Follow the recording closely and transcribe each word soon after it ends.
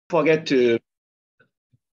forget to,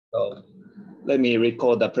 so let me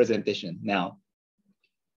record the presentation now.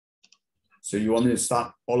 So you want me to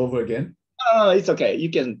start all over again? Oh, it's okay.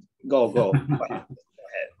 You can go. Go ahead.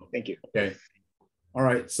 Thank you. Okay. All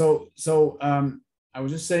right. So I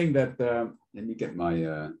was just saying that, let me get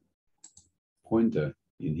my pointer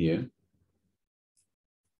in here.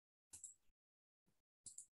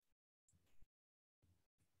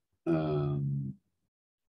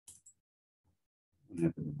 What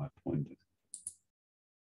happened to my pointer?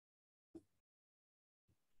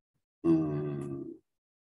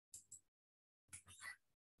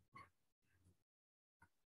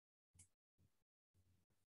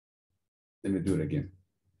 Let me do it again.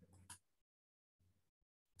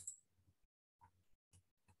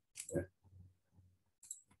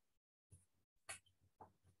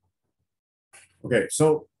 Okay,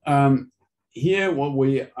 so here what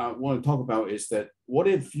we want to talk about is that what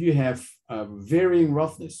if you have varying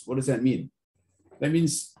roughness? What does that mean? That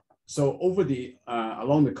means, so over the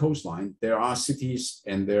along the coastline, there are cities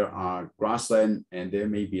and there are grassland and there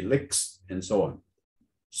may be lakes and so on.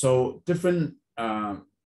 So different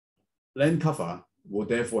land cover will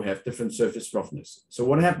therefore have different surface roughness. So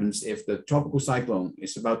what happens if the tropical cyclone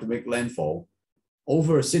is about to make landfall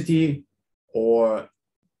over a city or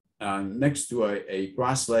next to a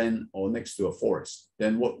grassland or next to a forest?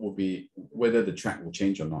 Then what will be, whether the track will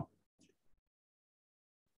change or not.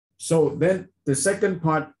 So then the second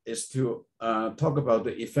part is to talk about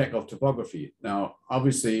the effect of topography. Now,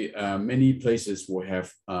 obviously, many places will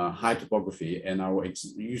have high topography, and I will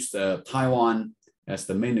use Taiwan as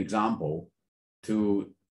the main example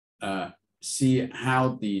to see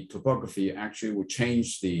how the topography actually will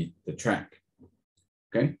change the track.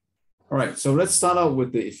 Okay. All right, so let's start out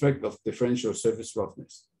with the effect of differential surface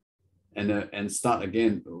roughness, and start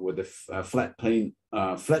again with the flat terrain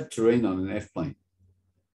on an F-plane.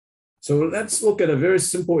 So let's look at a very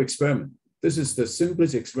simple experiment. This is the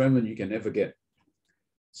simplest experiment you can ever get.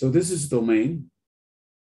 So this is domain,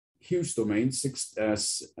 huge domain,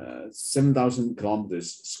 7,000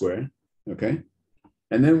 kilometers square, okay?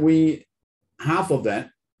 And then half of that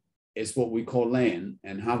is what we call land,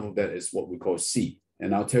 and half of that is what we call sea.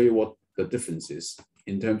 And I'll tell you what the difference is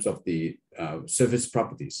in terms of the surface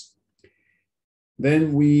properties.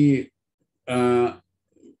 Then we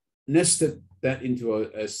nested that into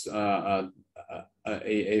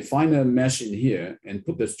a finer mesh in here and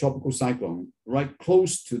put this tropical cyclone right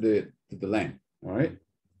close to the land. All right.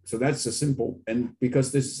 So that's a simple, and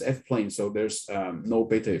because this is F-plane, so there's no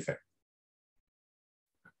beta effect.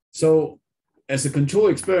 So as a control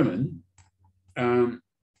experiment,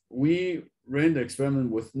 we ran the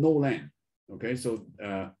experiment with no land. Okay, so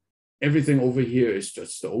everything over here is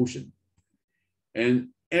just the ocean. And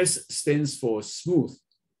S stands for smooth.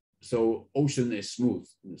 So ocean is smooth.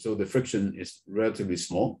 So the friction is relatively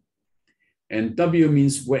small. And W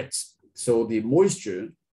means wet. So the moisture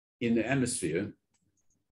in the atmosphere.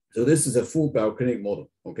 So this is a full biochemic model.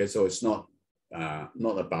 Okay, so it's not a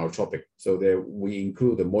biotropic. So there we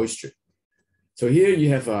include the moisture. So here you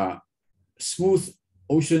have a smooth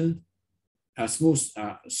ocean, a smooth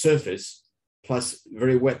surface, plus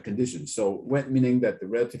very wet conditions. So wet meaning that the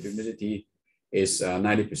relative humidity is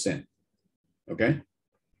 90%. Okay.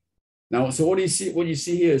 Now, so what you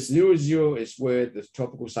see here is 0, 0 is where the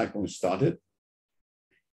tropical cyclone started,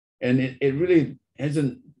 and it really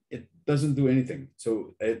doesn't do anything.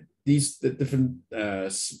 So the different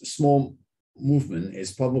small movement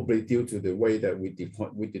is probably due to the way that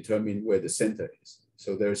we determine where the center is.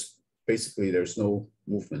 So there's no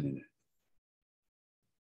movement in it.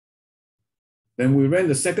 Then we ran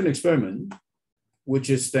the second experiment, which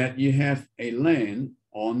is that you have a land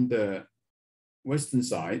on the western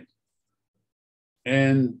side.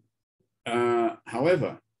 And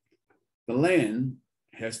however, the land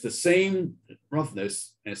has the same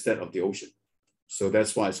roughness as that of the ocean. So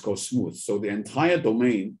that's why it's called smooth. So the entire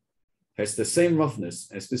domain has the same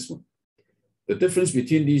roughness as this one. The difference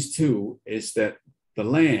between these two is that the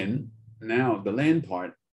land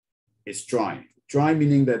part is dry. Dry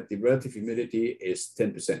meaning that the relative humidity is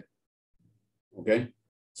 10%. Okay,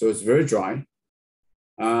 so it's very dry.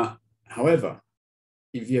 However,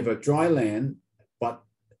 if you have a dry land, but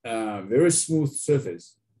very smooth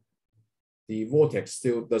surface, the vortex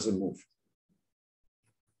still doesn't move.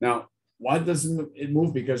 Now, why doesn't it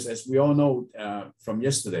move? Because as we all know from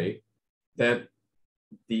yesterday, that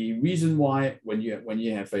the reason why when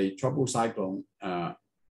you have a tropical cyclone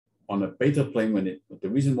on a beta plane, the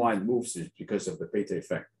reason why it moves is because of the beta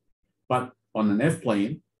effect. But on an F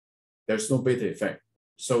plane, there's no beta effect.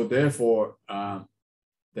 So therefore,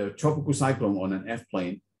 the tropical cyclone on an F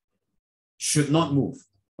plane should not move.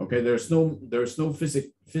 Okay, there's no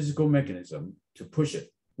physical mechanism to push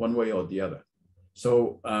it one way or the other.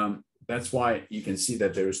 So that's why you can see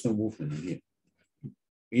that there is no movement in here,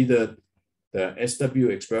 either the SW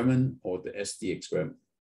experiment or the SD experiment.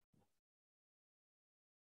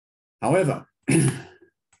 However,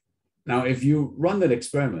 now if you run that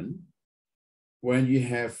experiment, when you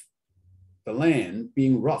have the land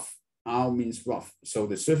being rough, R means rough. So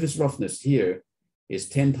the surface roughness here is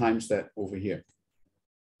 10 times that over here.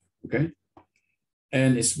 Okay,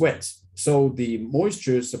 and it's wet. So the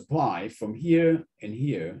moisture supply from here and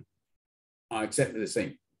here are exactly the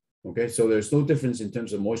same. Okay, so there's no difference in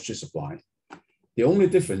terms of moisture supply. The only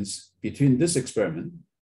difference between this experiment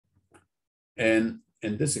and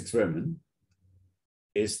this experiment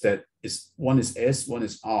is that one is S, one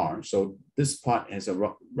is R. So this part has a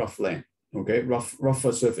rough land, okay,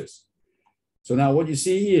 rougher surface. So now what you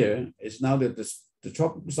see here is now that the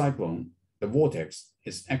tropical cyclone, the vortex,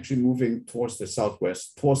 is actually moving towards the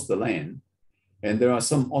southwest, towards the land. And there are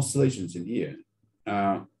some oscillations in here,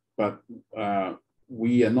 but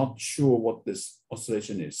we are not sure what this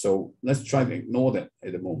oscillation is. So let's try to ignore that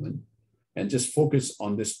at the moment and just focus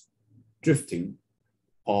on this drifting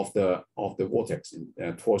of the vortex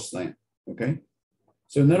towards land, okay?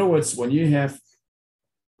 So in other words, when you have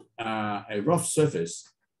a rough surface,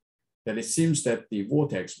 then it seems that the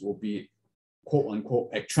vortex will be quote unquote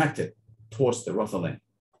attracted towards the rougher land,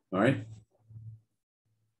 all right?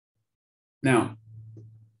 Now,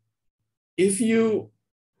 if you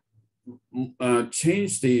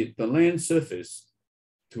change the land surface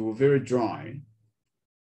to very dry,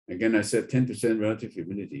 again, I said 10% relative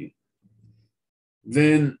humidity,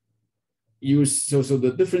 then so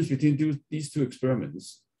the difference between these two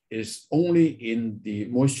experiments is only in the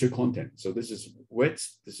moisture content. So this is wet,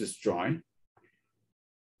 this is dry.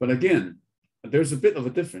 But again, there's a bit of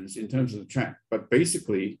a difference in terms of the track, but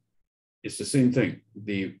basically it's the same thing.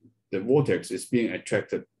 The vortex is being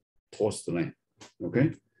attracted towards the land,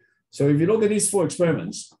 okay? So if you look at these four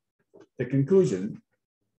experiments, the conclusion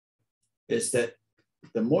is that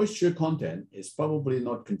the moisture content is probably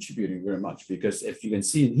not contributing very much, because if you can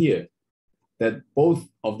see in here that both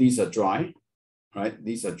of these are dry, right?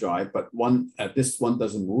 These are dry, but this one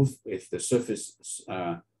doesn't move if the surface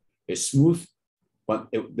is smooth, but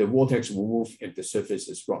the vortex will move if the surface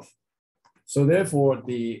is rough. So therefore,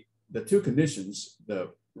 the two conditions,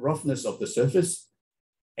 the roughness of the surface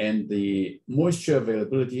and the moisture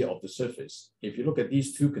availability of the surface, if you look at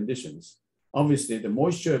these two conditions, obviously the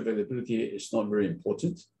moisture availability is not very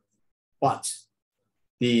important, but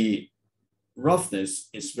the roughness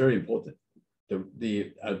is very important.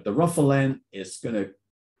 The rougher land is going to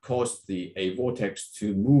cause a vortex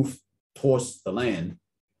to move towards the land,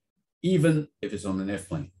 even if it's on an F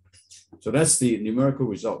plane. So that's the numerical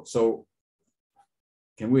result. So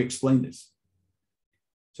can we explain this?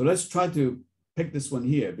 So let's try to pick this one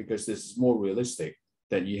here, because this is more realistic,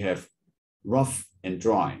 that you have rough and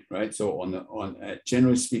dry, right? So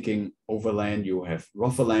generally speaking, over land, you have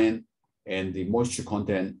rougher land and the moisture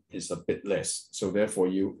content is a bit less. So therefore,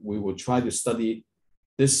 we will try to study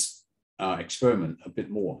this experiment a bit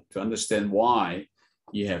more to understand why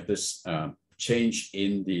you have this change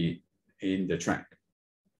in the track.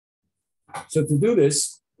 So to do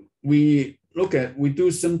this, we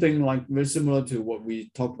do something like very similar to what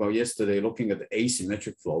we talked about yesterday, looking at the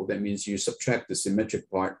asymmetric flow. That means you subtract the symmetric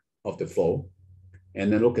part of the flow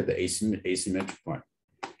and then look at the asymmetric part.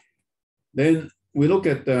 Then we look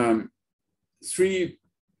at three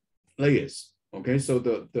layers. Okay, so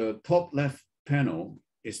the top left panel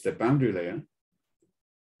is the boundary layer.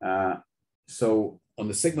 So on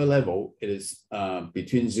the sigma level, it is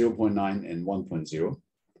between 0.9 and 1.0.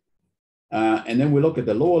 And then we look at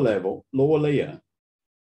the lower layer,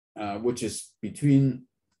 which is between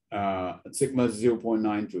sigma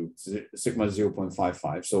 0.9 to sigma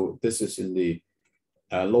 0.55. So this is in the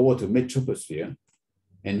lower to mid troposphere.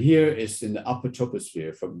 And here is in the upper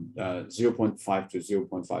troposphere from 0.5 to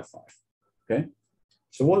 0.55, okay?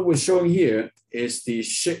 So what we're showing here is the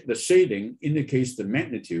shading indicates the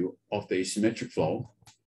magnitude of the asymmetric flow.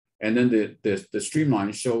 And then the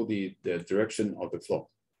streamlines show the direction of the flow.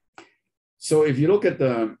 So if you look at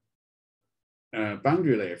the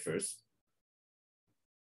boundary layer first,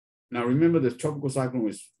 now remember the tropical cyclone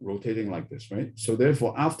is rotating like this, right? So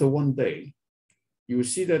therefore, after one day, you will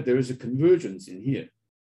see that there is a convergence in here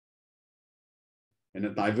and a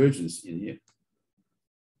divergence in here.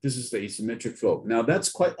 This is the asymmetric flow. Now that's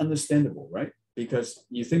quite understandable, right? Because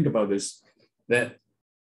you think about this, that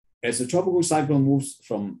as the tropical cyclone moves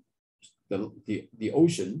from the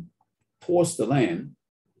ocean towards the land,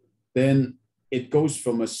 then it goes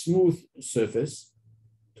from a smooth surface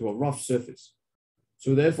to a rough surface.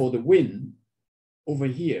 So therefore, the wind over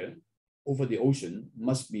here, over the ocean,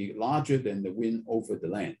 must be larger than the wind over the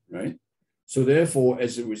land, right? So therefore,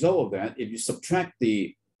 as a result of that, if you subtract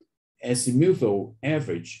the azimuthal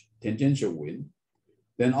average tangential wind,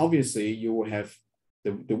 then obviously you will have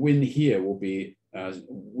the wind here will be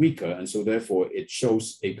weaker, and so therefore it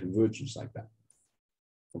shows a convergence like that.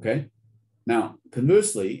 Okay. Now,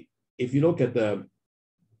 conversely, if you look at the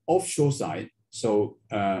offshore side, so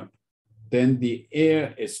then the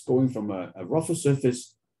air is going from a rougher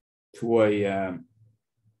surface to a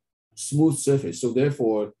smooth surface. So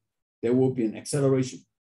therefore, there will be an acceleration.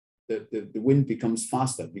 The wind becomes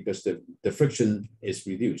faster because the friction is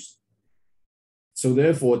reduced. So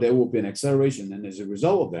therefore, there will be an acceleration. And as a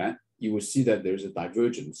result of that, you will see that there's a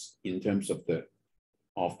divergence in terms of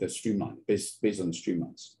the streamline, based on the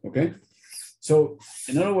streamlines. Okay. So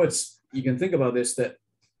in other words, you can think about this, that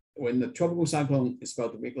when the tropical cyclone is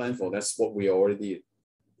about to make landfall, that's what we already,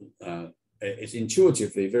 it's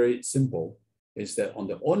intuitively very simple, is that on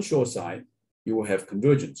the onshore side, you will have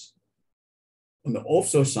convergence. On the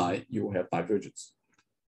offshore side, you will have divergence.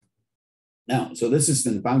 Now, so this is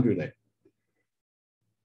in the boundary layer.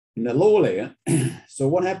 In the lower layer, so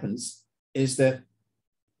what happens is that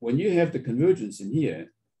when you have the convergence in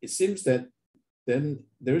here, it seems that then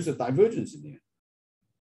there is a divergence in here.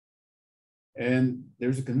 And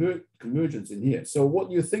there's a convergence in here. So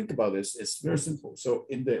what you think about this is very simple. So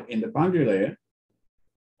in the boundary layer,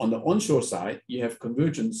 on the onshore side, you have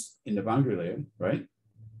convergence in the boundary layer, right?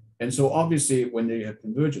 And so obviously when you have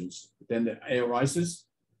convergence, then the air rises.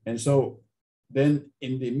 And so then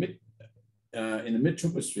in the mid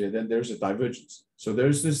troposphere, then there's a divergence. So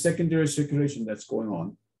there's this secondary circulation that's going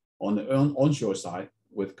on the onshore side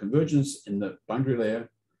with convergence in the boundary layer,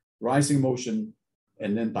 rising motion,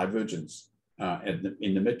 and then divergence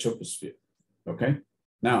in the mid troposphere. Okay.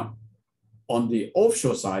 Now, on the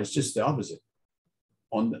offshore side, it's just the opposite.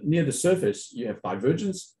 Near the surface, you have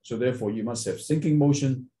divergence. So therefore, you must have sinking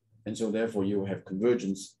motion. And so therefore, you have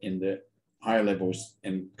convergence in the higher levels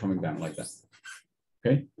and coming down like that.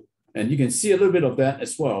 Okay. And you can see a little bit of that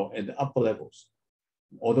as well at the upper levels,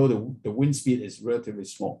 although the wind speed is relatively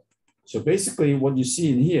small. So basically what you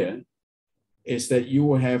see in here is that you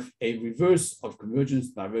will have a reverse of convergence,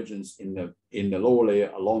 divergence in the lower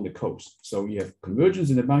layer along the coast. So you have convergence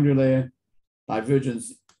in the boundary layer,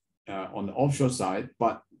 divergence on the offshore side,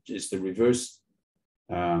 but it's the reverse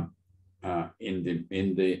in the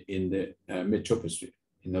mid troposphere,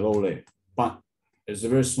 in the lower layer. But there's a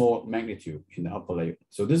very small magnitude in the upper layer.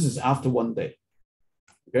 So this is after 1 day.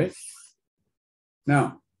 Okay.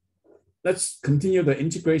 Now, let's continue the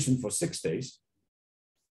integration for 6 days.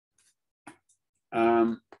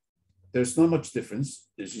 There's not much difference.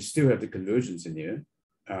 You still have the convergence in here,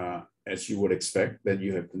 as you would expect, that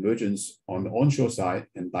you have convergence on the onshore side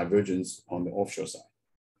and divergence on the offshore side.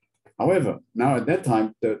 However, now at that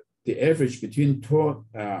time, the average between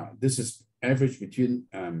this is average between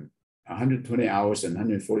 120 hours and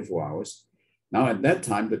 144 hours. Now at that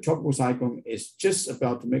time, the tropical cyclone is just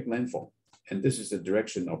about to make landfall, and this is the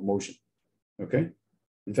direction of motion. Okay.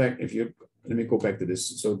 In fact, let me go back to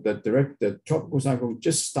this. So the tropical cyclone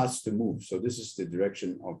just starts to move. So this is the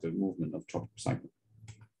direction of the movement of tropical cyclone.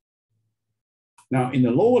 Now in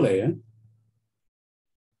the lower layer,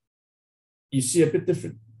 you see a bit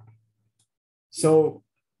different. So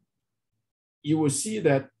you will see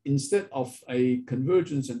that instead of a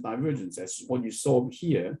convergence and divergence, as what you saw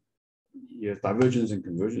here, you have divergence and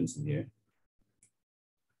convergence in here,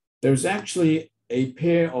 there's actually a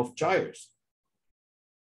pair of gyres.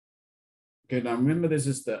 Okay, now remember this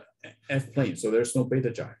is the F plane, so there's no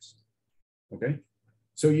beta gyres. Okay,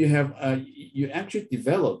 so you have you actually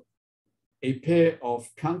develop a pair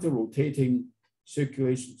of counter-rotating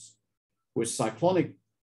circulations with cyclonic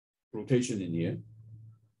rotation in here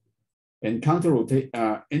and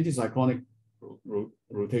anticyclonic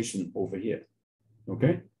rotation over here.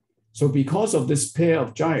 Okay, so because of this pair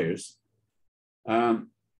of gyres,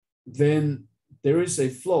 then there is a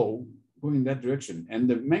flow going in that direction, and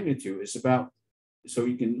the magnitude is about, so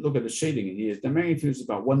you can look at the shading in here, the magnitude is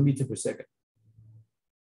about 1 meter per second.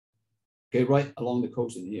 Okay, right along the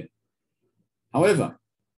coast in here. However,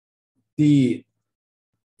 the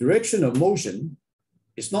direction of motion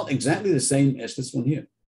is not exactly the same as this one here.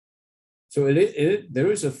 So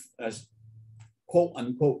there is a quote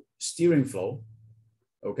unquote steering flow,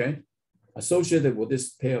 okay, associated with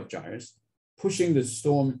this pair of gyres, pushing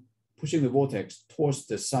the vortex towards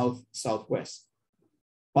the southwest.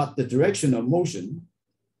 But the direction of motion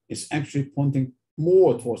is actually pointing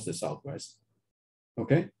more towards the southwest.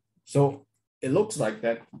 Okay, so it looks like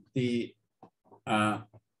that the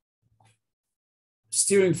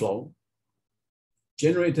steering flow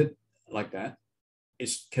generated like that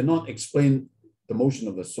cannot explain the motion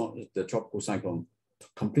of the tropical cyclone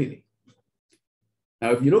completely.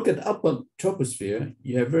 Now, if you look at the upper troposphere,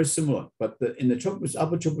 you have very similar, but in the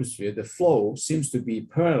upper troposphere, the flow seems to be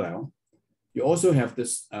parallel. You also have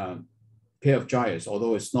this pair of gyres,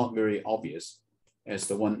 although it's not very obvious as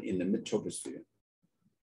the one in the mid troposphere.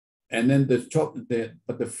 And then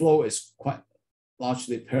but the flow is quite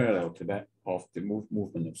largely parallel to that of the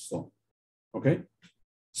movement of storm. Okay,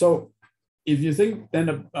 so if you think then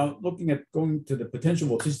about looking at going to the potential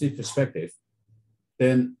vorticity perspective,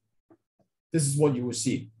 then this is what you will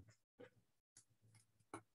see.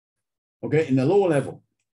 Okay, in the lower level,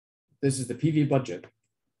 this is the PV budget.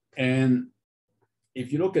 And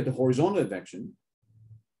if you look at the horizontal advection,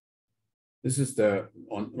 this is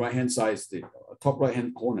on right-hand side, is the top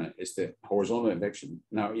right-hand corner is the horizontal advection.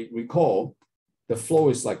 Now, you recall, the flow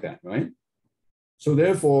is like that, right? So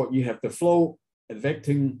therefore, you have the flow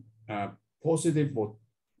advecting positive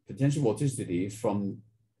potential vorticity from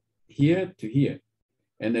here to here.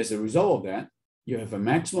 And as a result of that, you have a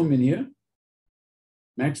maximum in here,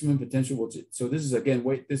 maximum potential vorticity. So this is again,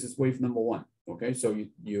 this is wave number one. Okay, so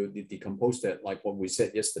you decompose that like what we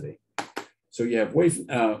said yesterday. So you have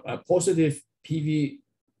a positive PV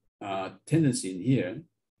tendency in here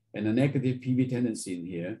and a negative PV tendency in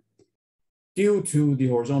here due to the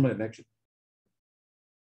horizontal advection.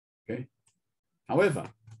 Okay. However,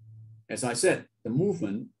 as I said, the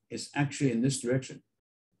movement is actually in this direction.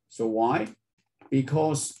 So why?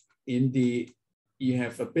 Because you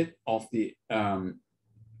have a bit of the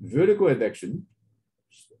vertical advection,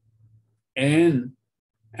 and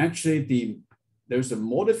actually there's a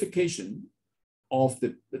modification of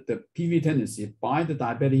the PV tendency by the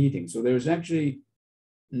diabatic heating. So there's actually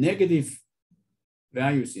negative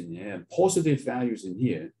values in here and positive values in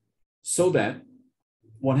here, so that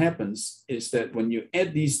what happens is that when you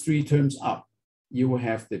add these three terms up, you will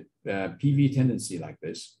have the PV tendency like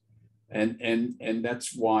this. And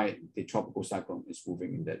that's why the tropical cyclone is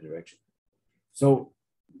moving in that direction. So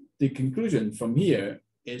the conclusion from here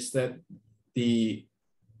is that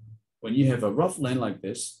when you have a rough land like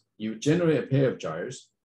this, you generate a pair of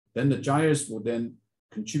gyres, then the gyres will then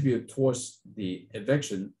contribute towards the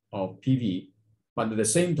advection of PV. But at the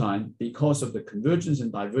same time, because of the convergence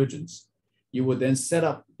and divergence, you will then set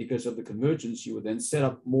up, because of the convergence, you will then set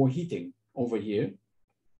up more heating over here,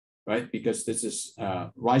 right? Because this is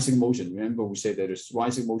rising motion. Remember, we said there is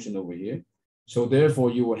rising motion over here. So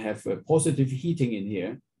therefore, you will have a positive heating in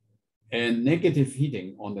here and negative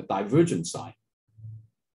heating on the divergent side.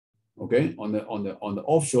 Okay, on the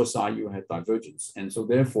offshore side, you have divergence, and so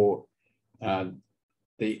therefore,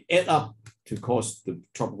 they add up to cause the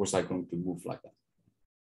tropical cyclone to move like that.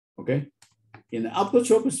 Okay, in the upper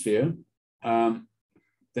troposphere,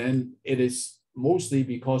 then it is mostly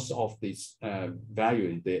because of this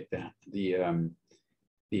value, the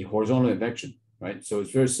horizontal advection, right? So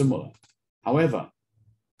it's very similar. However,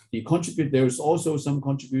 there is also some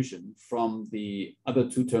contribution from the other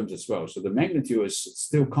two terms as well. So the magnitude is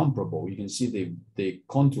still comparable. You can see the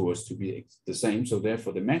contours to be the same. So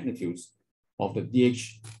therefore, the magnitudes of the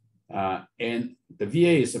DH and the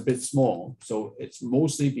VA is a bit small. So it's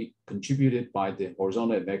mostly contributed by the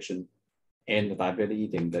horizontal advection and the diabatic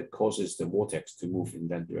heating that causes the vortex to move in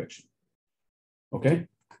that direction. Okay,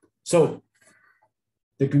 so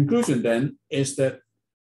the conclusion then is that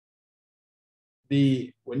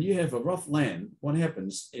when you have a rough land, what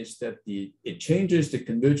happens is that it changes the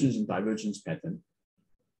convergence and divergence pattern,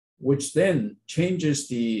 which then changes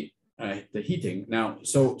the heating. Now,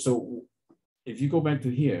 so if you go back to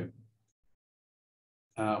here,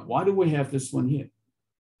 why do we have this one here?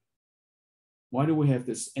 Why do we have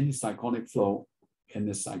this anticyclonic flow and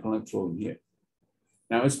this cyclonic flow in here?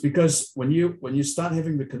 Now, it's because when you start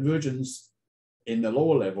having the convergence in the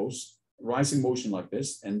lower levels, rising motion like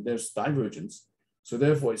this, and there's divergence, so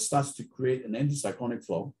therefore it starts to create an anticyclonic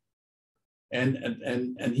flow. And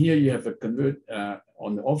here you have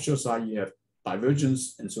on the offshore side, you have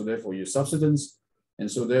divergence, and so therefore you have subsidence, and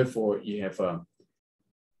so therefore you have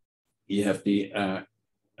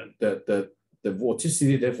the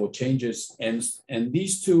vorticity therefore changes, and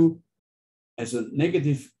these two has a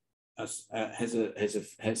negative has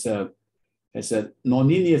a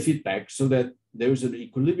nonlinear feedback, so that there is an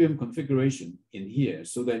equilibrium configuration in here,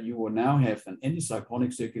 so that you will now have an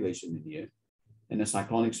anticyclonic circulation in here and a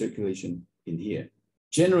cyclonic circulation in here,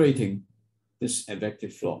 generating this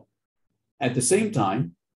advective flow. At the same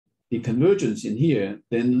time, the convergence in here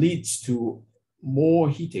then leads to more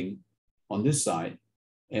heating on this side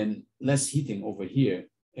and less heating over here,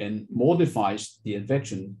 and modifies the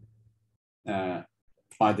advection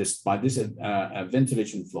by this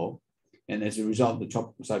ventilation flow, and as a result, the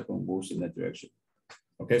tropical cyclone moves in that direction.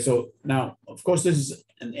 Okay, so now, of course, this is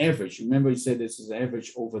an average. Remember, you said this is an average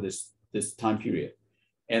over this time period,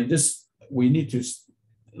 and this we need to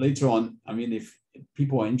later on. I mean, if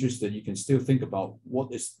people are interested, you can still think about what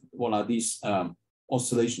are these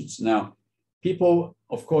oscillations. Now, people,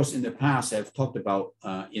 of course, in the past have talked about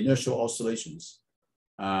inertial oscillations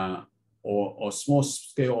or small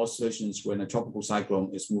scale oscillations when a tropical cyclone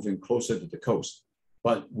is moving closer to the coast.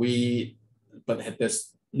 But there's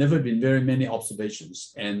never been very many observations.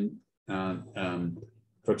 And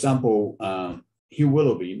for example, Hugh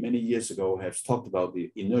Willoughby many years ago has talked about the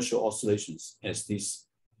inertial oscillations as these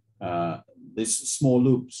small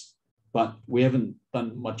loops, but we haven't done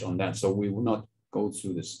much on that, so we will not go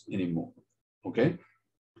through this anymore. Okay.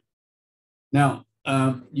 Now,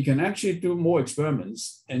 you can actually do more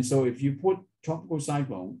experiments, and so if you put tropical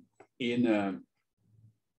cyclone in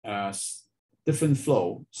a different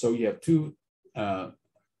flow, so you have two.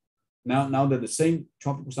 Now they're the same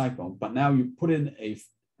tropical cyclone, but now you put in a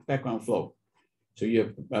background flow. So you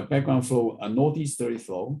have a background flow, a northeasterly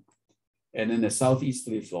flow, and then a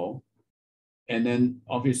southeasterly flow. And then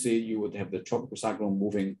obviously you would have the tropical cyclone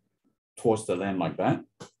moving towards the land like that.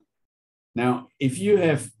 Now, if you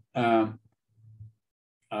have no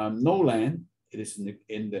land, it is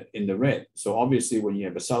in the red. So obviously when you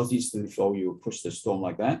have a southeasterly flow, you will push the storm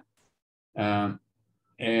like that.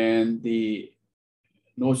 And the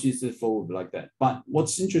northeasterly flow will be like that. But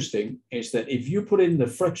what's interesting is that if you put in the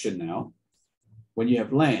friction now, when you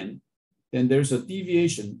have land, then there's a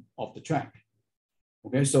deviation of the track.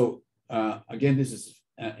 Okay, so again, this is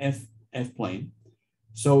F plane.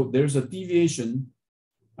 So there's a deviation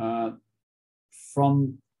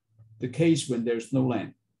from the case when there's no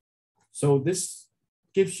land. So this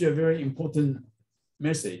gives you a very important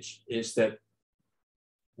message, is that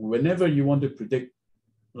whenever you want to predict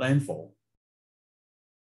landfall,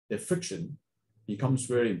 the friction becomes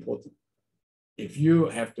very important. If you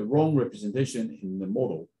have the wrong representation in the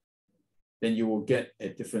model, then you will get a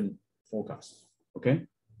different forecast. Okay,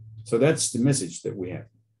 so that's the message that we have.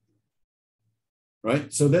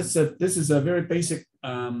 Right. So this is a very basic,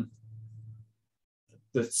 the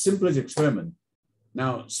simplest experiment.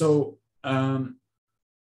 Now, so let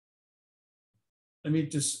me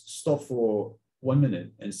just stop for 1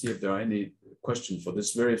 minute and see if there are any questions for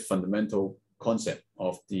this very fundamental concept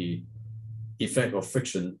of the effect of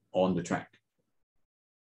friction on the track.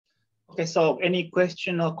 Okay, so any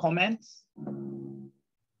question or comments?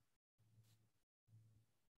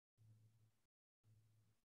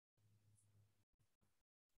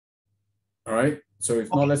 All right, so if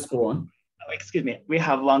not, let's go on. Excuse me, we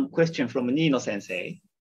have one question from Nino Sensei.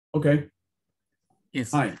 Okay.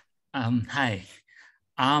 Yes. Hi. Hi.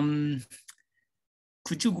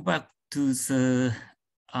 Could you go back to the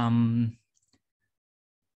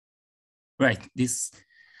right, this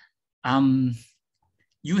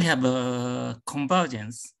you have a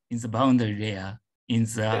convergence in the boundary layer in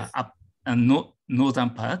the Yes. Northern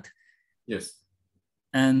part. Yes.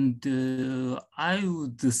 And I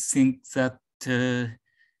would think that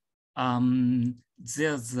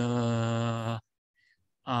there's a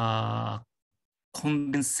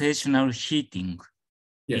condensational heating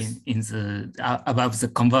Yes. in the above the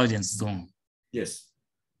convergence zone. Yes.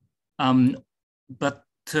 But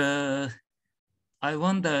I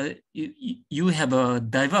wonder, you have a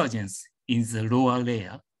divergence in the lower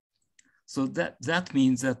layer. So that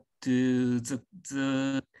means that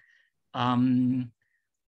the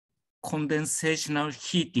condensational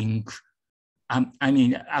heating, I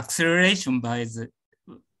mean acceleration by the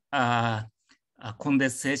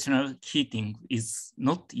condensational heating is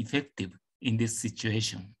not effective in this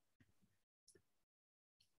situation.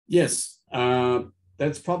 Yes,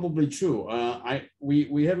 that's probably true.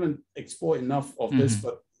 We haven't explored enough of this,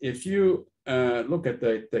 but if you look at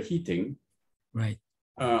the heating, right?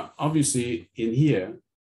 Obviously in here,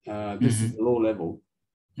 this is low level.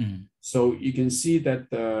 So you can see that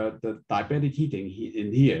the diabatic heating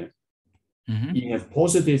in here, you have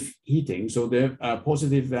positive heating, so there are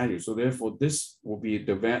positive values. So therefore, this will be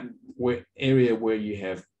the area where you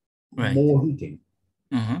have more heating.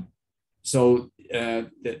 So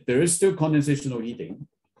there is still condensational heating,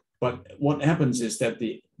 but what happens is that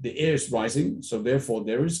the air is rising, so therefore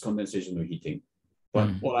there is condensational heating. But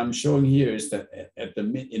what I'm showing here is that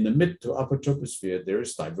in the mid to upper troposphere, there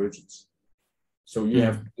is divergence. So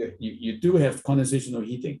you do have condensational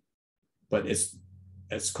heating, but it's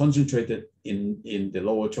concentrated in the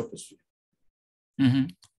lower troposphere.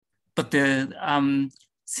 But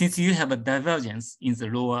since you have a divergence in the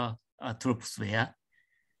lower troposphere,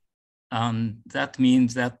 that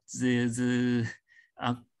means that the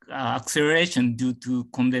acceleration due to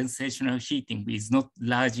condensational heating is not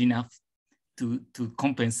large enough to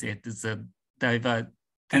compensate the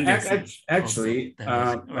tendency. Actually,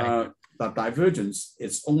 the divergence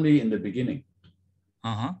is only in the beginning.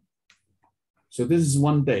 So this is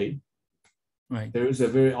one day. Right. There is a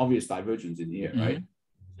very obvious divergence in here, right?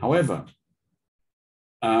 However,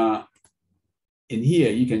 in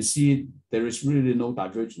here, you can see there is really no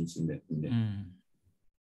divergence in there.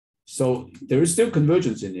 So there is still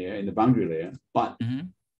convergence in here in the boundary layer, but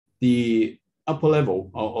the upper level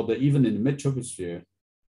or the even in the mid-troposphere,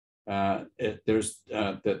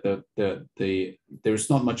 there's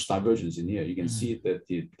not much divergence in here. You can see that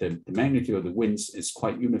the magnitude of the winds is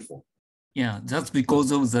quite uniform. Yeah, that's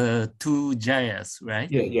because of the two gyres, right?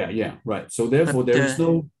 Yeah, right. So therefore, there is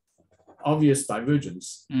no obvious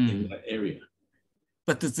divergence in that area.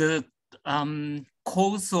 But the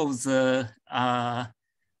cause of the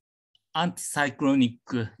anticyclonic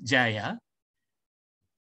gyre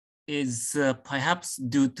is perhaps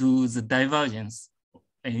due to the divergence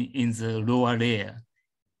in the lower layer,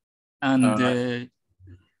 and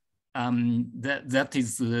that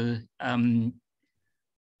is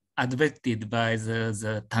advected by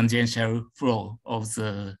the tangential flow of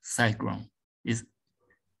the cyclone.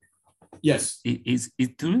 Yes. Is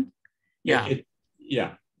it true? Yeah.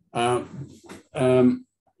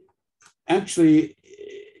 Actually,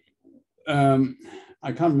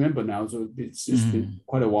 I can't remember now, so it's been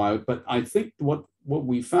quite a while. But I think what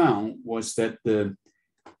we found was that in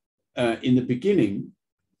the beginning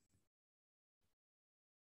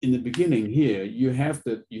here, you have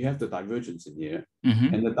the divergence in here,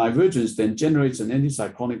 and the divergence then generates an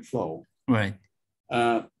anticyclonic flow. Right.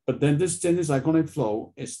 But then this anticyclonic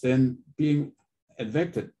flow is then being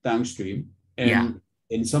advected downstream, and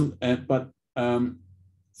in some,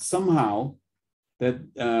 somehow that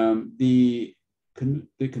the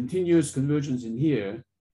continuous convergence in here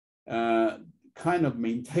kind of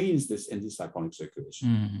maintains this anticyclonic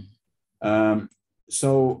circulation.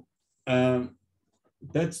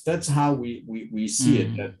 That's how we see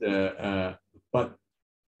it. But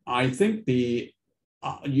I think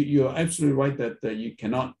you're absolutely right that you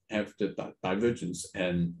cannot have the divergence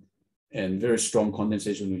and very strong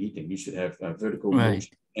condensational heating. You should have vertical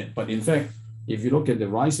motion. But in fact, if you look at the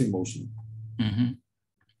rising motion,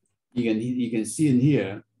 you can see in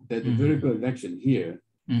here that the vertical advection here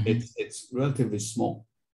it's relatively small,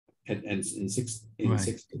 and in six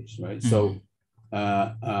days, right? So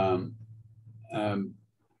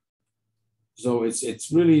so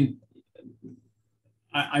it's really,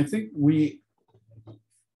 I think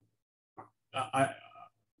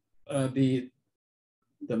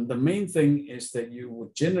the main thing is that you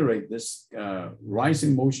would generate this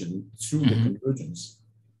rising motion through the convergence,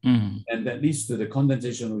 and that leads to the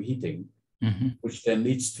condensational heating, which then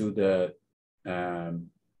leads to the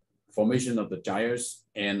formation of the gyres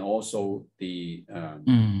and also the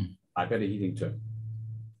diabatic heating term.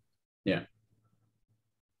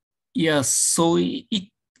 Yeah, so it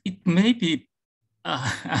may be,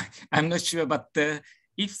 I'm not sure, but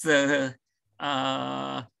if the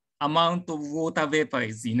amount of water vapor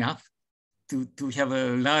is enough to have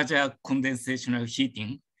a larger condensational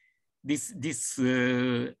heating, these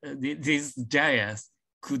gyres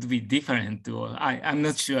could be different, or I'm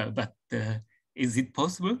not sure, but is it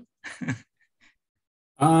possible?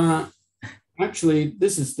 Actually,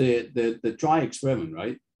 this is the dry experiment,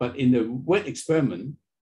 right? But in the wet experiment,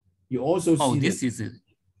 you also see this is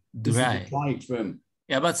dry experiment.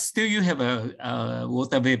 Yeah, but still you have a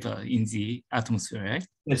water vapor in the atmosphere, right?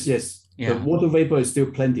 Yes. Yeah. The water vapor is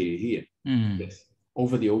still plenty here. Yes,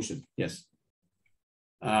 over the ocean. Yes.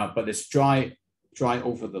 But it's dry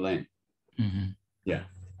over the land. Yeah.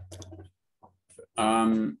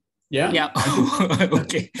 Yeah.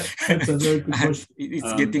 Okay. That's a very good question.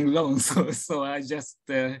 It's getting long, so I just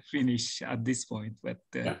finish at this point. But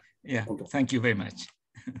yeah. Okay. Thank you very much.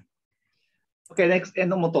 Okay, next,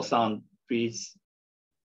 Enomoto-san, please.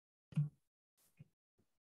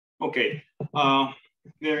 Okay,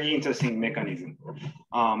 very interesting mechanism.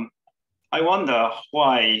 I wonder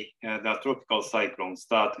why the tropical cyclones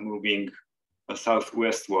start moving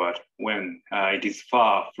southwestward when it is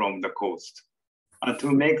far from the coast. And to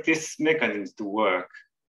make this mechanism to work,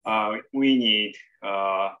 we need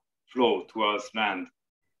flow towards land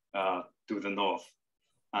to the north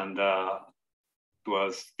and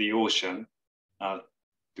towards the ocean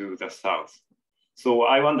to the south. So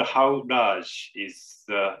I wonder how large is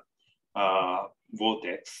the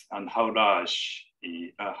vortex and how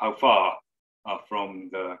far from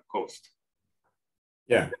the coast.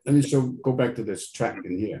 Yeah, let me go back to this track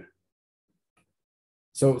in here.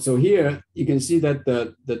 So here you can see that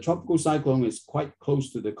the tropical cyclone is quite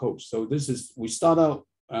close to the coast. So we start out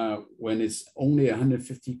when it's only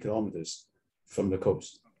 150 kilometers from the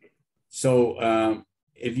coast. So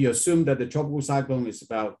if you assume that the tropical cyclone is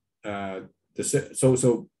about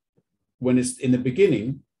so when it's in the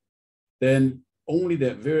beginning, then only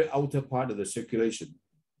the very outer part of the circulation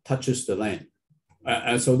touches the land.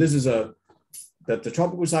 So this is that the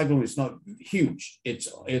tropical cyclone is not huge.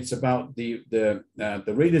 It's about the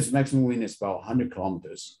radius maximum wind is about 100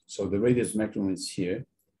 kilometers. So the radius maximum is here,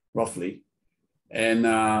 roughly, and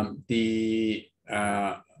the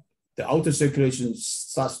outer circulation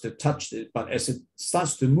starts to touch it. But as it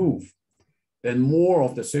starts to move, then more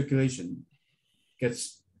of the circulation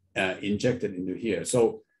gets injected into here.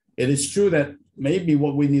 So it is true that maybe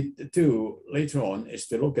what we need to do later on is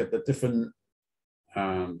to look at the different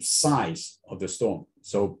size of the storm.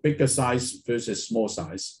 So bigger size versus small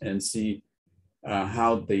size, and see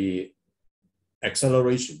how the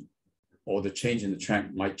acceleration or the change in the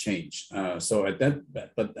track might change.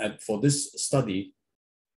 For this study,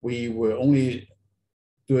 we were only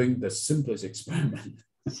doing the simplest experiment.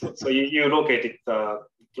 So you located the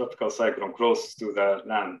tropical cyclone close to the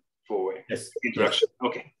land for interaction. Yes.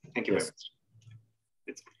 Okay, thank you very much.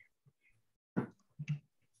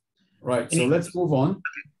 Right, so let's move on.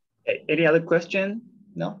 Any other question?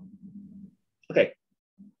 No? Okay.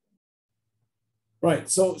 Right,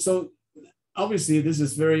 so obviously this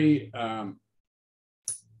is very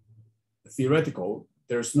theoretical.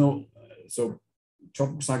 There's no, so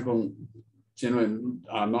tropical cyclone generally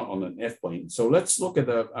are not on an F plane. So let's look at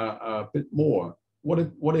a bit more.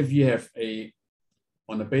 What if you have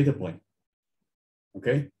on a beta plane?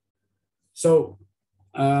 Okay, so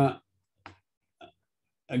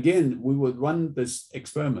again, we would run this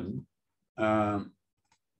experiment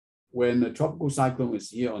when the tropical cyclone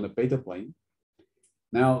is here on the beta plane.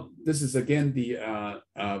 Now, this is again the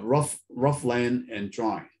rough land and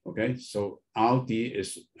dry. Okay, so RD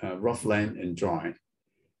is rough land and dry,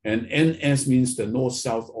 and NS means the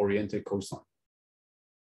north-south oriented coastline.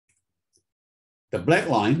 The black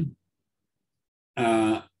line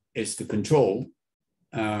is the control,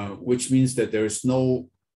 which means that there is no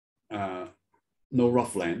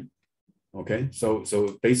rough land. Okay, so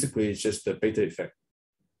basically it's just the beta effect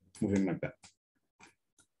moving like that.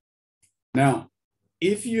 Now,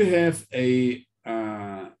 if you have a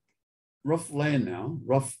rough land now,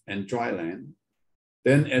 rough and dry land,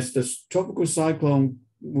 then as the tropical cyclone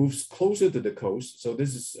moves closer to the coast, so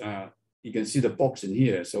this is, you can see the box in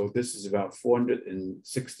here. So this is about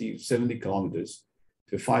 70 kilometers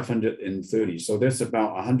to 530. So that's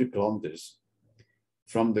about 100 kilometers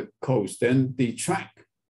from the coast. Then the track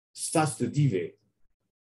starts to deviate.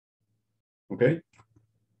 Okay.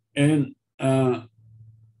 And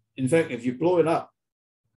in fact, if you blow it up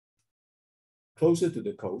closer to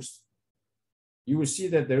the coast, you will see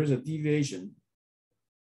that there is a deviation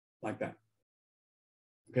like that.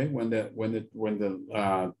 Okay, when the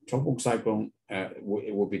tropical cyclone it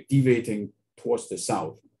will be deviating towards the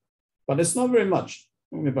south, but it's not very much,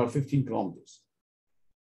 only about 15 kilometers.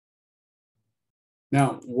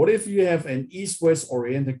 Now, what if you have an east-west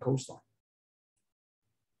oriented coastline?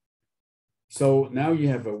 So now you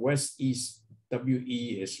have a west-east,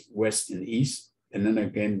 WE is west and east, and then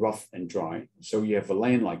again rough and dry. So you have a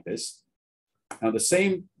land like this. Now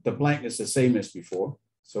the black is the same as before.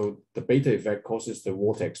 So the beta effect causes the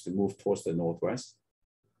vortex to move towards the northwest.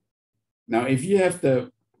 Now, if you have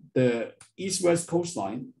the east-west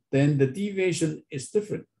coastline, then the deviation is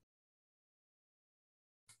different.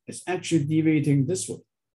 It's actually deviating this way,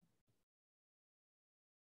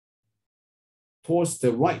 towards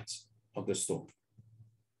the right of the storm.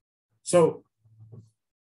 So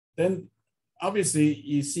then obviously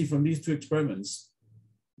you see from these two experiments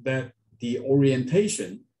that the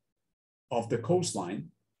orientation of the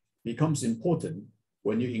coastline becomes important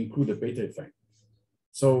when you include the beta effect.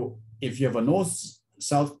 So if you have a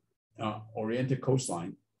north-south oriented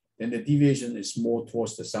coastline, then the deviation is more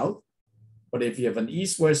towards the south. But if you have an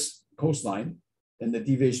east-west coastline, then the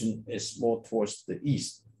deviation is more towards the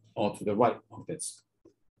east or to the right of this.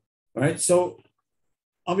 All right, so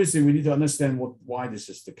obviously we need to understand why this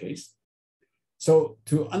is the case. So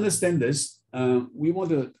to understand this, we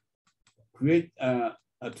want to create a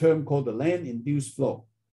term called the land-induced flow.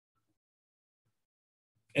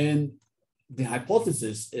 And the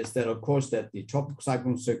hypothesis is that, of course, that the tropical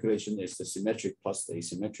cyclone circulation is the symmetric plus the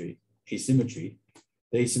asymmetry.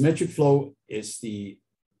 The asymmetric flow is the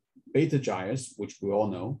beta gyres, which we all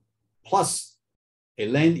know, plus a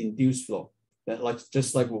land-induced flow, that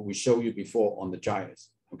just like what we showed you before on the gyres,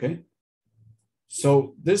 okay?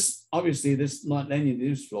 So this, obviously, this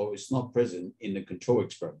land-induced flow is not present in the control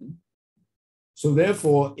experiment. So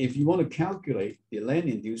therefore, if you want to calculate the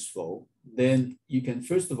land-induced flow, then you can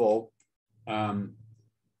first of all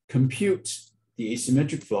compute the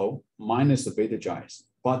asymmetric flow minus the beta gyres.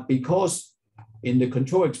 But because in the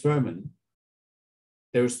control experiment,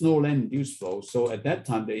 there is no land-induced flow, so at that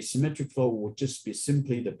time, the asymmetric flow would just be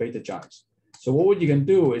simply the beta gyres. So what you can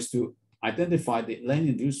do is to identify the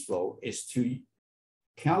land-induced flow is to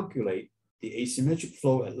calculate the asymmetric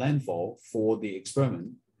flow at landfall for the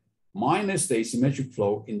experiment minus the asymmetric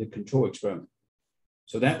flow in the control experiment.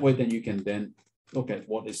 So that way, then you can then look at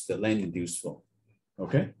what is the land-induced flow.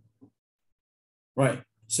 Okay. Right.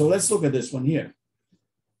 So let's look at this one here.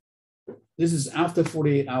 This is after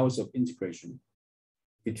 48 hours of integration,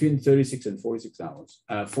 between 36 and 46 hours,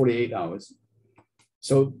 48 hours.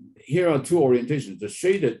 So here are two orientations. The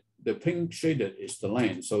shaded, the pink shaded is the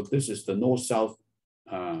land. So this is the north-south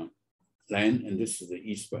land, and this is the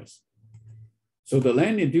east-west. So the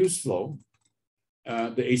land-induced flow,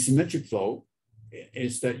 the asymmetric flow,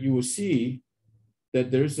 is that you will see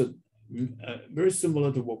that there's a very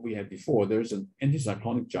similar to what we had before. There's an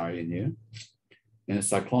anticyclonic gyre in here and a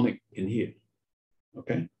cyclonic in here.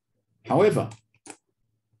 Okay. However,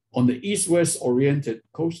 on the east-west oriented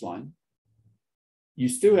coastline, you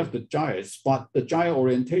still have the gyres, but the gyre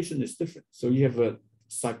orientation is different. So you have a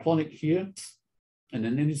cyclonic here and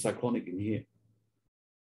an anticyclonic in here.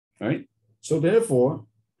 Right. So therefore,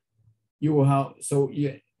 you will have, so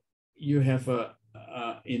you have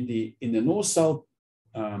in the north-south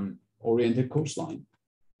oriented coastline,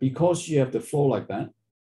 because you have the flow like that,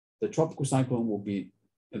 the tropical cyclone will be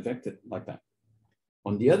affected like that.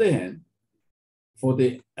 On the other hand, for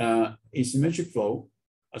the asymmetric flow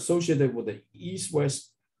associated with the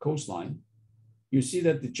east-west coastline, you see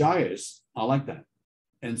that the gyres are like that.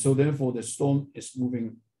 And so therefore the storm is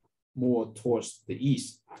moving more towards the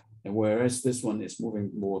east, and whereas this one is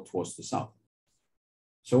moving more towards the south.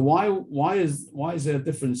 So why is there a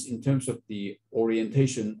difference in terms of the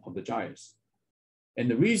orientation of the gyres?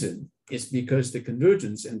 And the reason is because the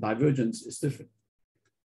convergence and divergence is different.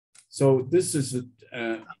 So this is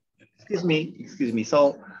excuse me.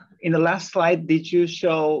 So in the last slide, did you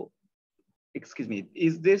show? Excuse me.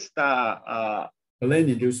 Is this the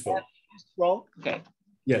land-induced flow? Okay.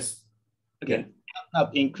 Yes. Okay. Yeah.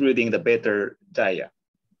 Not including the beta gyre.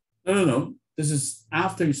 No. This is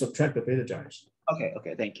after you subtract the beta gyres.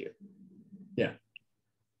 Okay. Thank you. Yeah.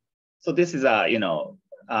 So this is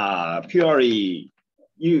purely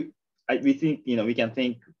we think we can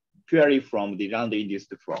think purely from the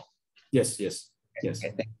land-induced flow. Yes.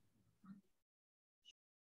 Okay.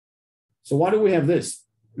 So why do we have this?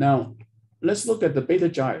 Now, let's look at the beta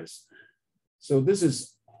gyres. So this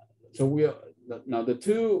is, so we are, now the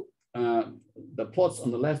two, the plots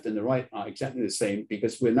on the left and the right are exactly the same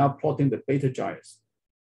because we're now plotting the beta gyres.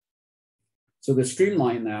 So the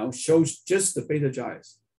streamline now shows just the beta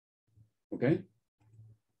gyres, okay?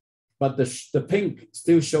 But the pink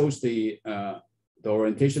still shows the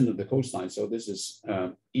orientation of the coastline. So this is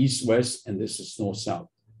east-west and this is north-south.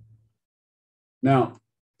 Now,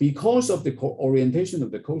 because of the orientation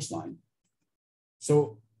of the coastline,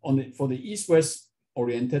 so for the east-west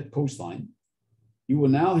oriented coastline, you will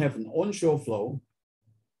now have an onshore flow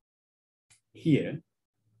here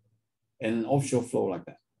and an offshore flow like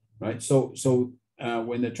that, right? So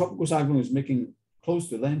when the tropical cyclone is making close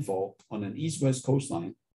to landfall on an east-west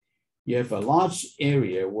coastline, you have a large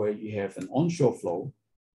area where you have an onshore flow,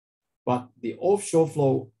 but the offshore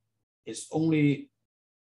flow is only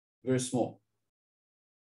very small,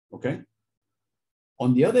 okay?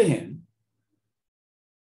 On the other hand,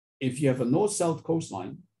 if you have a north-south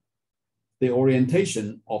coastline, the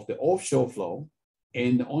orientation of the offshore flow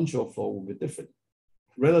and the onshore flow will be different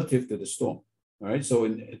relative to the storm, all right? So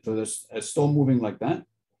for a storm moving like that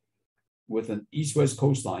with an east-west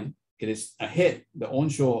coastline, it is ahead, the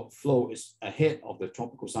onshore flow is ahead of the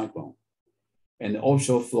tropical cyclone and the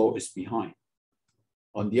offshore flow is behind.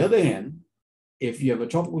 On the other hand, if you have a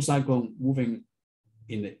tropical cyclone moving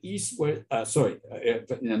in the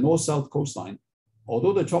in a north-south coastline,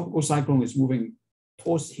 although the tropical cyclone is moving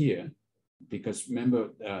towards here, because remember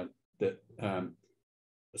because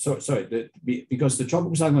the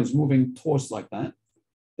tropical cyclone is moving towards like that,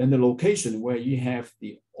 then the location where you have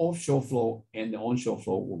the offshore flow and the onshore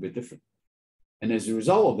flow will be different. And as a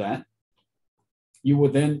result of that, you will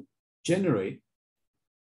then generate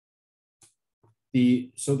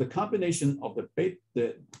the combination of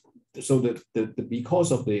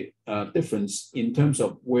because of the difference in terms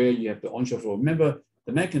of where you have the onshore flow. Remember,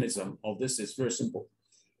 the mechanism of this is very simple.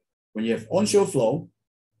 When you have onshore flow,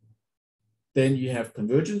 then you have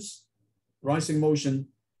convergence, rising motion,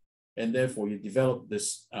 and therefore you develop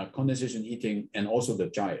this condensation heating and also the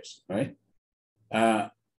gyres, right?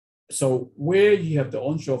 So where you have the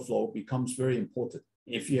onshore flow becomes very important.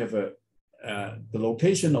 If you have the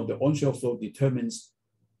location of the onshore flow determines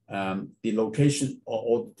the location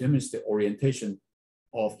or determines the orientation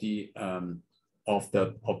of the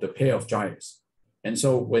pair of gyres. And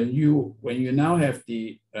so when you now have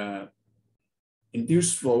the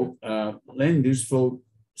induced flow, land induced flow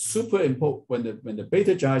superimposed, when the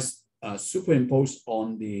beta gyres are superimposed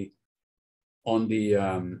on the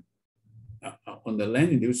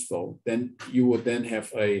land induced flow, then you would then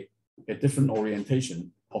have a different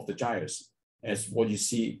orientation of the gyres as what you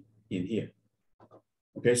see in here.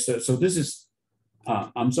 Okay, so this is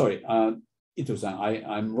I'm sorry, Ito-san,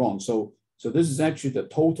 I'm wrong. So this is actually the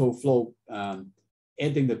total flow,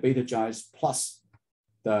 adding the beta gyres plus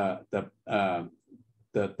the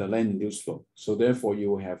land induced flow. So therefore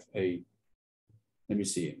you have a, let me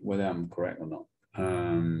see whether I'm correct or not.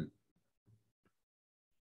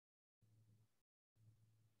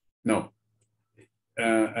 No,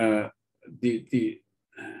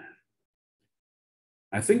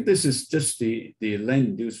 I think this is just the land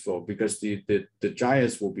induced flow because the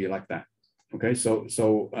gyres will be like that. Okay, so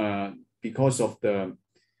because of the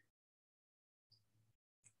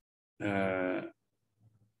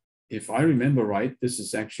if I remember right, this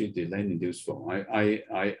is actually the land induced flow.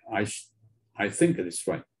 I think it is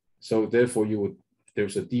right. So therefore,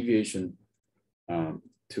 there's a deviation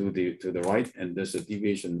to the right, and there's a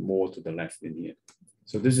deviation more to the left in here.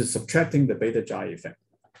 So this is subtracting the beta gyre effect.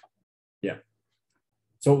 Yeah.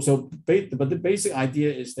 But the basic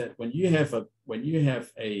idea is that when you have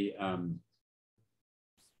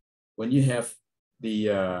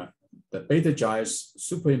the beta gyres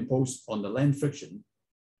superimposed on the land friction,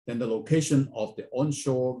 then the location of the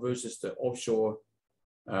onshore versus the offshore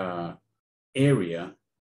area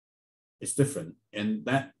is different, and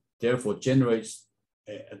that therefore generates,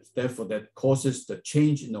 that causes the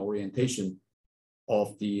change in the orientation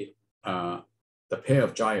of the pair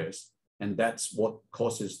of gyres, and that's what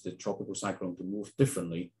causes the tropical cyclone to move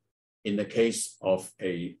differently in the case of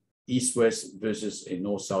a east-west versus a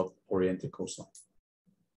north-south oriented coastline.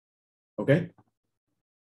 Okay.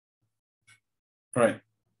 All right.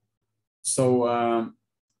 So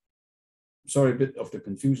sorry, a bit of the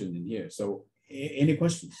confusion in here. So any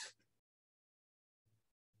questions?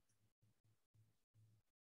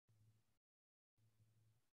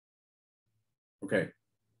 Okay.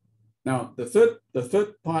 Now the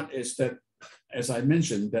third part is that, as I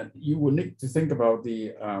mentioned, that you will need to think about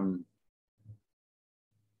the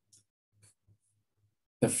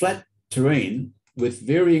flat terrain with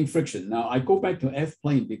varying friction. Now I go back to F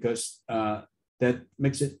plane because that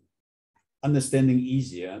makes it understanding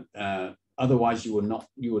easier. Otherwise, you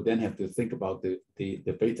would then have to think about the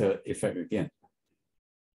beta effect again.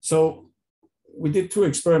 So we did two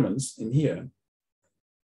experiments in here.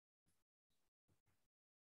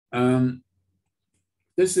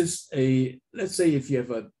 This is let's say if you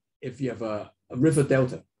have a river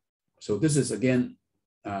delta. So this is again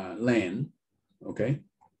land, okay,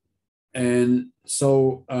 and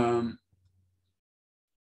so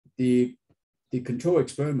the control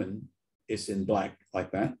experiment is in black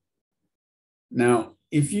like that. Now,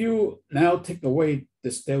 if you now take away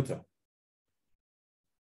this delta,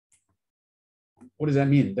 what does that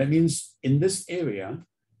mean? That means in this area,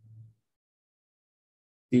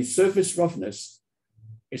 the surface roughness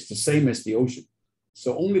is the same as the ocean.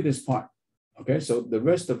 So only this part, okay? So the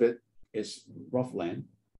rest of it is rough land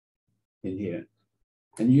in here.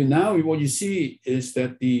 And what you see is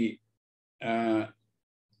that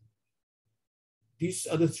these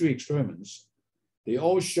other three experiments, they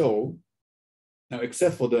all show, now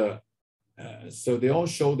except for so they all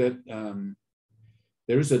show that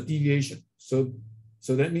there is a deviation. So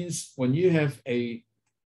that means when you have a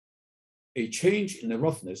change in the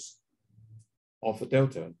roughness of a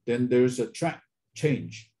delta, then there's a track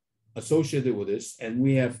change associated with this. And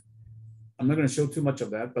I'm not going to show too much of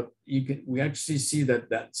that, but we actually see that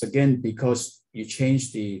that's again because you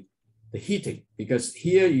change the heating, because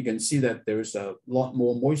here you can see that there's a lot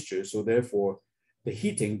more moisture. So therefore the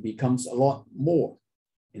heating becomes a lot more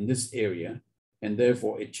in this area, and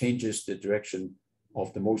therefore it changes the direction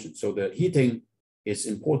of the motion. So the heating is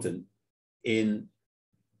important in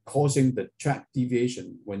causing the track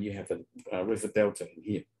deviation when you have a river delta in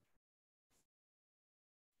here.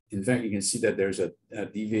 In fact, you can see that there's a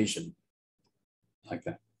deviation like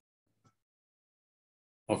that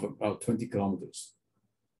of about 20 kilometers.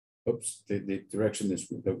 Oops, the direction is,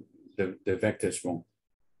 the vector is wrong.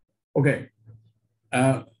 Okay,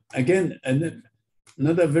 again,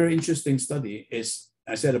 another very interesting study is,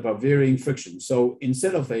 I said, about varying friction. So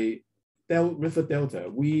instead of a river delta,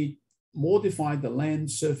 we modify the land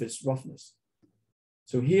surface roughness.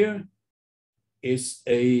 So here is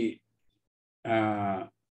a,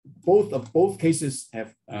 both cases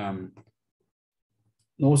have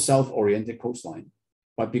north-south oriented coastline,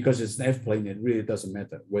 but because it's an F-plane, it really doesn't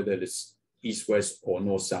matter whether it's east-west or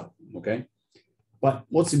north-south, okay? But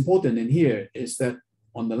what's important in here is that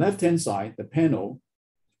on the left-hand side, the panel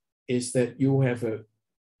is that you have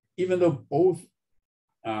even though both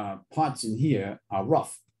parts in here are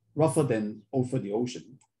rougher than over the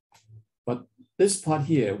ocean, but this part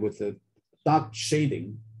here with the dark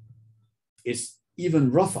shading is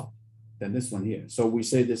even rougher than this one here. So we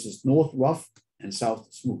say this is north rough and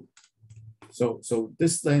south smooth. So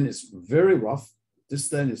this land is very rough,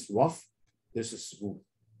 this land is rough, this is smooth,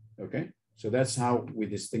 okay? So that's how we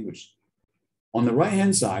distinguish. On the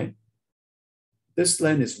right-hand side, this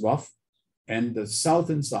land is rough and the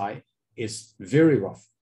southern side is very rough.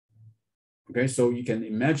 Okay, so you can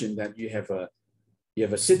imagine that you have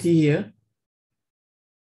a city here,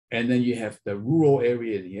 and then you have the rural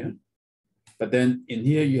area in here, but then in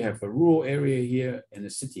here you have a rural area here and a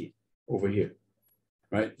city over here,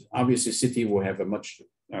 right? Obviously, city will have a much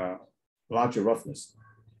larger roughness.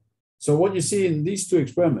 So what you see in these two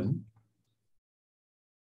experiments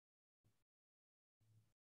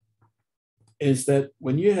is that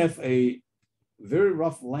when you have a very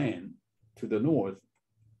rough land to the north,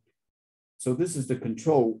 so this is the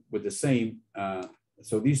control with the same,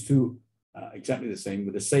 so these two exactly the same,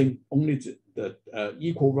 with the same, only the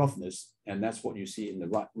equal roughness, and that's what you see in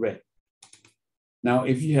the red. Now,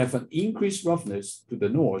 if you have an increased roughness to the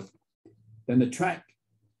north, then the track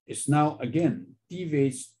is now again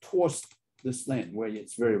deviates towards this land where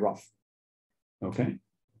it's very rough, okay?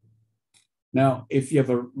 Now, if you have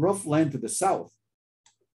a rough land to the south,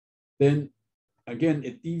 then again,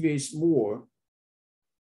 it deviates more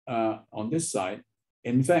on this side.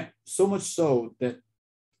 In fact, so much so that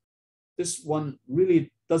this one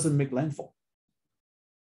really doesn't make landfall.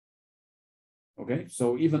 Okay,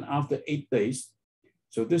 so even after 8 days,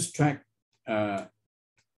 so this track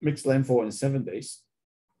makes landfall in 7 days,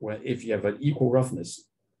 where if you have an equal roughness.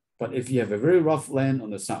 But if you have a very rough land on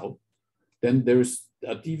the south, then there's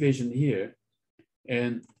a deviation here,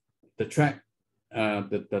 and the track,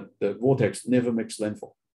 the vortex never makes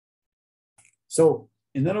landfall. So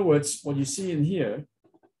in other words, what you see in here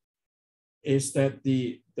is that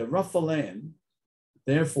the rougher land,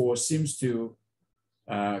 therefore, seems to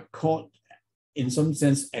in some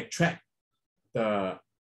sense, attract the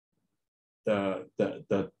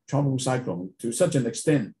tropical cyclone to such an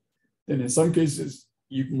extent that in some cases,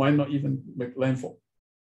 you might not even make landfall.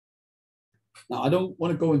 Now, I don't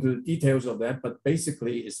want to go into the details of that, but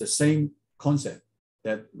basically it's the same concept,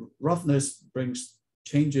 that roughness brings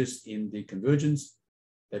changes in the convergence,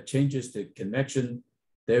 that changes the convection,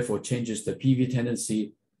 therefore changes the PV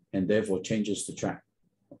tendency, and therefore changes the track,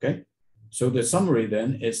 okay? So the summary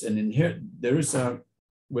then is an inherent,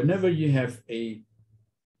 whenever you have a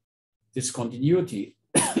discontinuity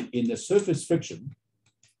in the surface friction,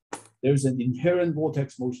 there's an inherent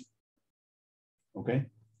vortex motion, okay?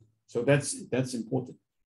 So that's important.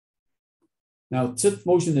 Now, tip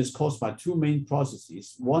motion is caused by two main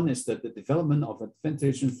processes. One is that the development of a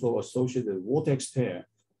ventilation flow associated with vortex pair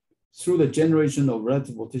through the generation of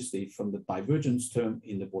relative vorticity from the divergence term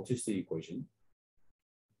in the vorticity equation.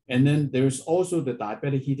 And then there is also the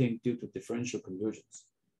diabatic heating due to differential convergence.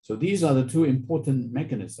 So these are the two important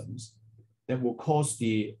mechanisms that will cause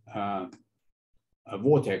the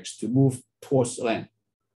vortex to move towards land.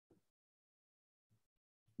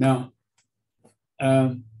 Now,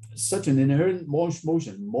 such an inherent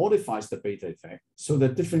motion modifies the beta effect so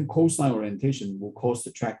that different coastline orientation will cause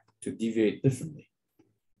the track to deviate differently.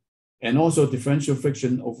 And also differential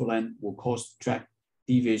friction over land will cause track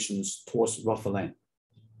deviations towards rougher land.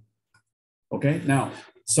 Okay, now,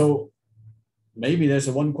 so maybe there's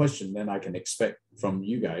one question that I can expect from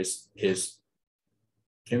you guys is,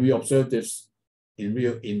 can we observe this in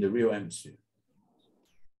the real atmosphere?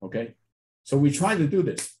 Okay, so we try to do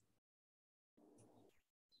this.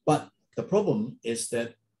 But the problem is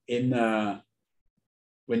that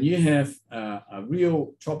when you have a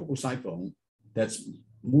real tropical cyclone that's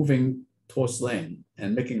moving towards land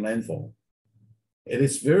and making landfall, it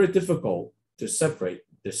is very difficult to separate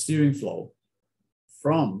the steering flow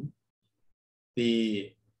from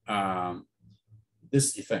the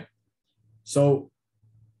this effect. So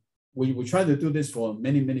we try to do this for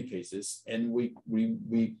many cases, and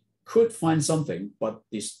we could find something, but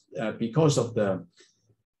this because of the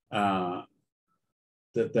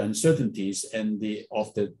the uncertainties and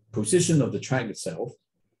of the position of the track itself,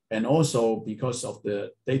 and also because of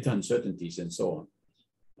the data uncertainties and so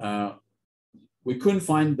on, we couldn't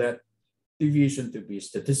find that deviation to be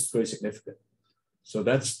statistically significant. So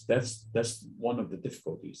that's one of the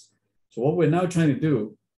difficulties. So what we're now trying to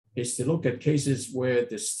do is to look at cases where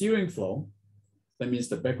the steering flow, that means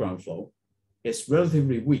the background flow, is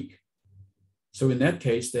relatively weak. So in that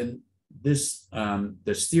case, then this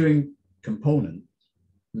the steering component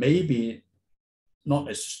may be not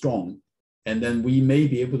as strong, and then we may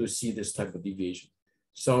be able to see this type of deviation.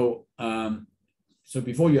 So so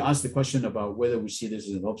before you ask the question about whether we see this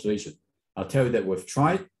as an observation, I'll tell you that we've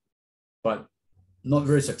tried, but not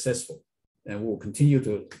very successful. And we'll continue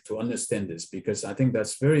to understand this, because I think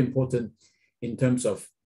that's very important in terms of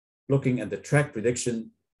looking at the track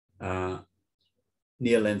prediction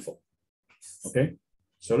near landfall. Okay,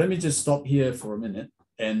 so let me just stop here for a minute.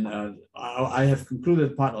 And I have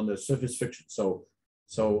concluded part on the surface friction. So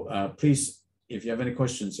please, if you have any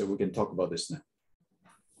questions, we can talk about this now.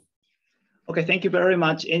 Okay, thank you very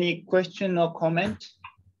much. Any question or comment?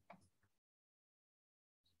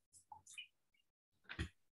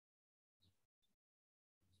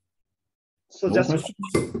 So No just questions?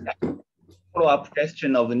 Follow-up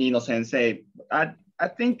question of Nino Sensei. I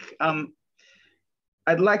think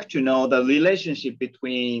I'd like to know the relationship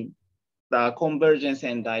between the convergence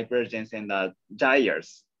and divergence and the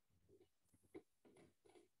gyres.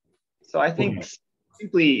 So I think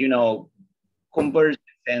simply, convergence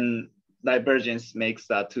and divergence makes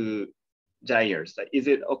the two gyres. Is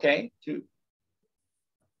it okay to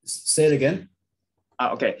say it again?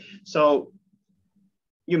 Okay, so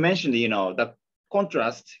you mentioned, the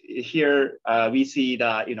contrast here. We see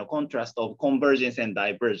the contrast of convergence and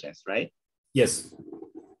divergence, right? Yes.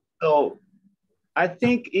 So I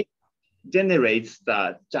think it generates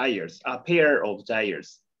the gyres, a pair of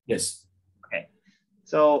gyres. Yes. Okay.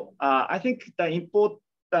 So I think the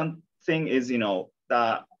important thing is,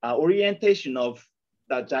 the orientation of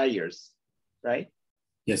the gyres, right?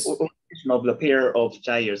 Yes. Orientation of the pair of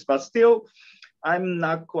gyres, but still, I'm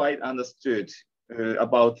not quite understood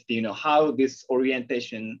about how this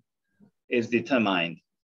orientation is determined.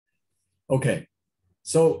 Okay.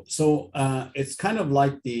 So it's kind of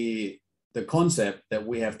like the concept that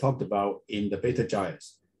we have talked about in the beta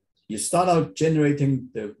gyres. You start out generating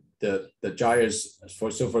the gyres. For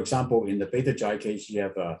example, in the beta gyre case, you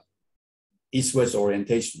have a east-west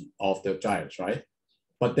orientation of the gyres, right?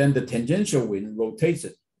 But then the tangential wind rotates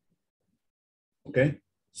it. Okay.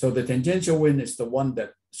 So the tangential wind is the one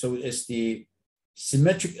that, so it's the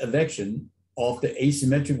symmetric advection of the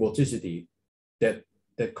asymmetric vorticity that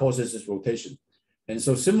causes this rotation. And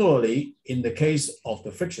so similarly, in the case of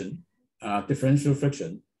the friction, differential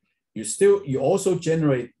friction, you also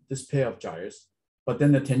generate this pair of gyres, but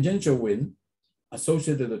then the tangential wind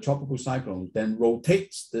associated with the tropical cyclone then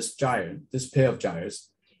rotates this gyre, this pair of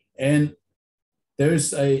gyres, and there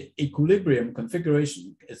is a equilibrium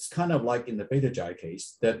configuration. It's kind of like in the beta gyre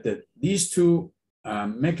case that these two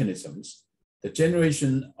mechanisms, the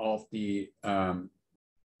generation of the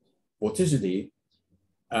vorticity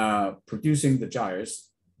producing the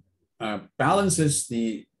gyres, balances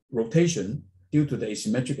the rotation due to the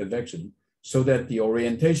asymmetric advection, so that the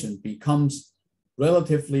orientation becomes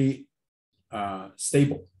relatively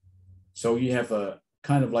stable. So you have a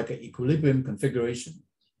kind of like an equilibrium configuration,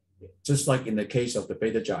 just like in the case of the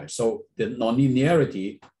beta gyre. So the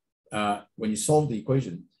nonlinearity, when you solve the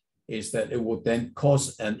equation, is that it will then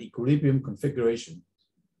cause an equilibrium configuration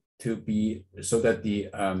to be so that the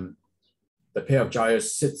pair of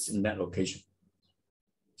gyres sits in that location.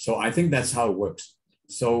 So I think that's how it works.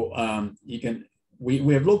 So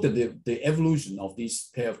we have looked at the evolution of these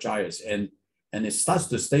pair of gyres, and it starts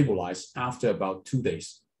to stabilize after about 2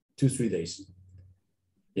 days, 2-3 days.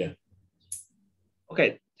 Yeah.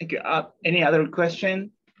 Okay, thank you. Any other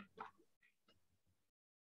question?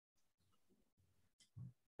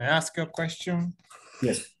 May I ask a question?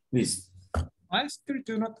 Yes, please. I still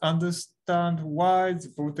do not understand why the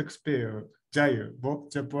vortex pair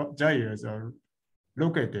gyres are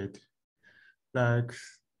located, like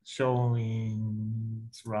shown in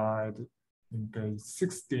slide in page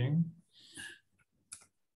 16.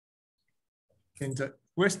 In the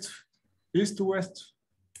east-west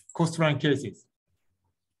coastline cases.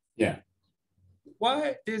 Yeah.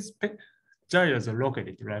 Why these gyres are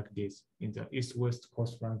located like this in the east-west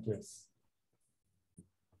coastline case?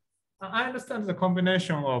 I understand the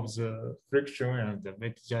combination of the friction and the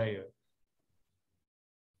wet gyre.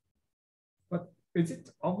 But is it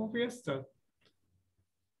obvious that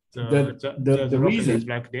the reason is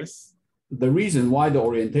like this? The reason why the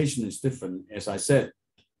orientation is different, as I said,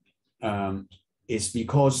 is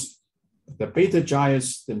because the beta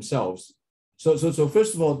gyres themselves. So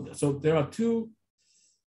first of all, so there are two.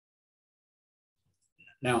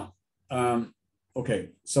 Now, okay,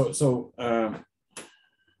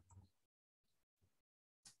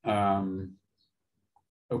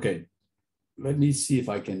 okay, let me see if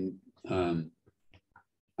I can.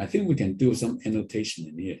 I think we can do some annotation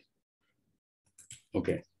in here.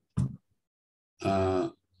 Okay.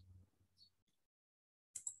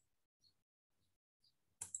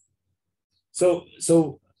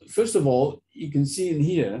 So first of all, you can see in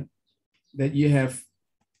here that you have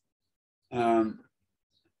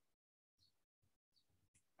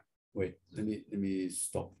wait, let me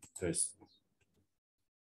stop first.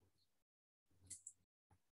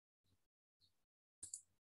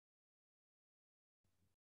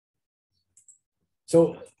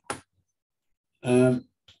 So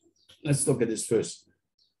let's look at this first.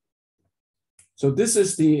 So this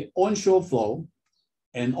is the onshore flow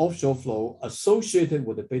and offshore flow associated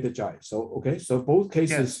with the beta gyres. So okay, so both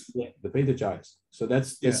cases, yes, the beta gyres. So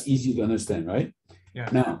that's easy to understand, right? Yeah.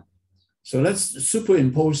 Now, so let's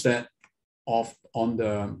superimpose that off on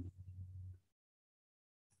the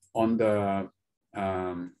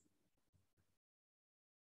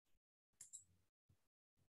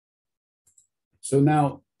so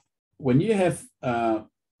now when you have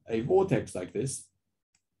a vortex like this,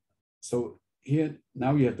 so here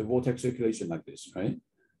now you have the vortex circulation like this, right?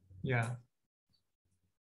 Yeah.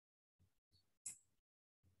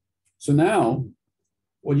 So now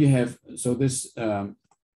what you have, so this,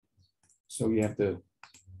 so you have the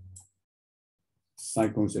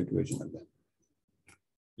cyclone circulation like that.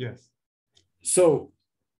 Yes. So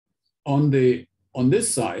on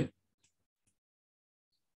this side,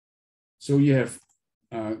 so you have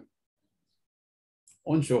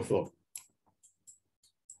onshore flow.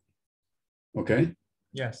 Okay.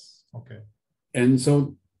 Yes. Okay. And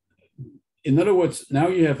so, in other words, now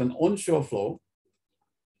you have an onshore flow.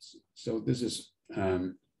 So this is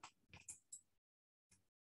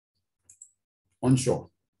onshore.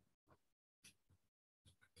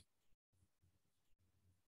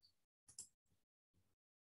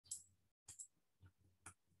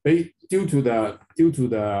 Due to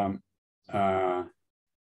the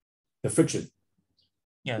friction.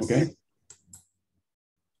 Yes. Okay.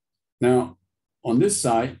 Now, on this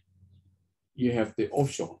side, you have the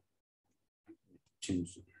offshore.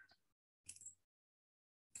 Change.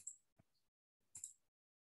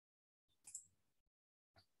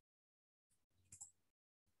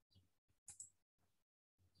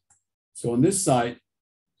 So on this side,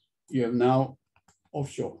 you have now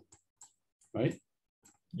offshore, right?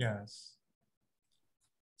 Yes.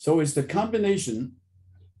 So it's the combination.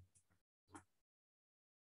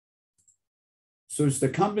 So it's the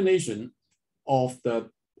combination of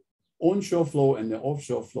the onshore flow and the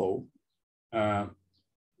offshore flow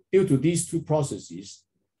due to these two processes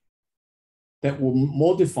that will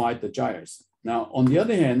modify the gyres. Now, on the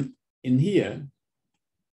other hand, in here,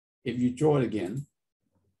 if you draw it again,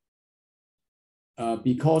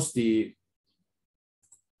 because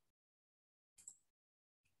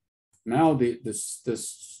now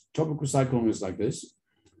this tropical cyclone is like this.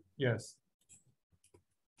 Yes.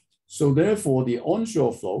 So therefore, the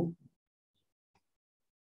onshore flow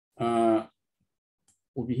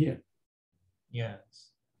will be here.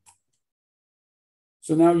 Yes.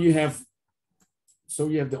 So now you have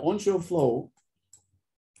the onshore flow.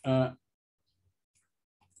 The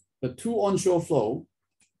two onshore flow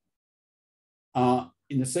are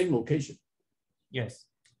in the same location. Yes.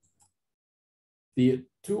 The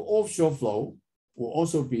two offshore flow will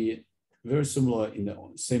also be very similar in the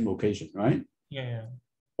same location, right? Yeah.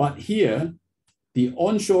 But here, the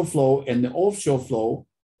onshore flow and the offshore flow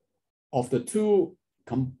of the two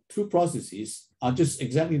processes are just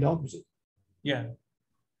exactly the opposite. Yeah.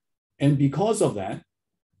 And because of that,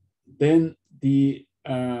 then the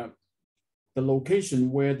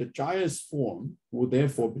location where the gyres form will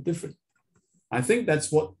therefore be different. I think that's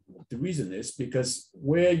what the reason is, because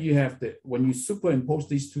where you have when you superimpose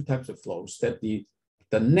these two types of flows, that the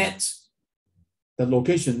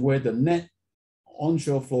location where the net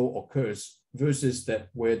onshore flow occurs versus that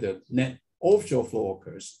where the net offshore flow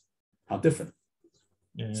occurs are different.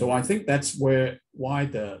 Yeah. So I think that's why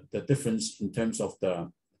the difference in terms of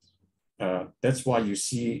the that's why you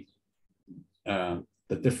see the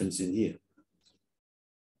difference in here.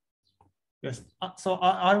 Yes. So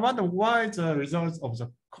I wonder why the results of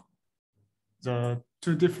the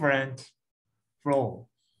two different flow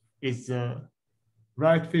is the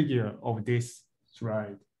right figure of this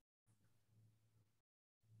slide.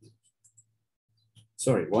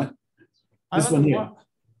 Sorry, what? I This one wonder here.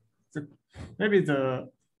 what maybe in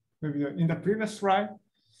the previous slide,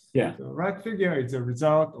 Yeah. the right figure is the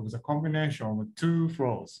result of the combination of two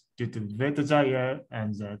flows due to beta gyre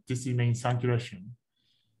and the DC main circulation,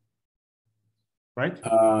 right?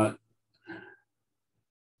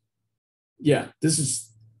 Yeah, this is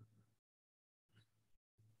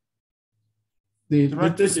the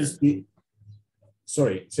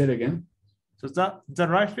sorry, say it again. So the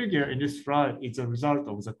right figure in this slide is a result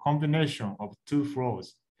of the combination of two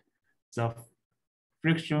flows, the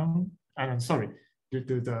friction, and sorry, due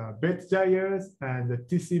to the bed gyres and the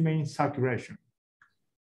TC main circulation.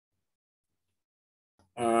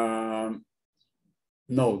 No,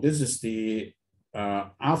 this is the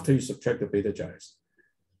after you subtract the beta gyres.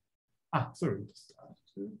 Sorry.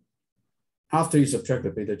 After you subtract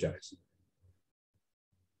the beta gyres.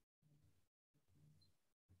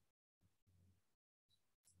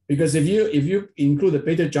 Because if you include the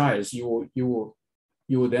beta gyres, you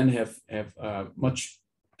will then have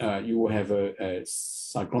you will have a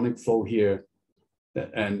cyclonic flow here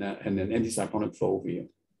and an anticyclonic flow over here.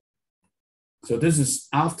 So this is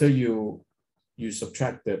after you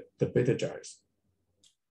subtract the beta gyres.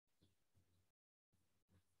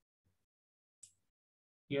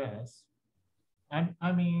 Yes.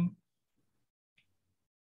 I mean,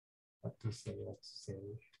 what to say.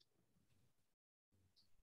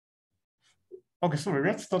 Okay, sorry,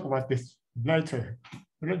 let's talk about this later.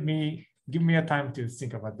 Give me a time to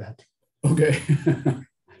think about that. Okay.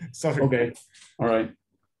 Sorry. Okay, all right.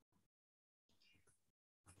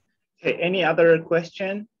 Okay, any other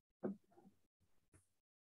question?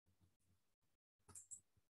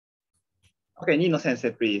 Okay, Nino Sensei,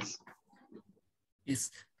 please. Yes.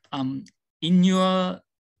 In your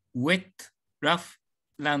wet rough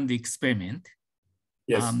land experiment,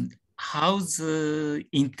 Yes. how's the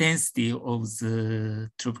intensity of the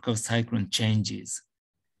tropical cyclone changes?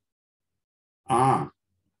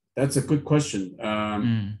 That's a good question.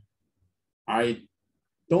 I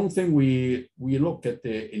don't think we look at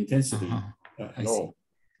the intensity at all.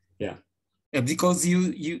 Yeah. Because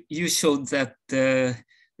you showed that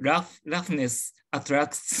roughness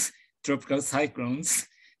attracts tropical cyclones,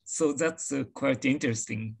 so that's quite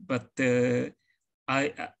interesting. But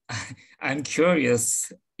I'm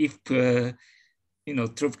curious if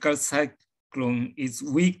tropical cyclone is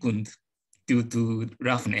weakened due to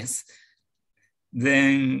roughness,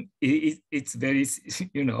 then it's very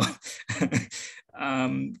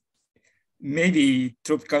maybe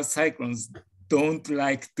tropical cyclones don't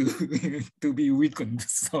like to be weakened.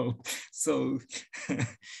 So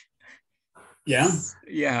yeah,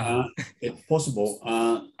 it's possible.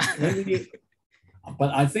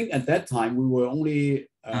 But I think at that time we were only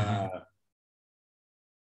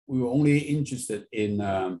interested in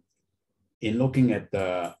looking at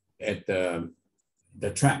the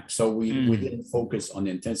track, so we didn't focus on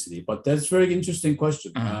the intensity. But that's a very interesting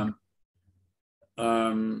question.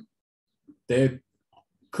 There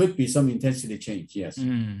could be some intensity change. Yes.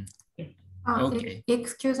 Okay.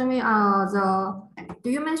 Excuse me. Do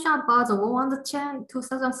you mention about the Wand chain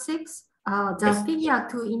 2006? The Yes. figure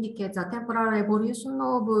to indicate the temporal evolution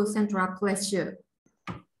of central pressure.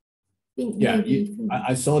 Yeah,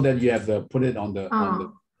 I saw that you have put it on the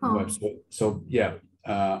website. So yeah,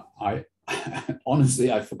 I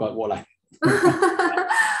honestly I forgot what I.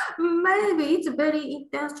 Maybe it's very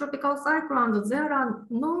intense tropical cyclone. There are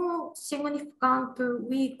no significant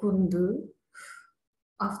weakened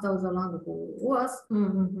after the landfall was.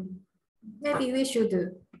 Maybe we should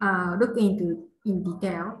look into in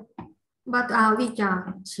detail. But we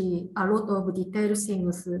can see a lot of detailed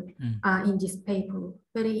things in this paper.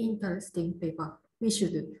 Very interesting paper. We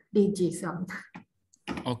should read this one.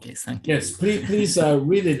 Okay, thank you. Yes, please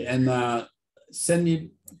read it and send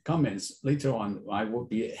me comments later on. I will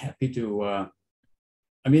be happy to.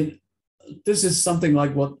 I mean, this is something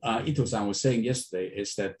like what Ito-san was saying yesterday.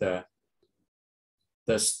 Is that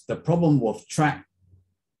the problem with track,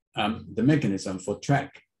 the mechanism for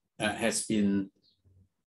track has been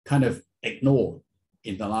kind of ignored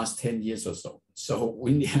in the last 10 years or so. So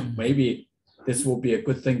we maybe this will be a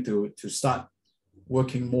good thing to start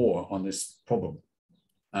working more on this problem.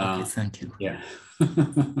 Okay, thank you. Yeah.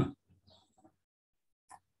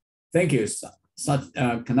 Thank you,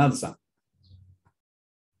 Kanada-san.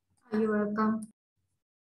 You're welcome.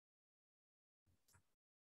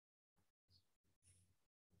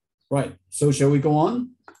 Right. So shall we go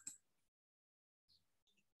on?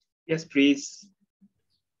 Yes, please.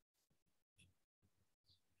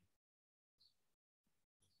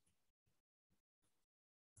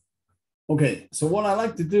 Okay, so what I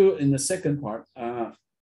like to do in the second part,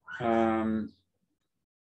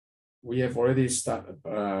 we have already started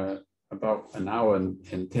about an hour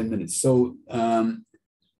and 10 minutes. So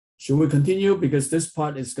should we continue? Because this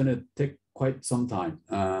part is going to take quite some time.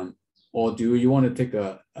 Or do you want to take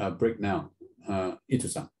a break now,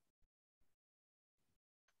 Ito-san?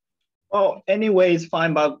 Well, anyway, it's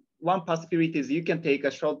fine, but one possibility is you can take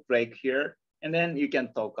a short break here, and then you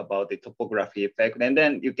can talk about the topography effect, and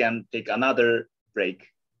then you can take another break,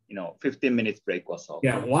 15 minutes break or so.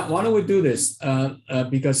 Yeah, why don't we do this?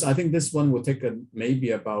 Because I think this one will take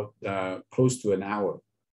maybe about close to an hour.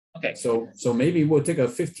 Okay. So maybe we'll take a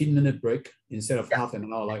 15-minute break instead of half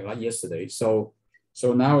an hour like yesterday. So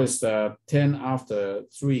now it's 10 after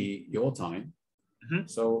 3 your time. Mm-hmm.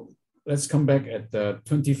 So let's come back at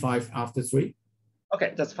 25 after 3.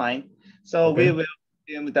 Okay, that's fine. So we will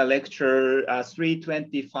film the lecture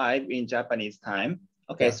 3:25 in Japanese time.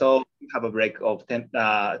 Okay, yeah. So we have a break of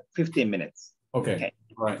 15 minutes. Okay.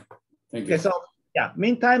 All right. Thank you. Okay, so yeah,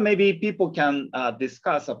 meantime, maybe people can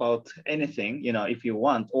discuss about anything, if you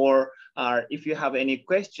want, or if you have any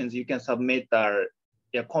questions, you can submit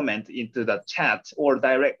your comment into the chat or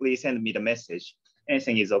directly send me the message.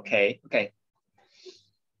 Anything is okay. Okay.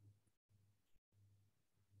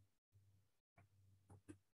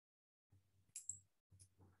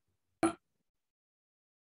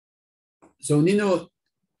 So Nino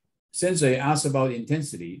Sensei asked about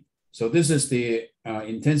intensity. So this is the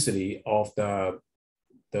intensity of the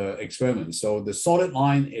experiment. So the solid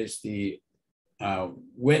line is the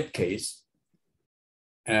wet case,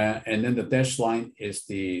 and then the dashed line is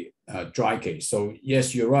the dry case. So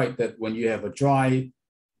yes, you're right that when you have in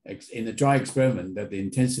a dry experiment, that the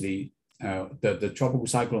intensity, the tropical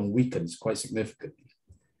cyclone weakens quite significantly.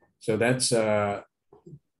 So that's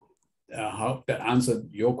how that answered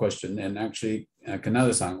your question. And actually,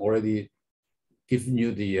 Kanada-san already given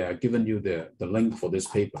you the link for this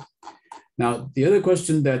paper. Now, the other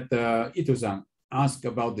question that Ito-san asked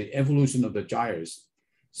about the evolution of the gyres.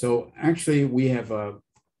 So actually, we have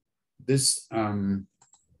this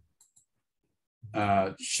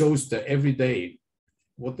shows the everyday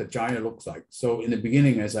what the gyre looks like. So in the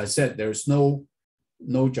beginning, as I said, there's no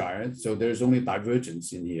gyre, so there's only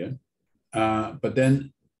divergence in here. But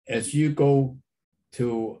then as you go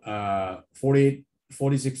to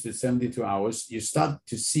 46 to 72 hours, you start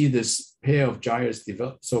to see this pair of gyres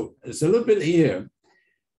develop. So it's a little bit here,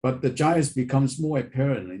 but the gyres becomes more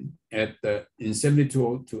apparent in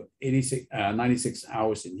 72 to 96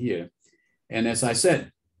 hours in here. And as I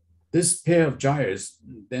said, this pair of gyres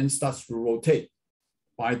then starts to rotate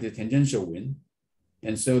by the tangential wind.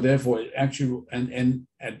 And so therefore, it actually, and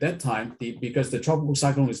at that time, because the tropical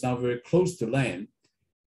cyclone is now very close to land,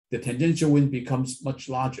 the tangential wind becomes much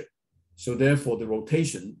larger. So therefore, the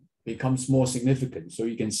rotation becomes more significant. So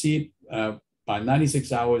you can see by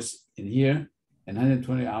 96 hours in here and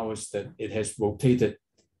 120 hours that it has rotated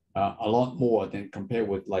a lot more than compared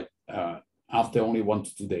with after only 1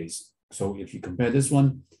 to 2 days. So if you compare this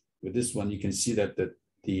one with this one, you can see that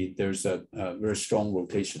there's a very strong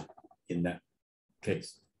rotation in that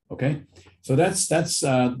case. Okay, so that's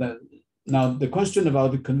that. Now the question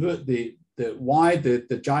about why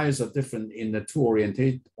the gyres are different in the two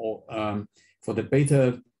orientate or for the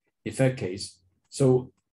beta effect case.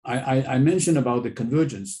 So I mentioned about the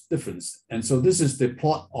convergence difference, and so this is the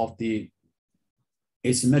plot of the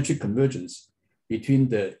asymmetric convergence between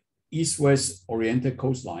the east-west oriented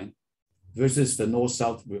coastline versus the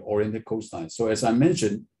north-south oriented coastline. So as I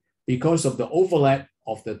mentioned, because of the overlap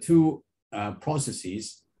of the two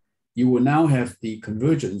processes, you will now have the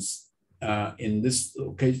convergence in this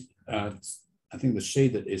case. I think the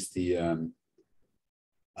shaded is the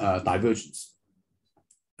divergence.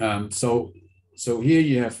 So here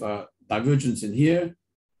you have divergence in here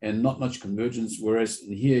and not much convergence, whereas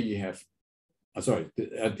in here you have, the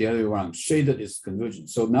other way around, shaded is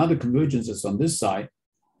convergence. So now the convergence is on this side,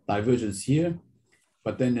 divergence here,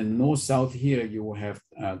 but then in north-south here, you will have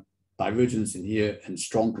divergence in here and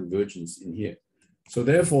strong convergence in here. So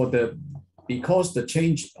therefore, because the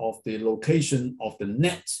change of the location of the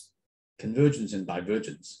net convergence and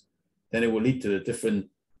divergence, then it will lead to a different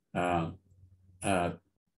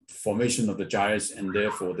formation of the gyres and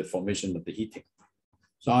therefore the formation of the heating.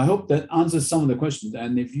 So I hope that answers some of the questions.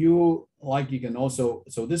 And if you like, you can also,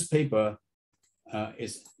 so this paper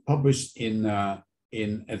is published in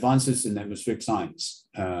Advances in Atmospheric Science.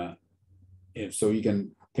 So you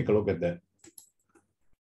can take a look at that.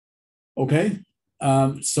 Okay,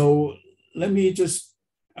 so let me just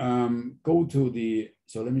go to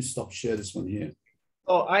so let me stop share this one here.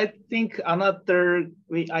 Oh, I think I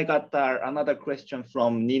got another question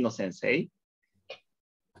from Nino Sensei.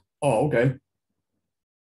 Oh, okay.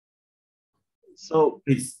 So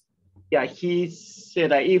please. yeah, he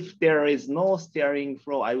said that if there is no steering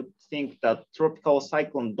flow, I would think that tropical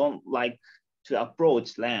cyclone don't like to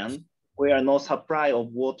approach land where no supply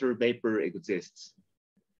of water vapor exists.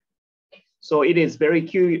 So it is very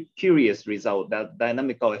curious result that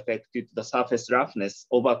dynamical effect due to the surface roughness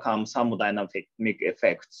overcome thermodynamic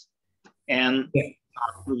effects and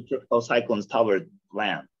tropical cyclones toward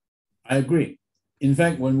land. I agree. In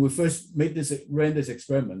fact, when we first ran this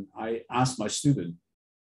experiment, I asked my student,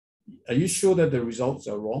 are you sure that the results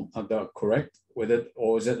are wrong, are correct with it,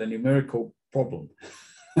 or is it a numerical problem?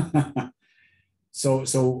 So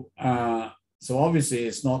obviously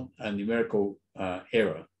it's not a numerical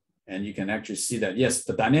error. And you can actually see that, yes,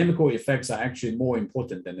 the dynamical effects are actually more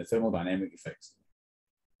important than the thermodynamic effects.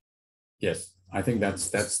 Yes, I think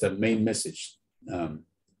that's the main message.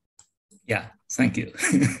 Yeah, thank you.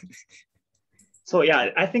 So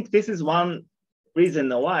yeah, I think this is one reason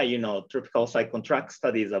why, tropical cyclone track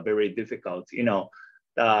studies are very difficult.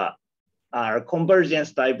 The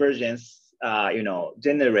convergence, divergence,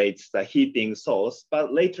 generates the heating source,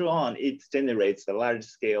 but later on it generates the large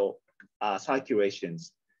scale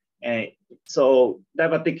circulations. And so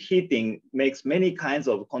diabatic heating makes many kinds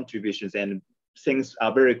of contributions and things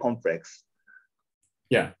are very complex.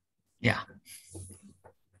 Yeah. Yeah.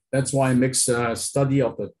 That's why it makes study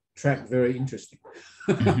of the track very interesting.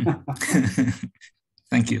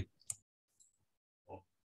 Thank you.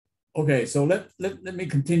 Okay, so let me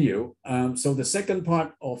continue. So the second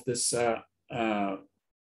part of this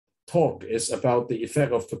talk is about the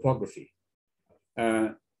effect of topography.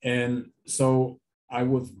 And so I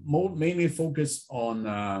would mainly focus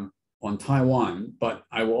on Taiwan, but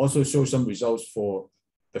I will also show some results for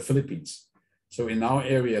the Philippines. So in our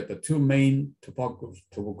area, the two main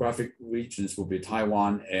topographic regions will be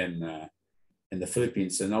Taiwan and the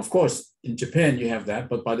Philippines. And of course, in Japan, you have that,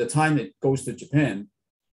 but by the time it goes to Japan,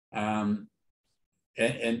 and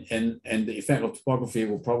the effect of topography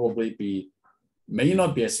will probably may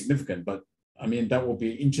not be as significant, but I mean, that will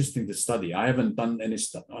be interesting to study. I haven't done any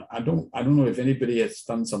stuff. I don't know if anybody has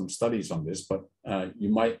done some studies on this, but you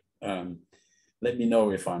might let me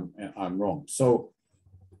know if I'm wrong. So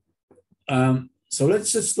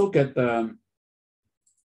let's just look at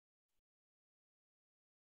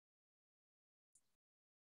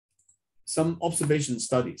some observation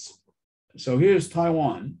studies. So here's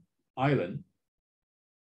Taiwan Island,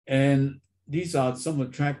 and these are some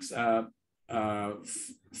of the tracks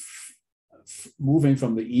moving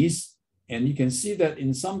from the east, and you can see that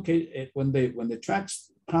in some case when the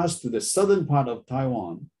tracks pass to the southern part of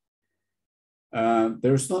Taiwan,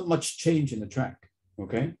 there's not much change in the track.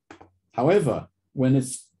 Okay, however, when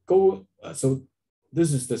it's so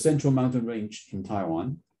this is the Central Mountain Range in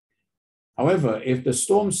Taiwan. However, if the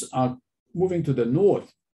storms are moving to the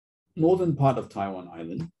northern part of Taiwan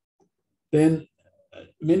Island, then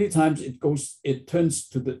many times it turns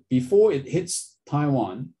to before it hits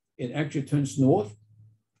Taiwan, it actually turns north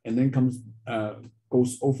and then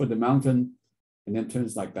goes over the mountain and then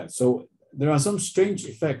turns like that. So there are some strange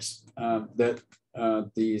effects that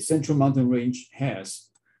the Central Mountain Range has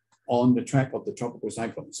on the track of the tropical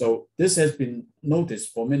cyclone. So this has been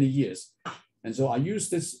noticed for many years. And so I use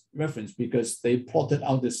this reference because they plotted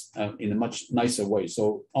out this in a much nicer way.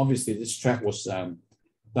 So obviously this track was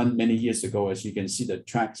done many years ago. As you can see, the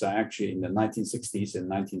tracks are actually in the 1960s and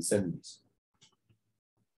 1970s.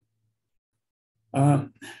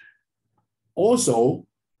 Also,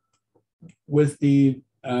 with the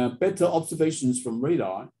better observations from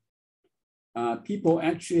radar, people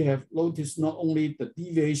actually have noticed not only the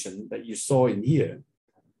deviation that you saw in here,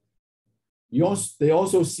 they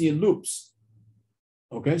also see loops.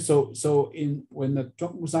 Okay, so when the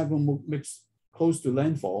tropical cyclone makes close to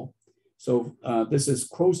landfall, so this is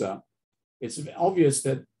closer, it's obvious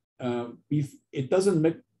that it doesn't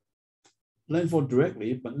make landfall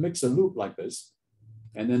directly, but makes a loop like this,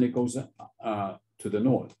 and then it goes to the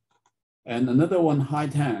north. And another one,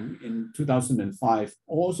 Haitan, in 2005,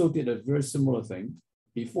 also did a very similar thing.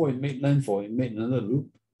 Before it made landfall, it made another loop,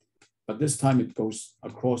 but this time it goes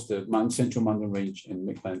across the Central Mountain Range and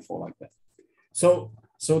make landfall like that. So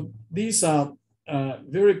these are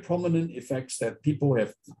very prominent effects that people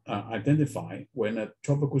have identified when a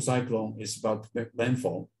tropical cyclone is about to make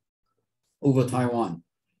landfall over Taiwan.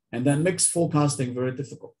 And that makes forecasting very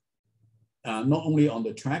difficult, not only on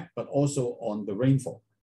the track, but also on the rainfall.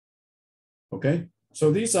 Okay,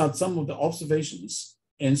 so these are some of the observations.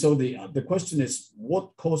 And so the question is,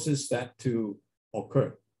 what causes that to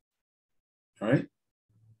occur? All right.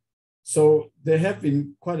 So there have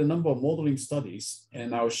been quite a number of modeling studies,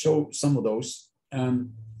 and I'll show some of those.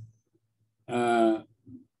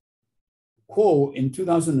 Kuo in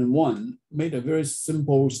 2001 made a very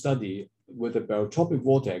simple study with a barotropic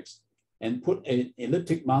vortex and put an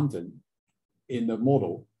elliptic mountain in the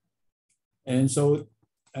model. And so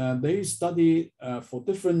they study for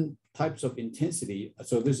different types of intensity.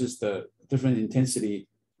 So this is the different intensity,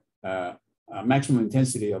 maximum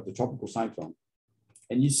intensity of the tropical cyclone.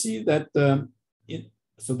 And you see that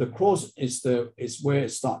so the cross is where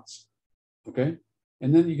it starts, okay?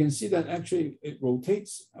 And then you can see that actually it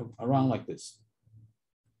rotates around like this.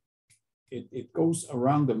 It goes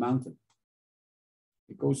around the mountain.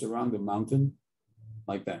 It goes around the mountain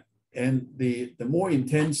like that. And the more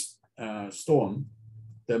intense storm,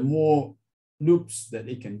 the more loops that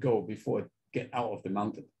it can go before it get out of the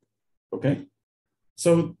mountain, okay?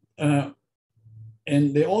 So,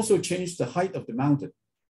 and they also changed the height of the mountain.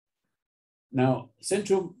 Now,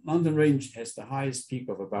 Central Mountain Range has the highest peak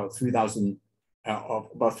of about 3,000, of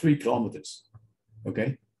about 3 kilometers,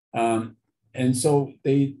 okay? And so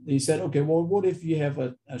they said, okay, well, what if you have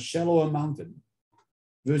a shallower mountain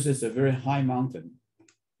versus a very high mountain?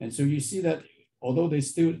 And so you see that although there's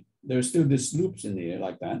still these loops in there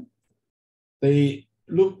like that, they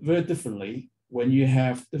look very differently when you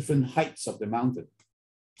have different heights of the mountain.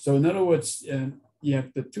 So in other words, you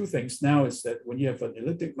have the two things now is that when you have an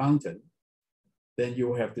elliptic mountain, then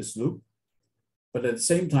you have this loop, but at the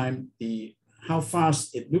same time, how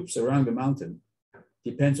fast it loops around the mountain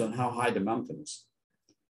depends on how high the mountain is.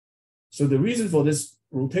 So the reason for this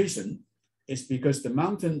rotation is because the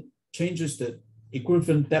mountain changes the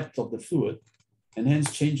equivalent depth of the fluid and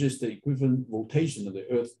hence changes the equivalent rotation of the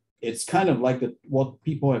Earth. It's kind of like what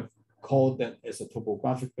people have called that as a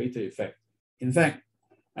topographic beta effect. In fact,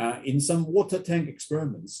 in some water tank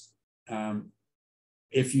experiments,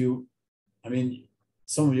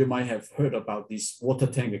 some of you might have heard about these water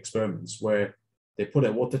tank experiments where they put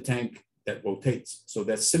a water tank that rotates, so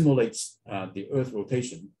that simulates the Earth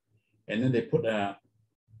rotation, and then they put a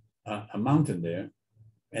mountain there,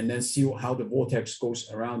 and then see how the vortex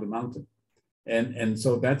goes around the mountain, and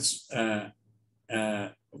so that's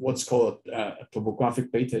what's called a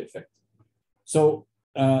topographic beta effect. So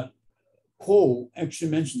Cole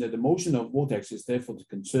actually mentioned that the motion of vortex is therefore to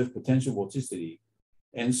conserve potential vorticity,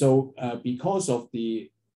 and so because of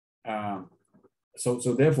the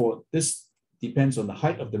so therefore this depends on the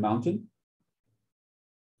height of the mountain.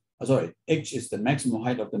 H is the maximum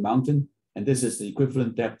height of the mountain, and this is the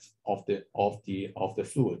equivalent depth of the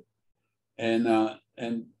fluid, and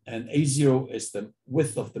A0 is the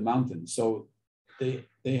width of the mountain. So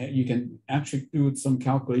you can actually do some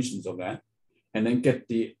calculations of that, and then get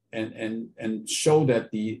and show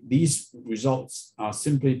that these results are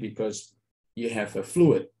simply because you have a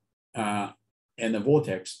fluid and a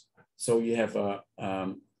vortex. So you have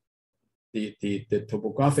the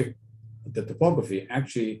topography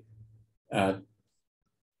actually in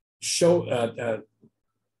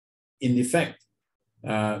effect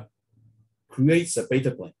creates a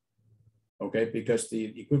beta plane, okay, because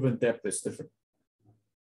the equivalent depth is different.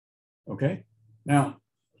 Okay, now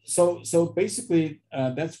so basically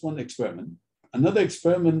that's one experiment. Another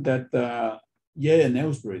experiment that Ye and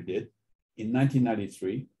Ellsbury did in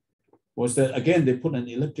 1993 was that again they put an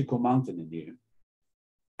elliptical mountain in here,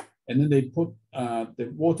 and then they put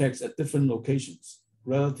the vortex at different locations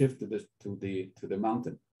relative to the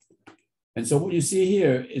mountain. And so what you see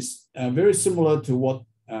here is very similar to what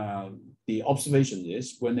the observation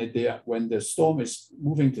is when the storm is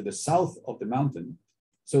moving to the south of the mountain.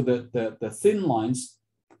 So the thin lines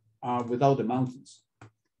are without the mountains.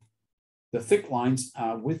 The thick lines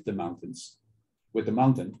are with the mountains, with the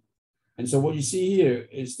mountain. And so what you see here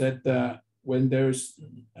is that when there's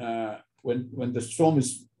when the storm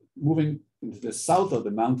is moving to the south of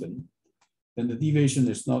the mountain, then the deviation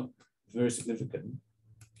is not very significant.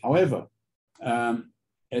 However,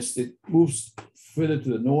 as it moves further to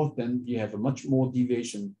the north, then you have a much more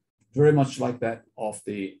deviation, very much like that of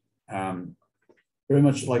the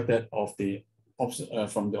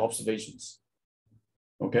from the observations.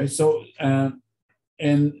 Okay, so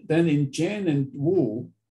and then in Jan and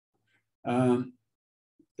Wu,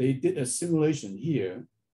 they did a simulation here,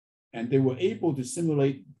 and they were able to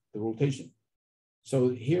simulate the rotation. So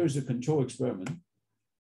here's a control experiment,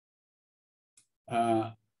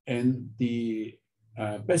 and the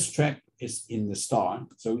best track is in the star.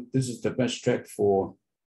 So this is the best track for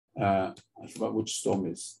I forgot which storm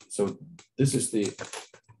is. So this is the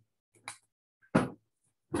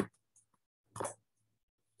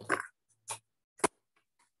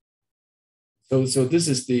so this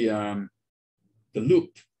is the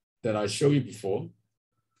loop that I showed you before.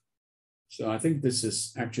 So I think this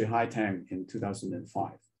is actually high tang in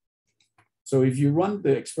 2005. So if you run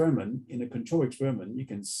the experiment in a control experiment, you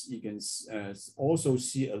can also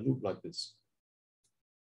see a loop like this,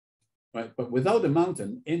 right? But without the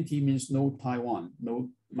mountain, NT means no Taiwan, no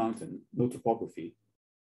mountain, no topography.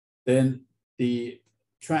 Then the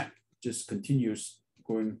track just continues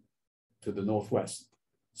going to the northwest.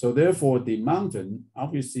 So therefore, the mountain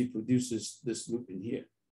obviously produces this loop in here.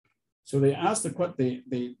 So they asked they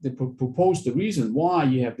proposed the reason why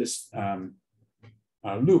you have this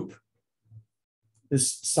loop,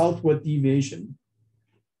 this southward deviation,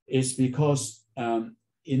 is because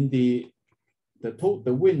in the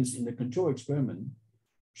winds in the control experiment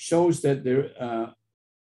shows that there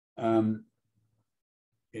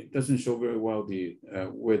it doesn't show very well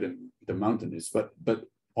where the mountain is, but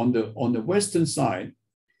on the western side,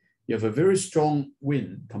 you have a very strong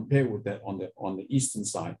wind compared with that on the eastern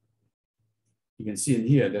side. You can see in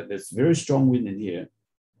here that there's very strong wind in here,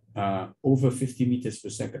 over 50 meters per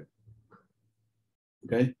second.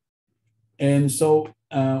 Okay, and so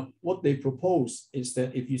what they propose is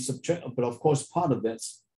that if you subtract, but of course part of that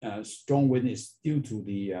strong wind is due to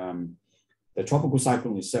the tropical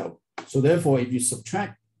cyclone itself. So therefore, if you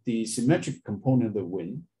subtract the symmetric component of the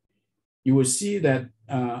wind, you will see that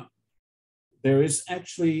there is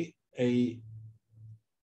actually a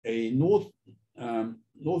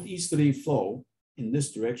northeasterly flow in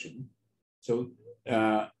this direction, so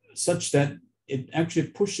such that it actually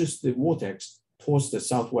pushes the vortex towards the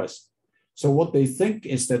southwest. So what they think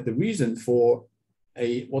is that the reason for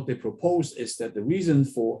what they propose is that the reason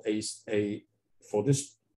for this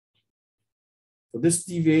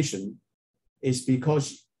deviation is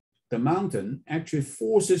because the mountain actually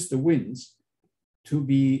forces the winds to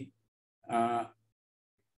be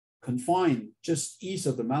confined just east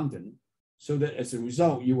of the mountain, so that as a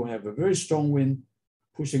result, you will have a very strong wind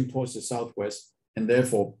pushing towards the southwest, and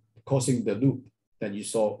therefore causing the loop that you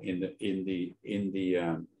saw in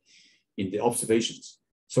the observations.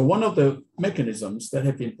 So one of the mechanisms that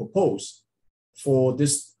have been proposed for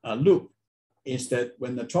this loop is that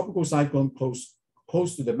when the tropical cyclone close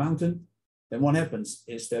to the mountain, then what happens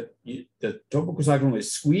is that the tropical cyclone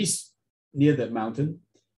is squeezed near the mountain,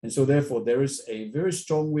 and so therefore there is a very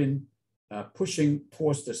strong wind pushing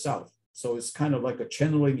towards the south. So it's kind of like a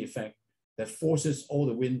channeling effect that forces all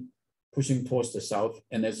the wind pushing towards the south,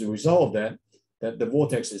 and as a result of that the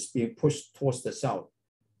vortex is being pushed towards the south.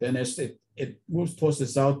 Then as it moves towards the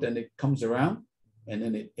south, then it comes around, and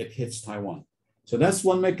then it hits Taiwan. So that's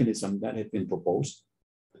one mechanism that had been proposed.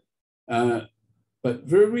 But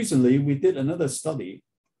very recently, we did another study,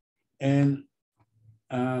 and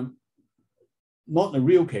not a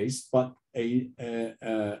real case, but a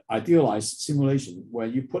idealized simulation where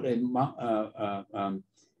you put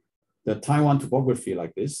the Taiwan topography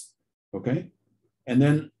like this, okay? And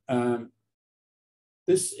then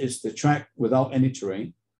this is the track without any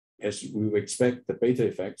terrain, as we would expect the beta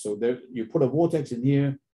effect. So there, you put a vortex in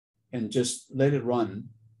here and just let it run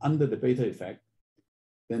under the beta effect,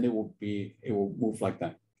 then it will move like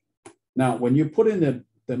that. Now, when you put in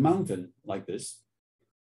the mountain like this,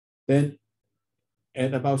 then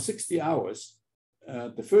at about 60 hours,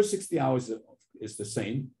 the first 60 hours is the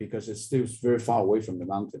same because it's still very far away from the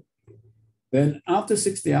mountain. Then after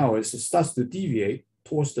 60 hours, it starts to deviate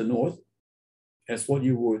towards the north, as what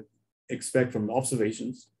you would expect from the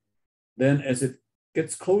observations. Then as it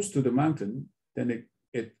gets close to the mountain, then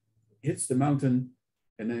it hits the mountain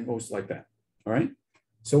and then it goes like that, all right?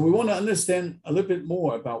 So we want to understand a little bit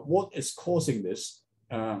more about what is causing this.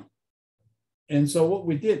 And so what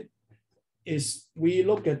we did is we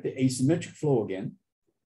look at the asymmetric flow again.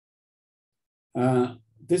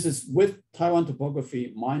 This is with Taiwan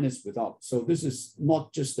topography minus without. So this is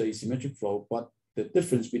not just the asymmetric flow, but the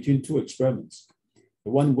difference between two experiments,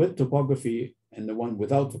 the one with topography and the one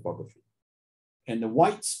without topography. And the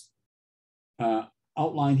white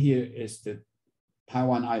outline here is the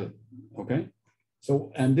Taiwan island, okay?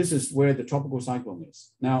 So, and this is where the tropical cyclone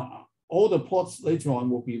is. Now, all the plots later on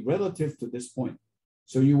will be relative to this point.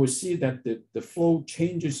 So you will see that the flow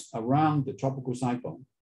changes around the tropical cyclone.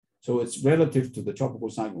 So it's relative to the tropical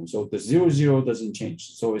cyclone. So the 0, doesn't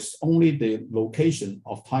change. So it's only the location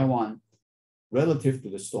of Taiwan relative to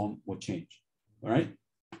the storm will change, all right?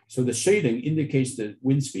 So the shading indicates the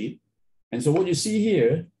wind speed. And so what you see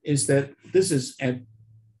here is that this is at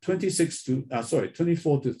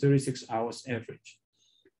 24 to 36 hours average.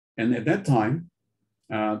 And at that time,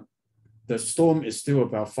 the storm is still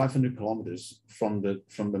about 500 kilometers from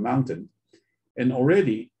the mountain. And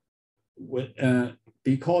already,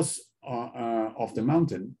 because of the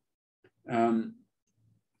mountain,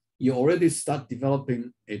 you already start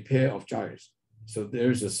developing a pair of gyres. So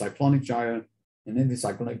there's a cyclonic gyre and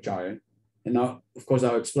anticyclonic gyre. And now, of course,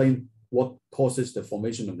 I'll explain what causes the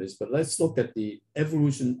formation of this, but let's look at the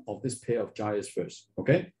evolution of this pair of gyres first,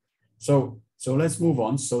 okay? So let's move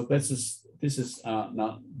on. So this is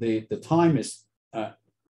now the time is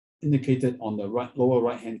indicated on the lower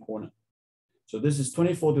right-hand corner. So this is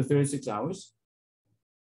 24 to 36 hours,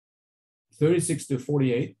 36 to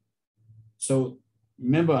 48. So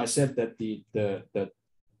remember I said that the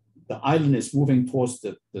island is moving towards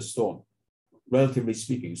the storm, relatively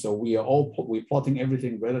speaking. So we're plotting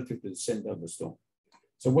everything relative to the center of the storm.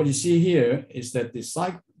 So what you see here is that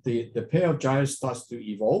the pair of gyres starts to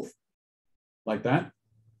evolve like that.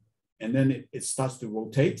 And then it starts to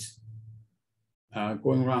rotate,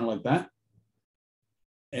 going around like that.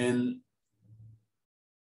 And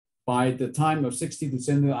by the time of 60 to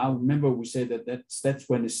 70, I remember we said that that's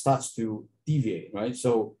when it starts to deviate, right?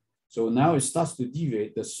 So now it starts to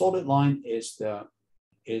deviate. The solid line is the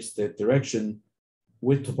direction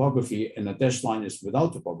with topography, and the dashed line is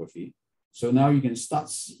without topography. So now you can start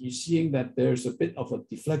seeing that there's a bit of a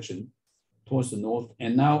deflection towards the north,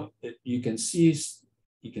 and now you can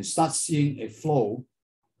start seeing a flow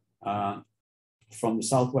from the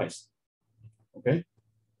southwest. Okay.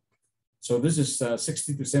 So this is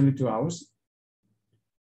 60 to 72 hours.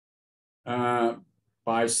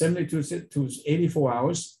 By 72 to 84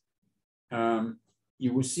 hours,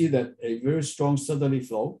 you will see that a very strong southerly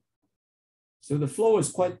flow. So the flow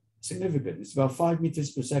is quite significant. It's about 5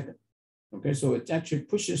 meters per second. Okay, so it actually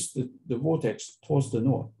pushes the vortex towards the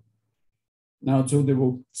north. Now,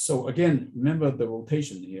 so again, remember the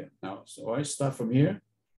rotation here. Now, so I start from here.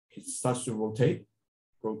 It starts to rotate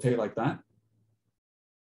like that.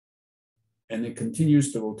 And it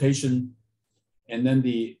continues the rotation, and then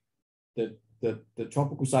the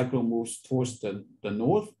tropical cyclone moves towards the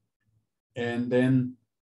north, and then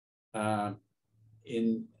from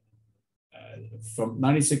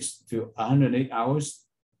 96 to 108 hours,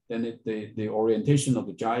 then the orientation of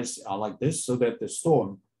the gyres are like this, so that the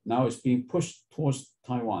storm now is being pushed towards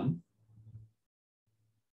Taiwan,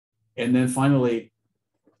 and then finally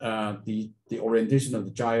the orientation of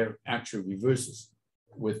the gyre actually reverses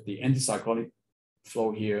with the anticyclonic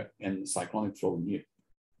flow here and cyclonic flow in here.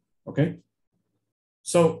 Okay,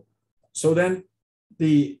 so then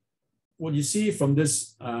what you see from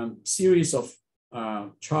this series of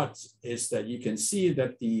charts is that you can see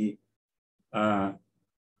that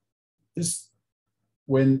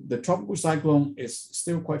when the tropical cyclone is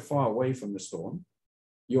still quite far away from the storm,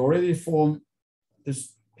 you already form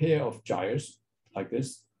this pair of gyres like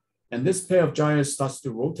this, and this pair of gyres starts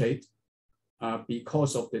to rotate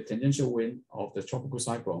because of the tangential wind of the tropical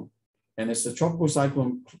cyclone. And as the tropical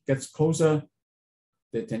cyclone gets closer,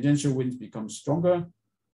 the tangential winds become stronger.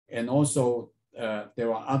 And also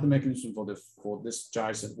there are other mechanisms for this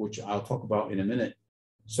gyres, which I'll talk about in a minute.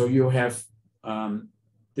 So you have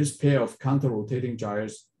this pair of counter-rotating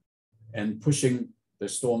gyres and pushing the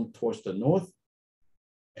storm towards the north.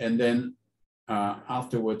 And then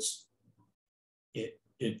afterwards,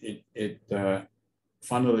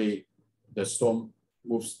 finally, the storm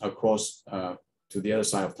moves across to the other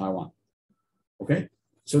side of Taiwan. Okay,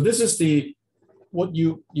 so this is what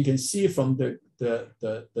you can see from the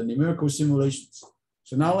numerical simulations.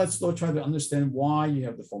 So now let's go try to understand why you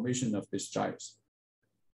have the formation of these gyres.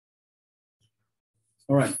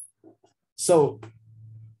 All right, so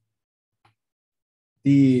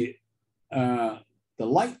the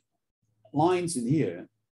light lines in here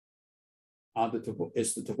are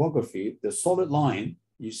is the topography. The solid line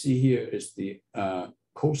you see here is the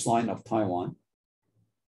coastline of Taiwan,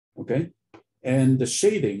 okay? And the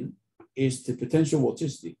shading is the potential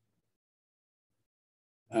vorticity.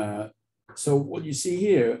 So what you see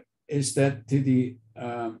here is that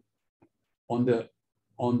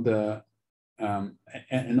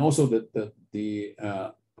and also the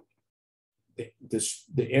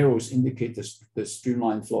arrows indicate the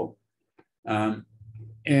streamline flow. And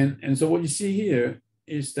so what you see here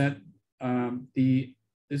is that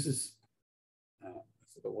this is, I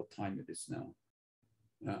forgot what time it is now.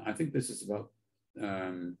 I think this is about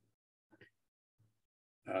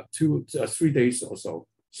 3 days or so.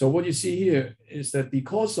 So what you see here is that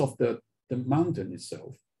because of the mountain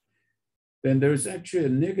itself, then there is actually a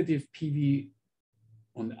negative PV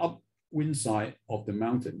on the upwind side of the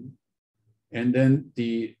mountain. And then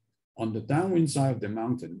on the downwind side of the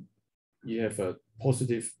mountain, you have a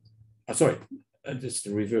positive, just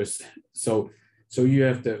the reverse. So you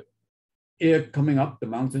have the air coming up the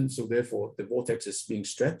mountain, so therefore the vortex is being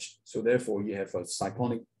stretched. So therefore you have a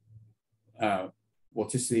cyclonic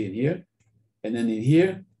vorticity in here. And then in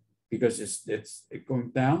here, because it's going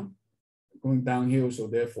down, going downhill. So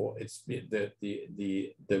therefore, it's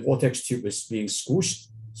the vortex tube is being squished.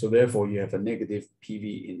 So therefore, you have a negative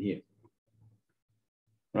PV in here,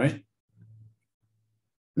 right?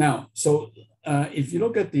 Now, so if you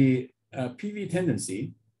look at the PV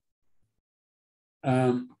tendency,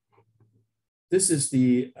 this is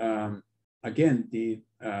the again the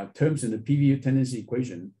terms in the PV tendency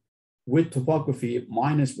equation with topography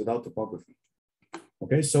minus without topography.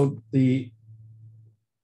 Okay, so the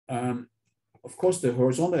of course the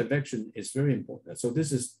horizontal advection is very important. So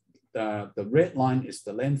this is the red line is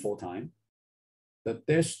the landfall time.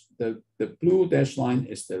 The blue dashed line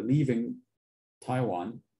is the leaving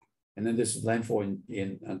Taiwan, and then this is landfall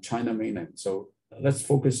in China mainland. So let's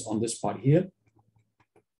focus on this part here.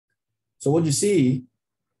 So what you see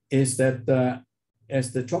is that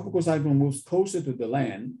as the tropical cyclone moves closer to the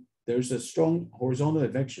land, there's a strong horizontal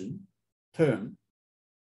advection term,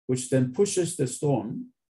 which then pushes the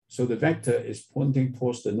storm. So the vector is pointing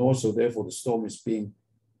towards the north, so therefore the storm is being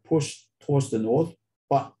pushed towards the north,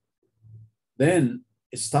 but then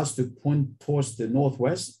it starts to point towards the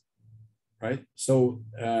northwest, right? So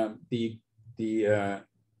the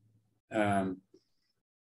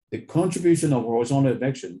contribution of horizontal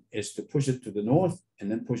advection is to push it to the north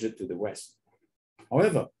and then push it to the west.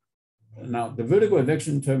 However, now the vertical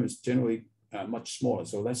advection term is generally much smaller,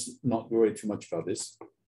 so let's not worry too much about this.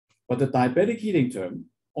 But the diabatic heating term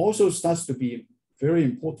also starts to be very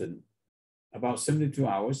important about 72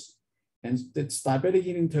 hours, and this diabatic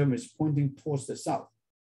heating term is pointing towards the south,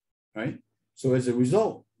 right? So as a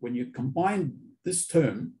result, when you combine this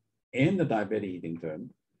term and the diabatic heating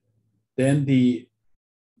term, then the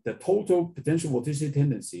total potential vorticity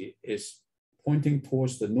tendency is pointing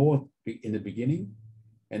towards the north in the beginning,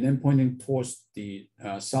 and then pointing towards the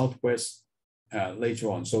southwest later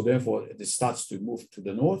on. So therefore, it starts to move to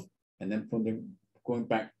the north, and then going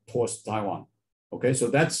back towards Taiwan. Okay, so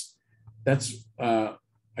that's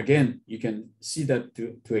again, you can see that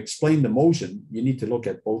to explain the motion, you need to look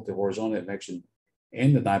at both the horizontal advection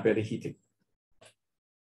and the diabatic heating.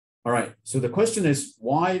 All right, so the question is,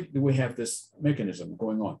 why do we have this mechanism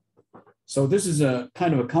going on? So this is a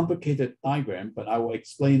kind of a complicated diagram, but I will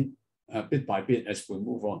explain bit by bit as we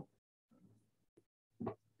move on.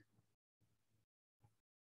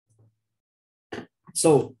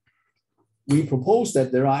 So we propose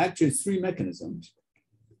that there are actually three mechanisms.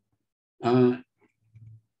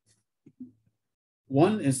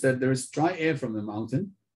 One is that there is dry air from the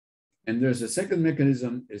mountain, and there's a second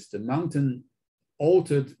mechanism is the mountain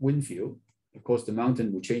altered wind field. Of course, the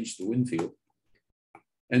mountain will change the wind field.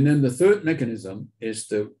 And then the third mechanism is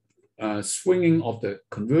the swinging of the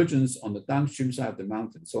convergence on the downstream side of the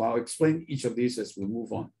mountain. So I'll explain each of these as we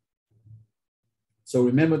move on. So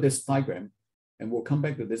remember this diagram, and we'll come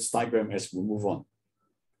back to this diagram as we move on.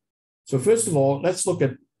 So first of all, let's look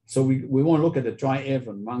at, so we want to look at the dry air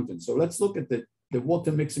from the mountain. So let's look at the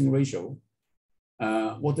water mixing ratio,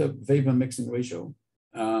 water vapor mixing ratio.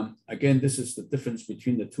 Again, this is the difference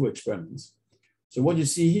between the two experiments. So what you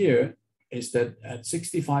see here is that at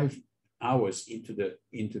 65 hours into the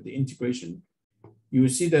integration, you will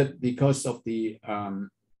see that because of the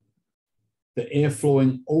air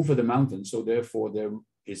flowing over the mountain, so therefore there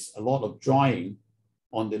is a lot of drying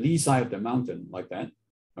on the lee side of the mountain like that,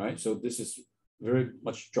 right? So this is very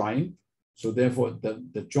much drying. So therefore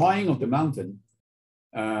the drying of the mountain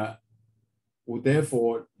will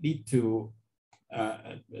therefore lead to,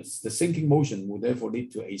 the sinking motion will therefore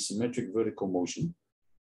lead to asymmetric vertical motion.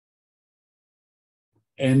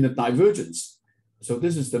 And the divergence, so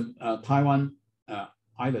this is the Taiwan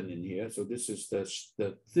island in here. So this is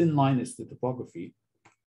the thin line is the topography.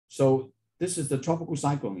 So this is the tropical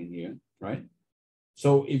cyclone in here, right?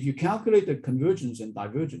 So if you calculate the convergence and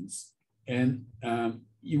divergence, and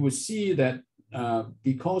you will see that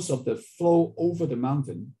because of the flow over the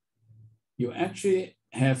mountain, you actually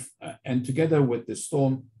have, and together with the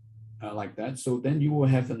storm like that, so then you will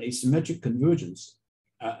have an asymmetric convergence,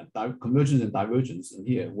 convergence and divergence in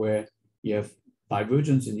here, where you have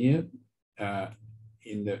divergence in here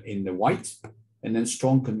in the white, and then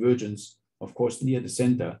strong convergence, of course, near the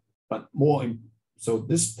center, but more in, so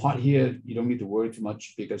this part here, you don't need to worry too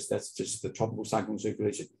much because that's just the tropical cyclone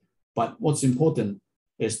circulation. But what's important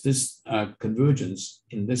is this convergence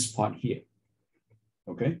in this part here,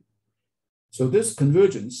 okay? So this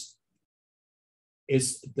convergence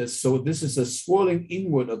is so this is a swirling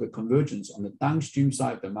inward of the convergence on the downstream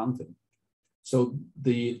side of the mountain. So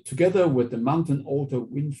together with the mountain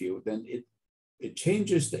altered wind field, then it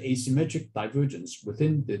changes the asymmetric divergence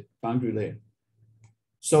within the boundary layer.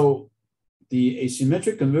 So the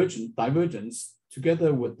asymmetric divergence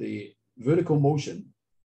together with the vertical motion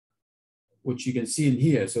which you can see in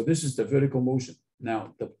here. So this is the vertical motion.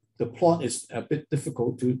 Now, the plot is a bit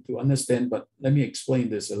difficult to understand, but let me explain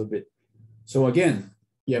this a little bit. So again,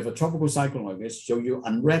 you have a tropical cyclone like this, so you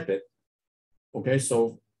unwrap it. Okay,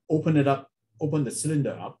 so open it up, open the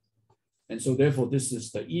cylinder up. And so therefore, this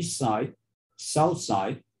is the east side, south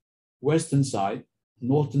side, western side,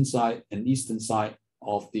 northern side, and eastern side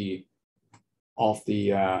of the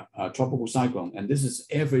tropical cyclone. And this is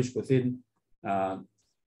averaged within, I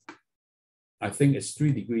think it's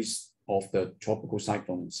 3 degrees of the tropical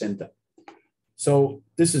cyclone center. So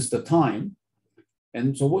this is the time.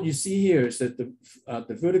 And so what you see here is that the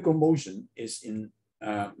vertical motion is in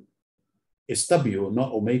is W,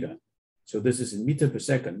 not omega. So this is in meter per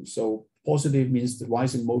second. So positive means the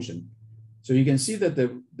rising motion. So you can see that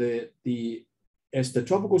as the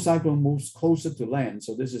tropical cyclone moves closer to land,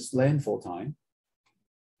 so this is landfall time.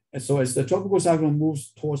 And so as the tropical cyclone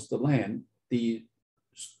moves towards the land, the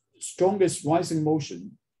strongest rising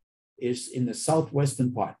motion is in the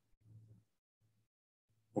southwestern part.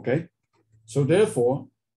 Okay, so therefore,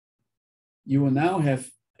 you will now have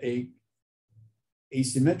a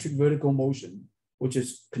asymmetric vertical motion, which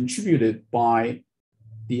is contributed by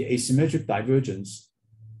the asymmetric divergence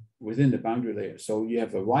within the boundary layer. So you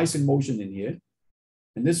have a rising motion in here,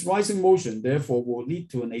 and this rising motion, therefore, will lead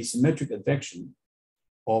to an asymmetric advection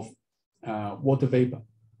of water vapor.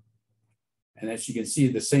 And as you can see,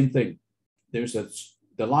 the same thing. There's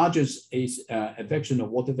the largest advection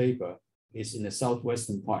of water vapor is in the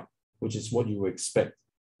southwestern part, which is what you would expect.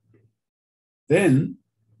 Then,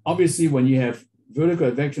 obviously, when you have vertical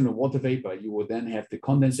advection of water vapor, you will then have the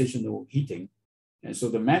condensational heating. And so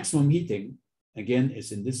the maximum heating, again,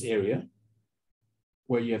 is in this area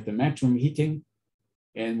where you have the maximum heating.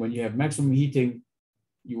 And when you have maximum heating,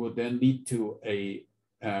 you will then lead to a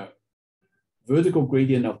vertical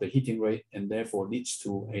gradient of the heating rate, and therefore leads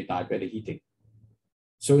to a diabatic heating.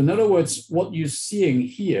 So in other words, what you're seeing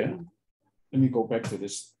here, let me go back to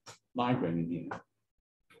this diagram in here.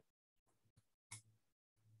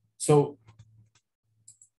 So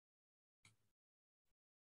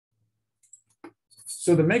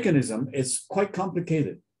the mechanism is quite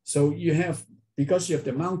complicated. So you have, because you have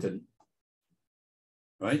the mountain,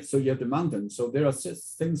 right? So you have the mountain. So there are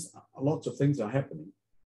things, lots of things are happening.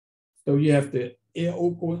 So you have the air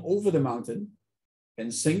going over the mountain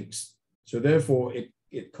and sinks. So therefore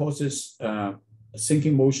it causes a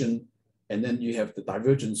sinking motion, and then you have the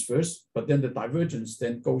divergence first, but then the divergence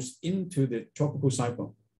then goes into the tropical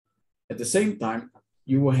cyclone. At the same time,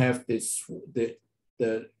 you will have this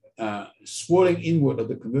the swirling inward of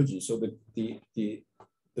the convergence. So the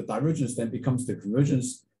divergence then becomes the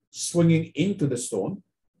convergence swinging into the storm,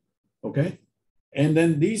 okay? And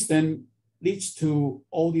then these then leads to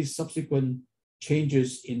all these subsequent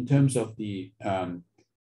changes in terms of the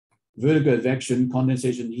vertical advection,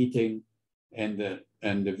 condensation, heating, and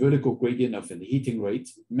the vertical gradient of the heating rate.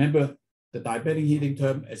 Remember, the diabatic heating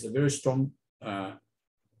term is a very strong,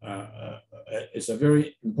 is a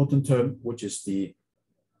very important term, which is the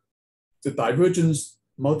divergence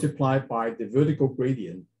multiplied by the vertical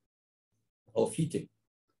gradient of heating.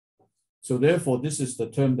 So therefore, this is the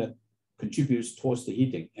term that contributes towards the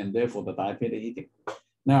heating, and therefore the diabatic heating.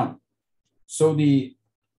 Now, so the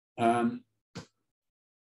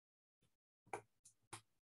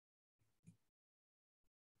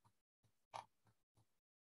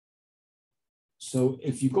so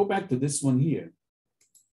if you go back to this one here,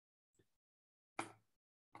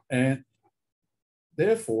 and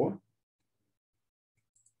therefore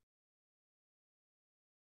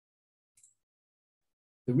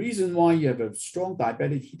the reason why you have a strong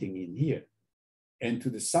diabatic heating in here and to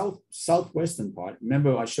the southwestern part,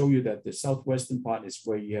 remember I showed you that the southwestern part is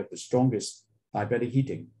where you have the strongest diabatic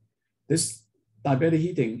heating. This diabatic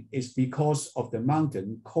heating is because of the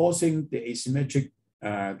mountain causing the asymmetric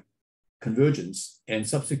convergence and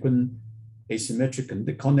subsequent asymmetric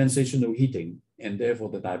condensational heating, and therefore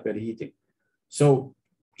the diabatic heating. So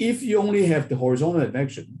if you only have the horizontal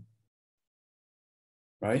advection,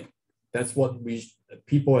 right? That's what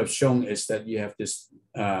people have shown, is that you have this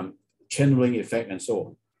channeling effect and so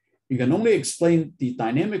on. You can only explain the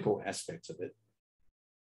dynamical aspects of it,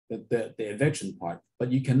 the advection part,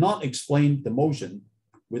 but you cannot explain the motion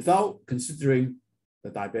without considering the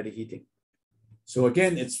diabatic heating. So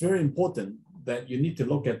again, it's very important that you need to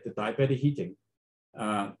look at the diabatic heating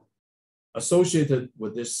associated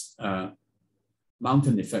with this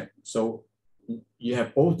mountain effect. So you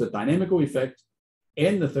have both the dynamical effect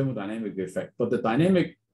and the thermodynamic effect, but the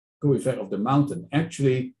dynamic effect of the mountain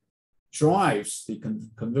actually drives the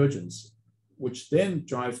convergence, which then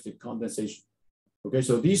drives the condensation. Okay,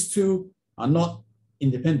 so these two are not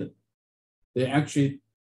independent. they actually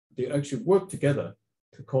work together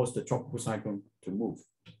to cause the tropical cyclone to move,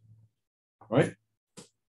 right?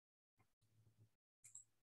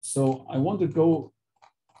 So I want to go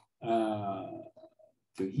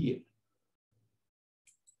to here.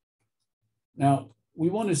 Now we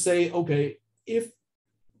want to say, okay, if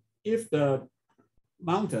the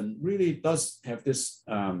mountain really does have this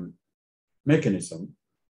mechanism,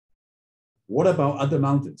 what about other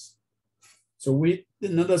mountains? So we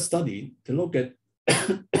did another study to look at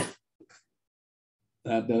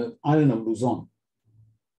the island of Luzon.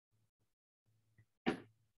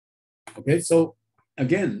 Okay, so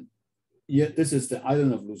again, yeah, this is the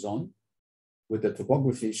island of Luzon with the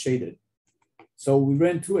topography shaded. So we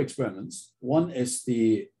ran two experiments. One is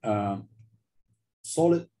the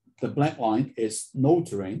solid, the black line is no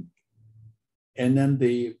terrain, and then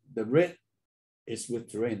the red is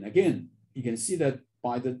with terrain. Again, you can see that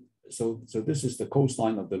by the, so this is the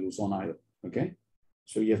coastline of the Luzon Island, okay?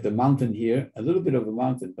 So you have the mountain here, a little bit of a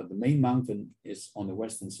mountain, but the main mountain is on the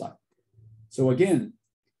western side. So again,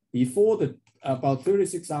 before about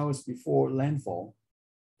 36 hours before landfall,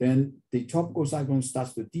 then the tropical cyclone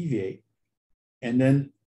starts to deviate. And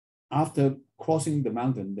then after crossing the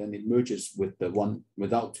mountain, then it merges with the one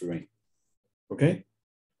without terrain, okay?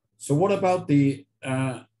 So what about the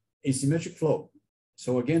asymmetric flow?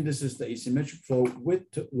 So again, this is the asymmetric flow with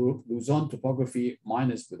Luzon topography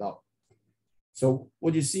minus without. So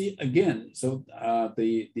what you see again, so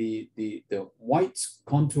the white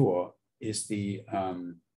contour is the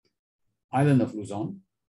island of Luzon.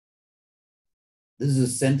 This is the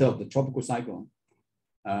center of the tropical cyclone.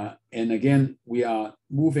 And again, we are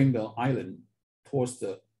moving the island towards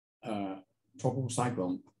the tropical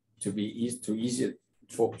cyclone to be easier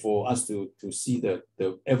for us to see the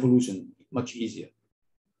evolution much easier.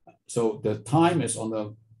 So the time is on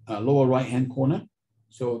the lower right-hand corner.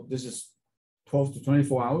 So this is 12 to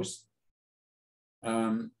 24 hours,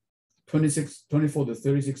 24 to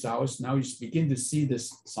 36 hours. Now you begin to see this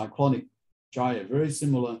cyclonic gyre, very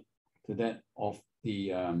similar to that of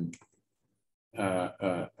the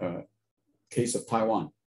case of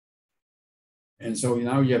Taiwan. And so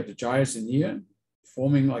now you have the gyres in here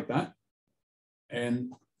forming like that.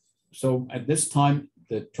 And so at this time,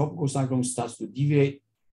 the tropical cyclone starts to deviate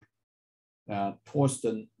towards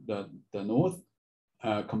the north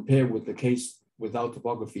compared with the case without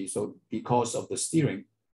topography. So because of the steering,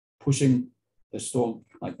 pushing the storm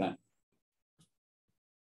like that.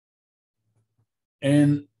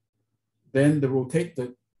 And then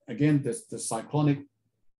again, the cyclonic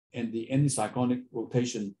and the anticyclonic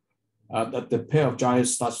rotation, that the pair of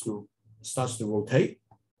gyres starts to rotate.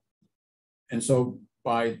 And so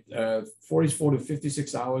by 44 to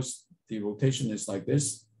 56 hours, the rotation is like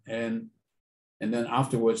this. And then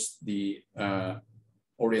afterwards, the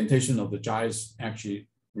orientation of the gyres actually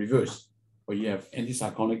reverse, where you have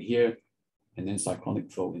anticyclonic here and then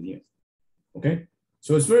cyclonic flow in here. Okay,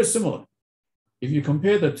 so it's very similar. If you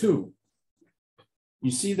compare the two,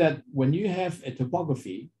 you see that when you have a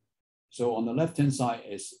topography, so on the left-hand side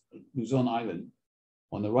is Luzon Island,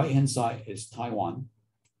 on the right-hand side is Taiwan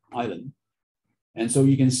Island. And so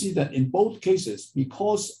you can see that in both cases,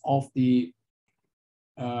 because of the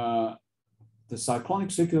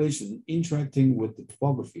cyclonic circulation interacting with the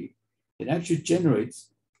topography, it actually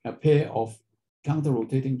generates a pair of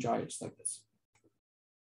counter-rotating gyres like this.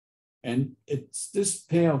 And it's this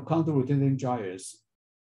pair of counter-rotating gyres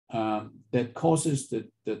that causes the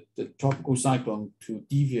tropical cyclone to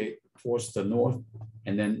deviate towards the north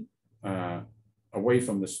and then away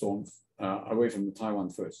from the storm, away from the Taiwan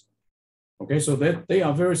first. Okay, so that they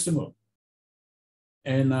are very similar.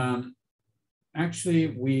 And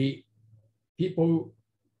actually, people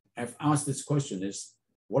have asked this question is,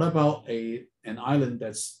 what about an island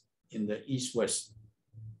that's in the east-west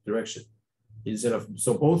direction? Instead of,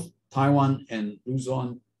 so both Taiwan and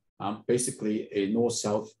Luzon are basically a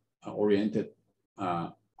north-south oriented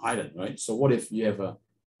island, right? So what if you have an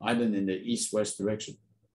island in the east-west direction?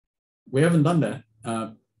 We haven't done that.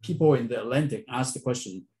 People in the Atlantic asked the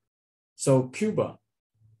question, so Cuba,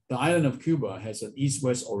 the island of Cuba has an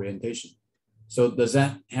east-west orientation. So does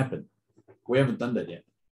that happen? We haven't done that yet.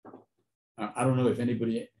 I don't know if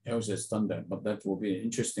anybody else has done that, but that will be an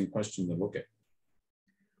interesting question to look at.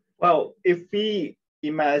 Well, if we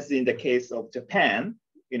imagine the case of Japan,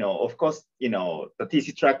 of course, the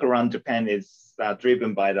TC track around Japan is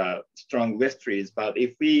driven by the strong westerlies. But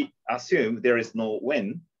if we assume there is no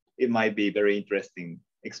wind, it might be very interesting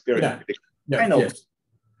experience. Yeah. Kind of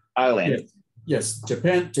island. Yes.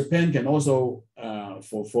 Japan can also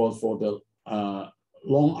for the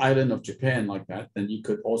long island of Japan like that. Then you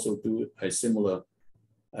could also do a similar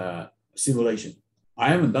simulation. I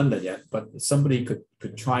haven't done that yet, but somebody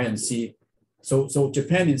could try and see. So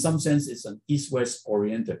Japan, in some sense, is an east-west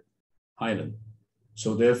oriented island.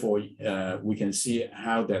 So therefore, we can see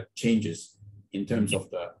how that changes in terms of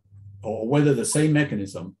or whether the same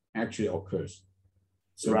mechanism actually occurs.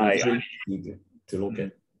 So right. We need to look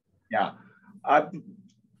at. Yeah,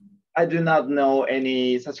 I do not know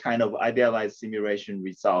any such kind of idealized simulation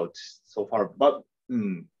result so far, but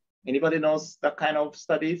anybody knows that kind of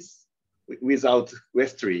studies without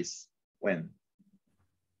westerlies? When?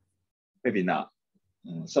 Maybe not.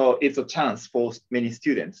 So it's a chance for many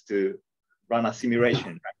students to run a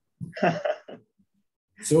simulation. Right?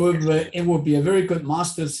 So it would be a very good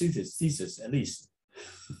master's thesis at least.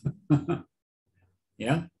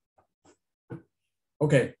 Yeah.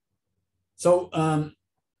 Okay. So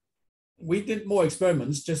we did more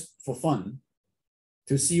experiments just for fun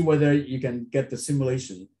to see whether you can get the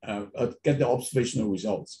simulation, get the observational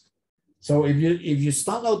results. So if you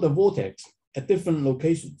start out the vortex at different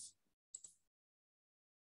locations,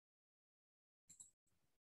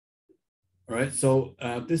 all right, so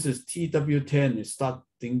this is TW10 is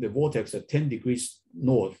starting the vortex at 10 degrees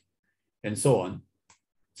north and so on.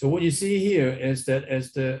 So what you see here is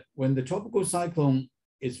that when the tropical cyclone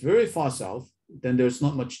is very far south, then there's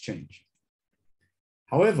not much change.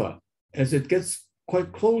 However, as it gets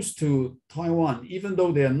quite close to Taiwan, even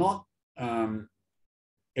though they are not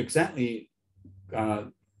exactly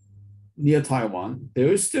near Taiwan,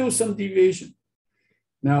 there is still some deviation.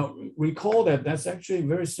 Now, recall that that's actually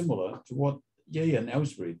very similar to what Ye and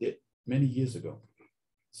Ellsbury did many years ago.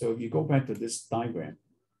 So if you go back to this diagram,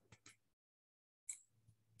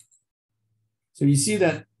 so you see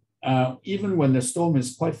that even when the storm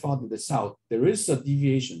is quite far to the south, there is a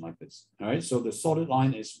deviation like this. All right, so the solid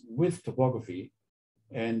line is with topography,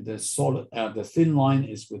 and the thin line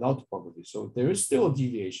is without topography. So there is still a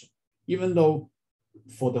deviation, even though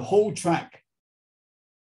for the whole track,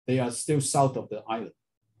 they are still south of the island.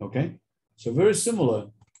 Okay, so very similar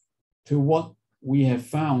to what we have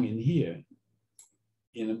found in here.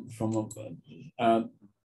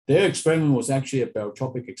 Their experiment was actually a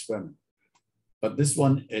barotropic experiment, but this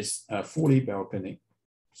one is fully barophonic.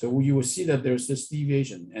 So you will see that there's this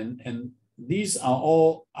deviation, and these are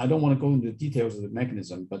all, I don't want to go into the details of the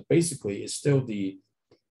mechanism, but basically it's still the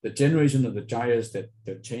generation of the gyres that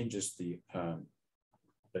changes the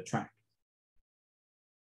track.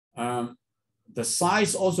 The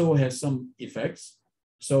size also has some effects.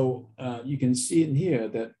 So you can see in here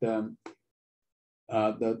that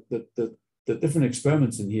the different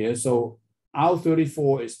experiments in here. So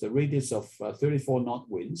R34 is the radius of 34 knot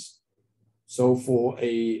winds. So for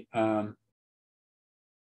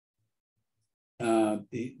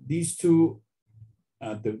these two,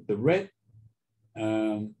 the red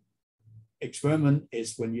experiment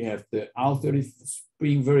is when you have the R30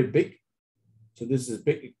 being very big. So this is a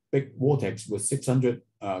big vortex with 600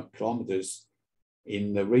 kilometers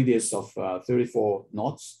in the radius of 34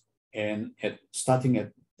 knots, and starting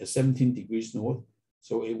at 17 degrees north.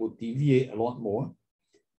 So it will deviate a lot more.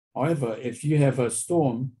 However, if you have a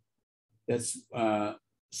storm that's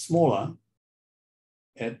smaller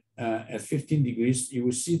at 15 degrees, you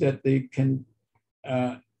will see that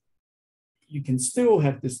you can still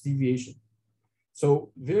have this deviation.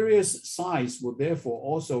 So various size will therefore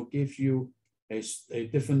also give you a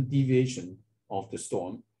different deviation of the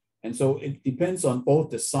storm. And so it depends on both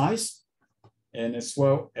the size and as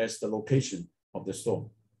well as the location of the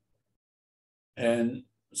storm. And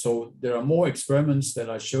so there are more experiments that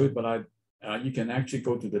I showed, but you can actually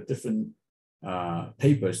go to the different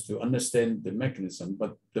papers to understand the mechanism.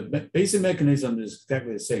 But the basic mechanism is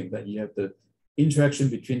exactly the same, that you have the interaction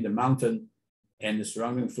between the mountain and the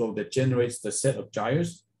surrounding flow that generates the set of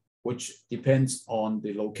gyres, which depends on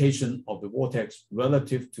the location of the vortex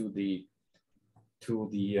relative to the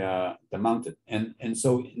mountain. And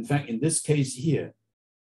so, in fact, in this case here,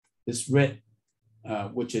 this red,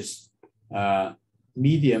 which is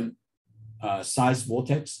medium size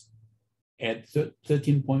vortex at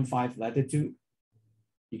 13.5 latitude,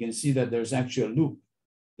 you can see that there's actually a loop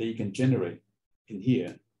that you can generate in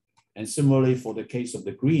here. And similarly, for the case of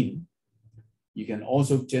the green, you can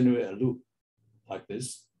also generate a loop like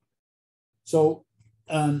this. So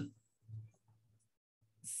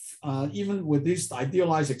even with these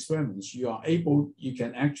idealized experiments, you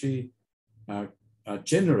can actually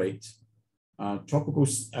generate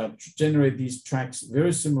generate these tracks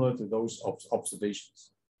very similar to those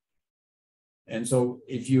observations. And so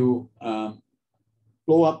if you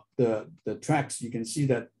blow up the tracks, you can see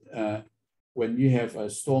that when you have a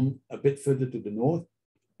storm a bit further to the north,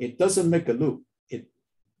 it doesn't make a loop. It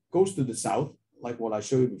goes to the south, like what I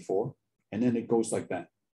showed you before, and then it goes like that.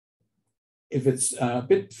 If it's a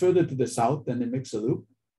bit further to the south, then it makes a loop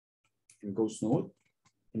and goes north.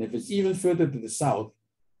 And if it's even further to the south,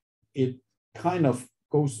 it kind of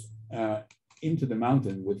goes into the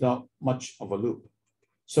mountain without much of a loop.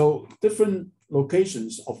 So different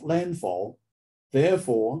locations of landfall,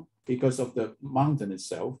 therefore, because of the mountain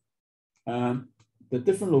itself, the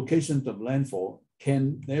different locations of landfall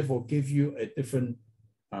can therefore give you a different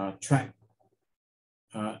track,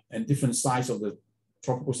 and different size of the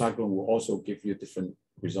tropical cyclone will also give you different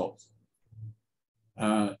results.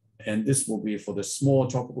 And this will be for the small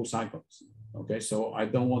tropical cyclones. Okay, so I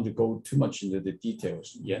don't want to go too much into the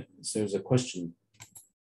details yet. So there's a question.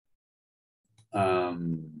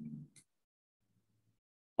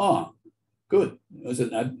 Good.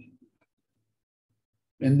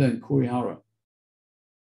 And then Kurihara.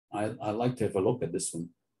 I'd like to have a look at this one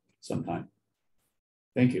sometime.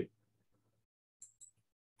 Thank you.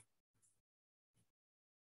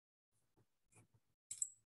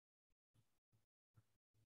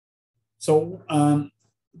 So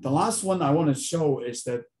the last one I want to show is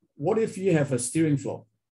that what if you have a steering flow?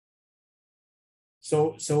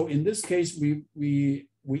 So in this case, we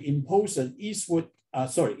impose an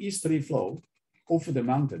easterly flow over the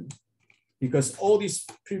mountain, because all these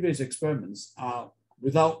previous experiments are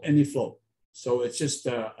without any flow. So it's just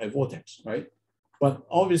a vortex, right? But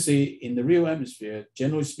obviously in the real atmosphere,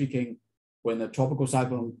 generally speaking, when a tropical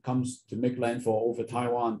cyclone comes to make landfall over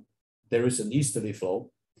Taiwan, there is an easterly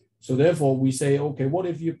flow. So therefore we say, okay, what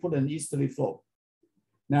if you put an easterly flow?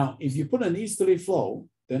 Now, if you put an easterly flow,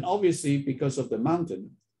 then obviously because of the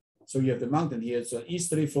mountain, so you have the mountain here, it's an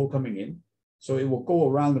easterly flow coming in. So it will go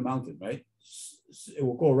around the mountain, right? It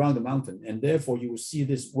will go around the mountain, and therefore you will see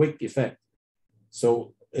this wake effect.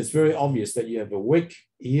 So it's very obvious that you have a wake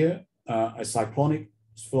here, a cyclonic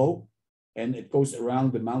flow, and it goes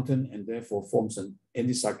around the mountain and therefore forms an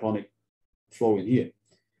anticyclonic flow in here.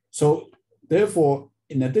 So therefore,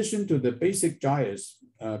 in addition to the basic gyres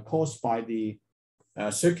caused by the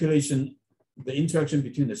circulation, the interaction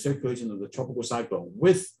between the circulation of the tropical cyclone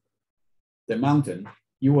with the mountain,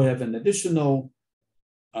 you will have an additional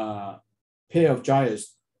pair of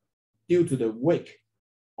gyres due to the wake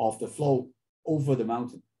of the flow over the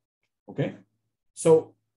mountain. Okay,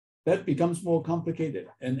 so that becomes more complicated,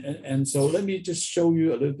 and so let me just show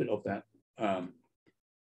you a little bit of that.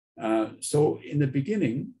 So in the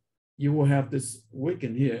beginning, you will have this wake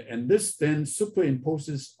in here, and this then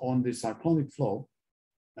superimposes on the cyclonic flow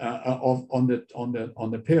on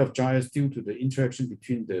the pair of gyres due to the interaction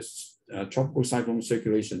between the tropical cyclone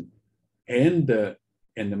circulation and the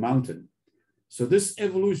mountain. So this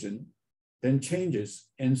evolution then changes,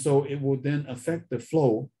 and so it will then affect the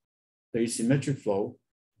flow, the asymmetric flow,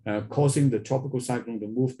 causing the tropical cyclone to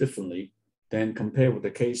move differently than compared with the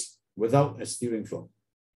case without a steering flow.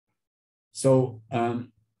 So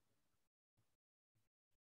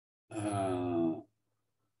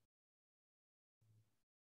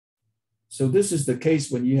so this is the case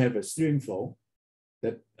when you have a steering flow,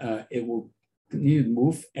 that it will continue to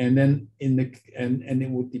move, and then and it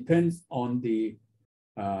will depend on the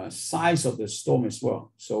size of the storm as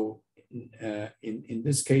well. So in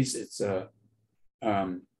this case, it's the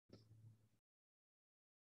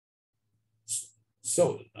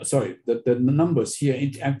numbers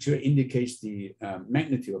here actually indicates the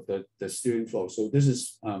magnitude of the steering flow. So this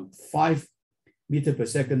is 5 meters per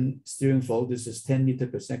second steering flow. This is 10 meters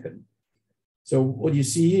per second. So what you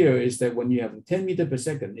see here is that when you have 10 meters per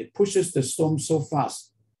second, it pushes the storm so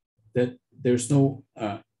fast that there's no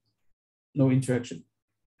interaction.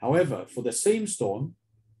 However, for the same storm,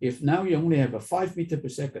 if now you only have a 5 meters per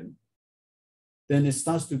second, then it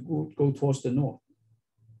starts to go towards the north.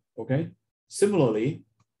 Okay. Similarly,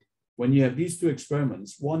 when you have these two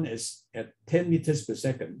experiments, one is at 10 meters per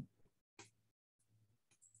second.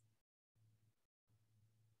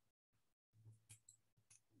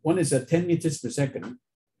 One is at 10 meters per second,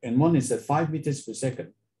 and one is at 5 meters per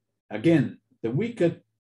second. Again, the weaker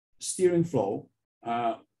steering flow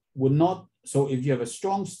would not, so if you have a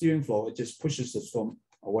strong steering flow, it just pushes the storm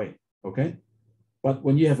away, okay? But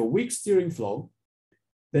when you have a weak steering flow,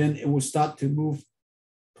 then it will start to move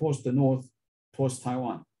towards the north, towards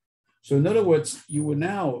Taiwan. So in other words, you will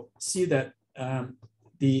now see that when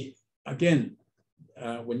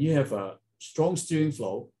you have a strong steering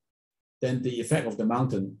flow, then the effect of the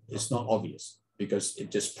mountain is not obvious because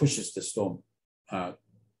it just pushes the storm to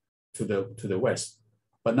the west.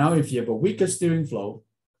 But now if you have a weaker steering flow,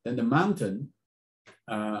 then the mountain,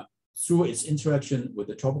 through its interaction with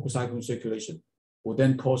the tropical cyclone circulation, will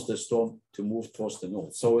then cause the storm to move towards the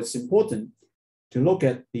north. So it's important to look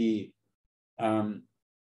at the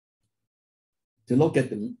to look at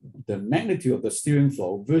the magnitude of the steering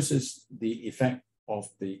flow versus the effect of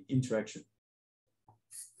the interaction.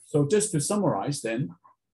 So just to summarize then,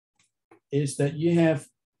 is that you have,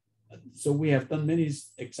 so we have done many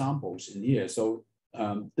examples in here. So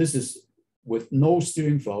this is with no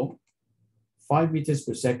steering flow, 5 meters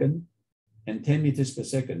per second and 10 meters per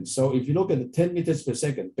second. So if you look at the 10 meters per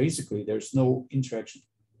second, basically there's no interaction,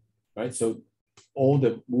 right? So all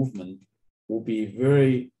the movement will be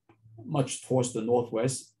very much towards the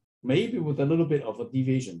northwest, maybe with a little bit of a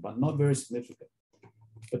deviation, but not very significant.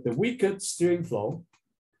 But the weaker steering flow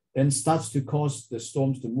then starts to cause the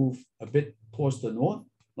storms to move a bit towards the north,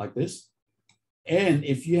 like this. And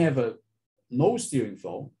if you have a no steering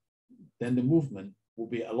flow, then the movement will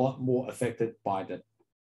be a lot more affected by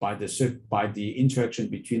the interaction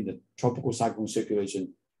between the tropical cyclone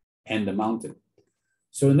circulation and the mountain.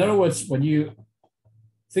 So in other words, when you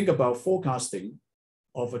think about forecasting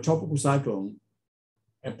of a tropical cyclone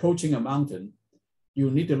approaching a mountain,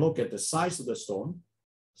 you need to look at the size of the storm.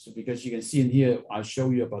 So because you can see in here, I'll show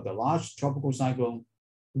you about the large tropical cyclone,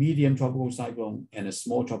 medium tropical cyclone, and a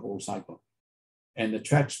small tropical cyclone. And the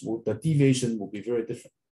tracks, the deviation will be very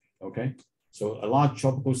different, okay? So a large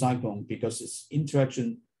tropical cyclone, because its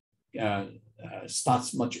interaction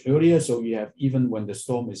starts much earlier, so you have, even when the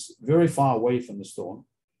storm is very far away from the storm,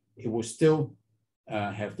 it will still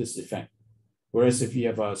have this effect. Whereas if you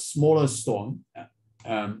have a smaller storm,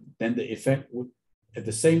 then the effect would, at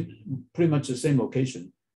the same, pretty much the same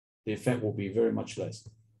location, the effect will be very much less.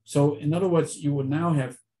 So in other words, you will now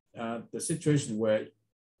have the situation where,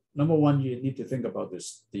 number one, you need to think about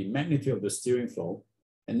this, the magnitude of the steering flow.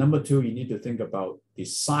 And number two, you need to think about the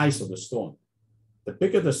size of the storm. The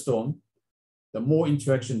bigger the storm, the more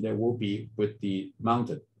interaction there will be with the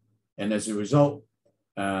mountain. And as a result,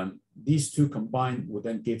 these two combined will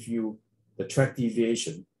then give you the track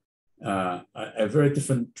deviation, a very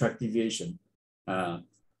different track deviation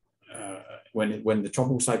when the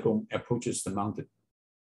tropical cyclone approaches the mountain.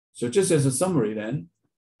 So just as a summary then,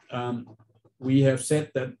 we have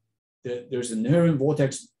said that there's inherent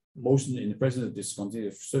vortex motion in the presence of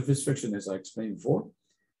discontinuous surface friction, as I explained before.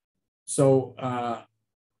 So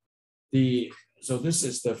so this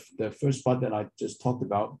is the first part that I just talked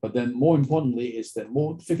about. But then more importantly is that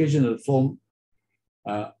modification of the flow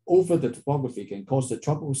over the topography can cause the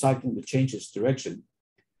tropical cyclone to change its direction,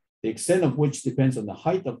 the extent of which depends on the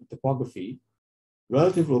height of the topography,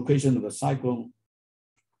 relative location of the cyclone,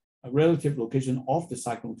 relative location of the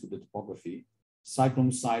cyclone to the topography,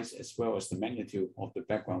 cyclone size, as well as the magnitude of the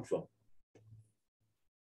background flow.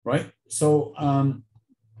 Right? So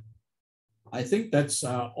I think that's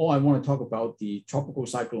all I want to talk about the tropical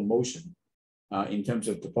cyclone motion in terms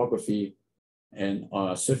of topography and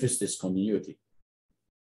surface discontinuity.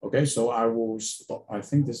 Okay, so I will stop. I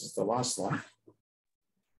think this is the last slide.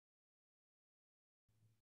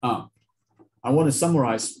 I want to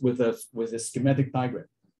summarize with a schematic diagram.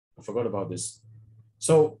 I forgot about this.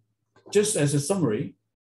 So just as a summary,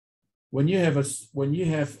 when you have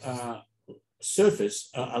a surface,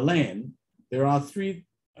 a land, there are three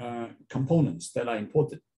components that are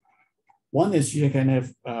important. One is you can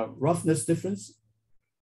have roughness difference,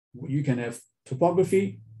 you can have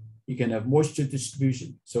topography, you can have moisture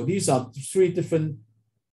distribution. So these are three different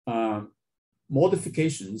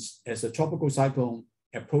modifications as a tropical cyclone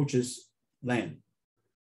approaches land.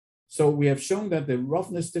 So we have shown that the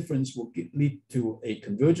roughness difference will lead to a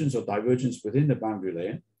convergence or divergence within the boundary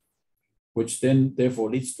layer, which then therefore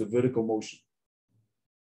leads to vertical motion,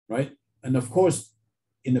 right? And of course,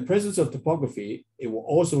 in the presence of topography, it will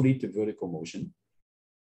also lead to vertical motion.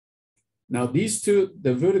 Now these two,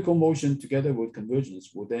 the vertical motion together with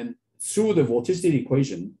convergence, will then, through the vorticity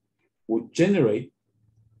equation, will generate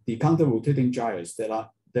the counter-rotating gyres that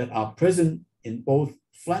are present in both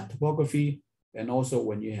flat topography and also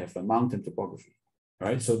when you have a mountain topography,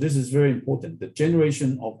 right? So this is very important, the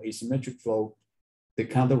generation of asymmetric flow, the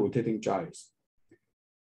counter-rotating gyres.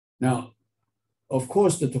 Now, of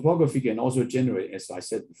course, the topography can also generate, as I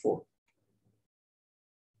said before.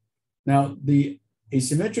 Now, the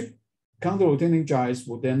asymmetric counter-rotating gyres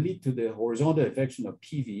will then lead to the horizontal affection of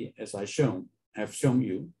PV, as I have shown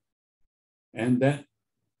you, and that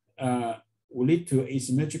will lead to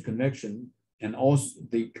asymmetric convection, and also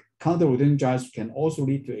the counter-rotating gyres can also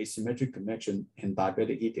lead to asymmetric convection and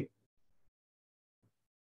diabatic heating.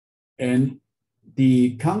 And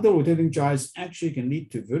the counter-rotating gyres actually can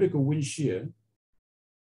lead to vertical wind shear,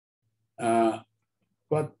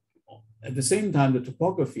 but at the same time, the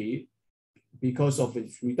topography, because of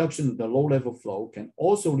its reduction of the low-level flow, can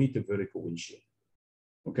also lead to vertical wind shear,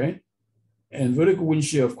 okay? And vertical wind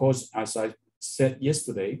shear, of course, as I said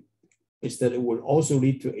yesterday, is that it would also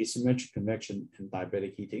lead to asymmetric convection and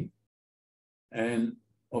diabatic heating. And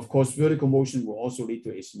of course, vertical motion will also lead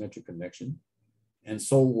to asymmetric convection, and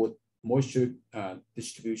so would moisture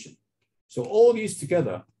distribution. So all these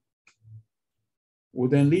together will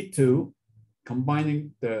then lead to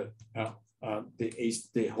combining the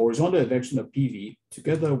horizontal advection of PV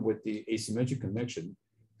together with the asymmetric convection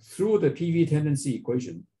through the PV tendency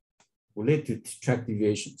equation will lead to track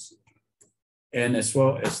deviations, and as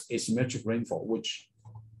well as asymmetric rainfall, which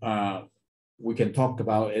we can talk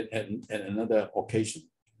about it at another occasion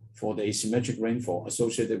for the asymmetric rainfall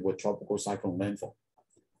associated with tropical cyclone landfall.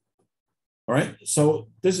 All right, so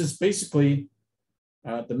this is basically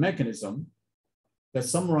the mechanism that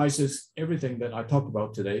summarizes everything that I talked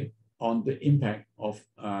about today on the impact of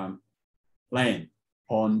land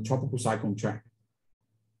on tropical cyclone track.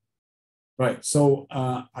 Right, so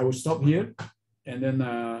I will stop here, and then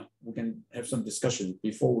we can have some discussion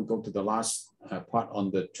before we go to the last part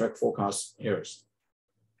on the track forecast areas.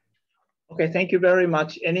 Okay, thank you very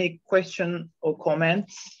much. Any question or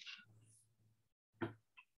comments?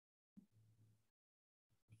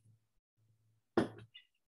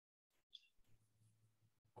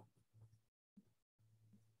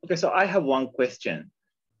 Okay, so I have one question.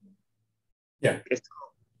 Yeah.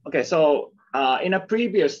 Okay, so in a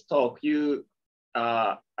previous talk, you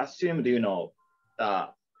assumed,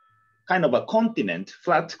 kind of a continent,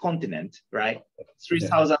 flat continent, right?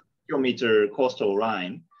 3,000 kilometer coastal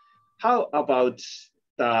line. How about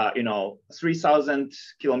the, 3,000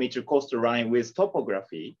 kilometer coastal line with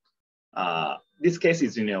topography? This case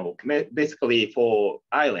is, basically for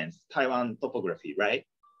islands, Taiwan topography, right?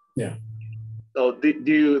 Yeah. So do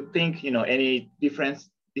you think, any different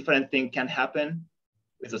thing can happen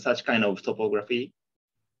with such kind of topography?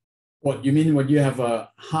 What you mean when you have a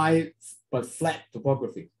high but flat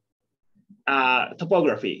topography?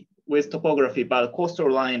 Topography, but coastal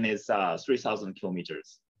line is 3,000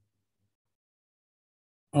 kilometers.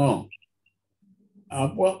 Oh,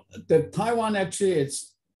 well, the Taiwan actually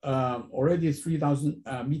it's already 3,000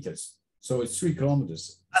 meters, so it's 3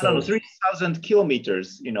 kilometers. So, no, 3,000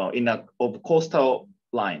 kilometers, of coastal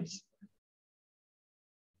lines.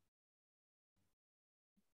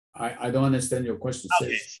 I don't understand your question.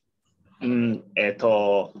 Okay.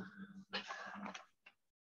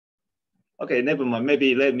 Okay, never mind.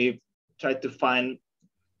 Maybe let me try to find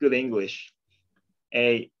good English.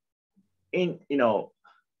 The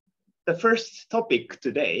first topic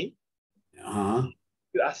today,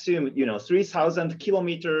 you assume 3,000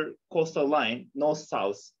 kilometer coastal line,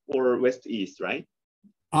 north-south or west-east, right?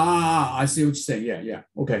 I see what you're saying. Yeah.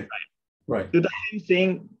 Okay. Right. Do the same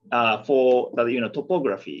thing for the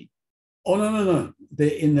topography. Oh no.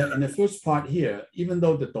 In the first part here, even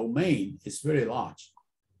though the domain is very large,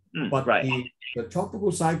 but right. the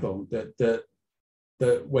tropical cyclone,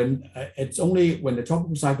 it's only when the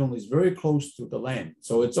tropical cyclone is very close to the land.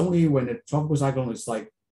 So it's only when the tropical cyclone is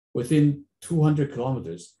like within 200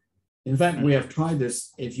 kilometers. In fact, we have tried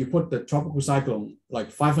this. If you put the tropical cyclone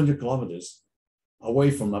like 500 kilometers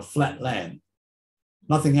away from a flat land,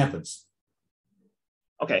 nothing happens.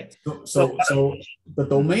 Okay. So the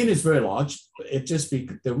domain is very large. It just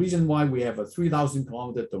the reason why we have a 3,000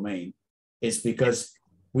 kilometer domain is because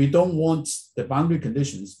we don't want the boundary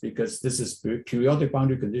conditions, because this is periodic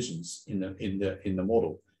boundary conditions in the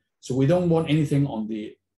model. So we don't want anything on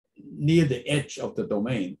near the edge of the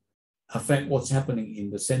domain affect what's happening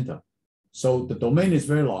in the center. So the domain is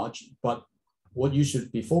very large, but what you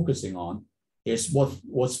should be focusing on is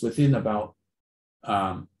what's within about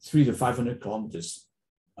 300 to 500 kilometers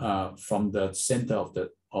from the center of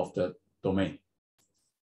the domain.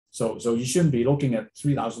 So you shouldn't be looking at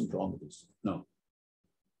 3,000 kilometers. No.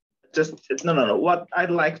 No. What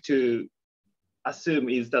I'd like to assume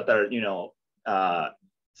is that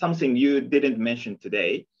something you didn't mention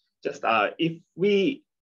today. Just if we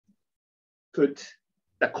put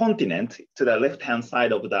the continent to the left-hand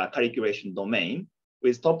side of the calculation domain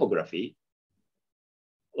with topography,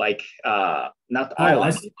 like not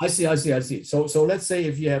island. I see. So let's say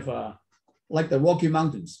if you have like the Rocky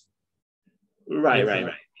Mountains. Right.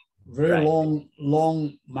 Very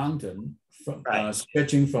long mountain from,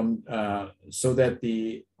 stretching from so that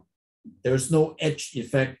there's no edge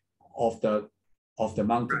effect of the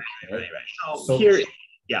mountain. Right. So here,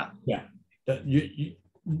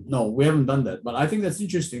 no, we haven't done that, but I think that's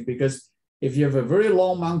interesting because if you have a very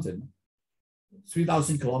long mountain,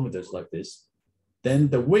 3,000 kilometers like this, then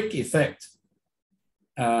the wake effect,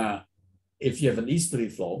 if you have an easterly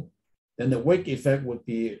flow, then the wake effect would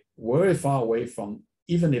be very far away from,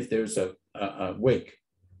 even if there's a wake,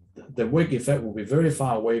 the wake effect will be very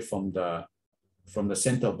far away from the from the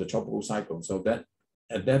center of the tropical cyclone. So that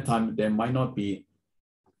at that time, there might not be,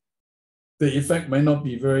 the effect might not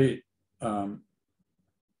be very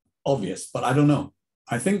obvious, but I don't know.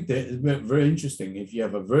 I think that it's very interesting if you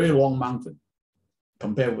have a very long mountain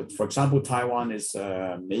compared with, for example, Taiwan is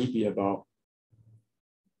maybe about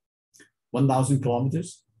 1,000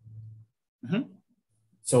 kilometers. Mm-hmm.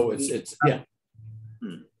 So it's yeah.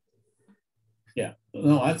 Yeah,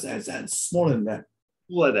 no, that's smaller than that.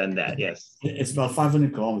 More than that, yes. It's about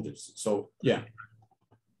 500 kilometers. So yeah.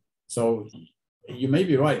 So you may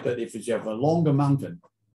be right that if you have a longer mountain,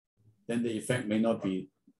 then the effect may not be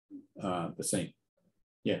the same.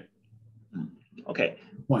 Yeah. Okay.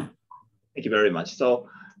 Point. Thank you very much. So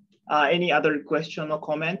any other question or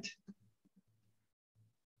comment?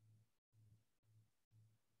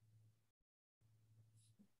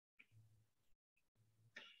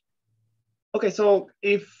 Okay, so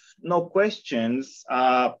if no questions,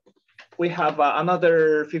 we have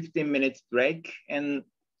another 15 minutes break, and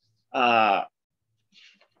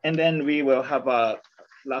then we will have a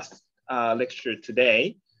last lecture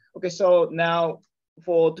today. Okay, so now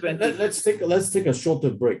for 20. Let's take a shorter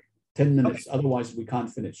break, 10 minutes. Okay. Otherwise, we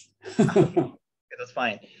can't finish. Okay, that's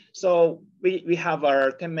fine. So we have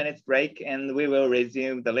our 10 minutes break, and we will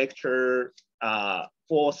resume the lecture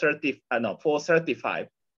 4:35.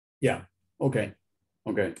 Yeah. Okay.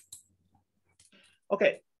 Okay.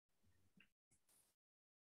 Okay.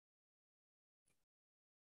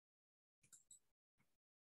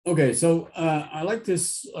 Okay. So I like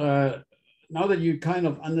this. Now that you kind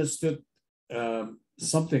of understood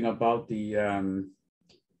something about the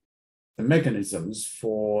mechanisms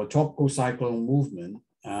for tropical cyclone movement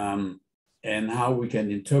and how we can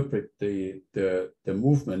interpret the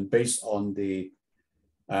movement based on the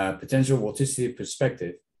potential vorticity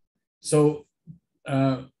perspective. So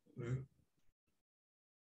what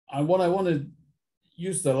I want to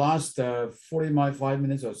use the last 45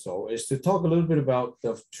 minutes or so is to talk a little bit about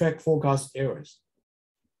the track forecast errors.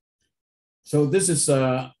 So this is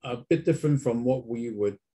a bit different from what we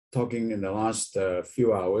were talking in the last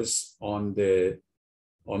few hours on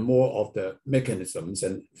more of the mechanisms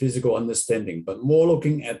and physical understanding, but more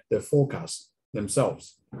looking at the forecasts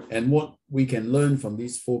themselves and what we can learn from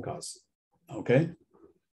these forecasts. Okay.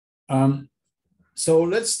 So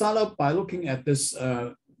let's start up by looking at this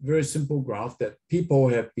very simple graph that people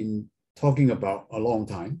have been talking about a long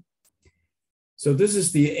time. So this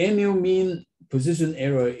is the annual mean position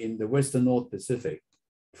error in the Western North Pacific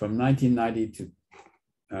from 1990 to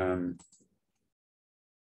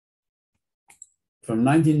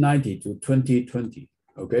 2020.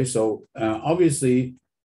 Okay, so obviously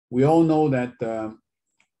we all know that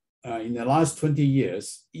in the last 20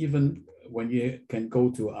 years, even when you can go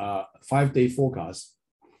to a 5-day forecast,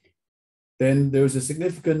 then there's a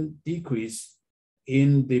significant decrease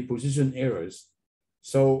in the position errors.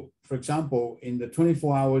 So for example, in the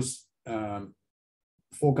 24 hours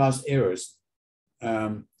forecast errors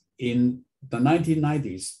in the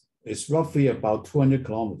 1990s, it's roughly about 200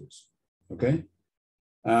 kilometers, okay?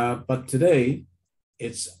 But today,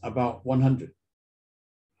 it's about 100.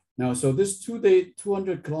 Now, so this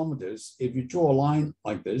 200 kilometers, if you draw a line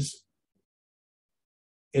like this,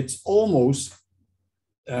 it's almost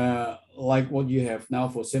like what you have now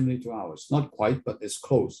for 72 hours. Not quite, but it's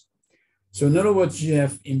close. So in other words, you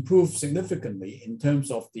have improved significantly in terms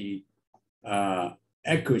of the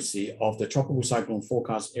accuracy of the tropical cyclone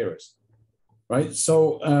forecast errors, right?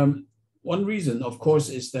 So one reason, of course,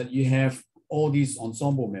 is that you have all these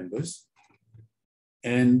ensemble members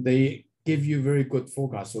and they give you very good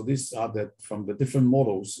forecasts. So these are from the different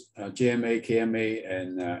models, JMA, KMA,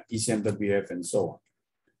 and ECMWF, and so on.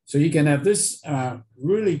 So you can have this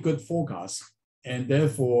really good forecast, and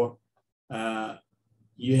therefore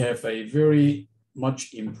you have a very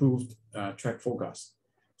much improved track forecast.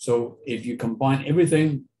 So if you combine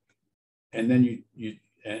everything, and then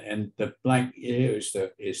and the blank here is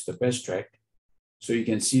the best track, so you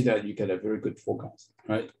can see that you get a very good forecast,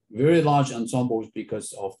 right? Very large ensembles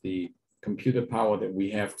because of the computer power that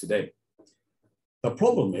we have today. The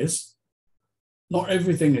problem is, not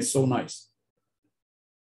everything is so nice.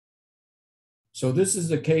 So this is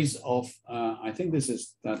the case of, I think this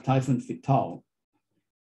is Typhoon Vital.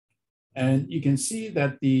 And you can see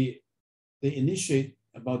that they initiate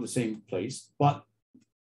about the same place, but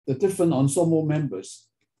the different ensemble members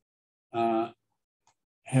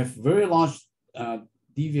have very large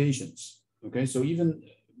deviations. Okay, so even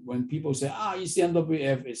when people say,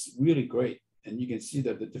 ECMWF is really great, and you can see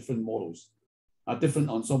that the different models, different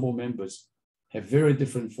ensemble members have very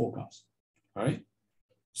different forecasts, all right?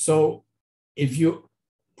 So if you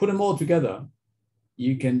put them all together,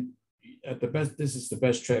 you can the best, this is the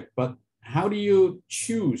best track, but how do you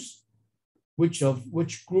choose which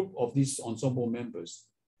group of these ensemble members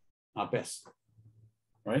are best,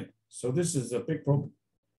 right? So this is a big problem.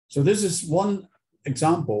 So this is one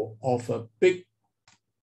example of a big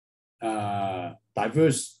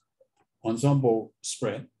diverse ensemble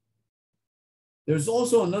spread. There's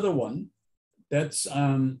also another one that's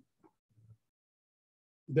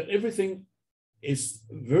that everything is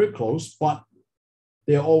very close, but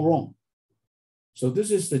they're all wrong. So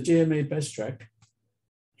this is the JMA best track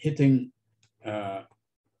hitting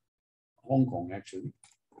Hong Kong, actually.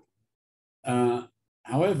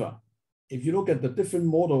 However, if you look at the different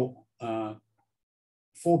model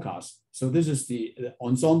forecast, so this is the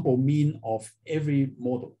ensemble mean of every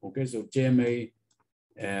model, okay? So JMA,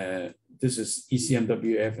 this is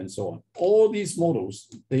ECMWF and so on. All these models,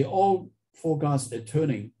 they all forecast a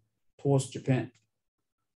turning towards Japan.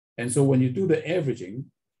 And so when you do the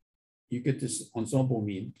averaging, you get this ensemble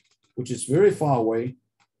mean, which is very far away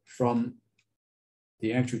from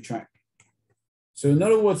the actual track. So in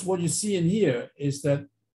other words, what you see in here is that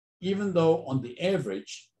even though on the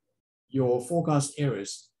average, your forecast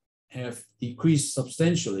errors have decreased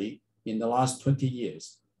substantially in the last 20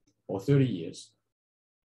 years or 30 years,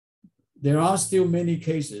 there are still many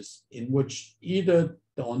cases in which either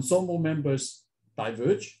the ensemble members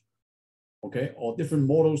diverge, okay, or different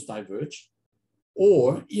models diverge,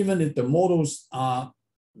 or even if the models are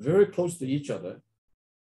very close to each other,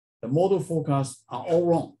 the model forecasts are all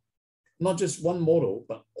wrong. Not just one model,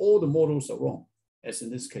 but all the models are wrong, as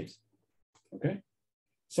in this case, okay?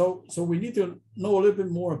 So we need to know a little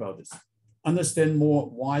bit more about this, understand more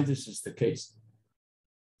why this is the case.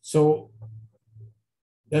 So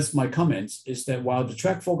that's my comments, is that while the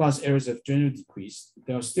track forecast errors have generally decreased,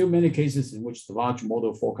 there are still many cases in which the large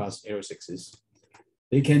model forecast errors exist.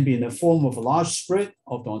 They can be in the form of a large spread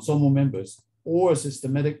of the ensemble members or a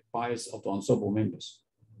systematic bias of the ensemble members.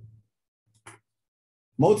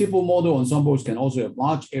 Multiple model ensembles can also have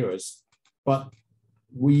large errors, but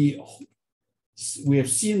we have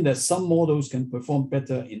seen that some models can perform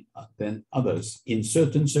better than others in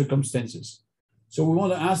certain circumstances. So we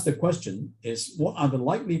want to ask the question is, what are the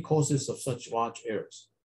likely causes of such large errors?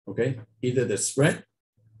 Okay, either the spread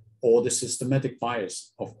or the systematic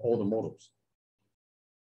bias of all the models.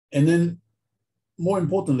 And then more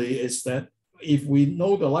importantly is that if we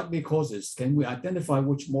know the likely causes, can we identify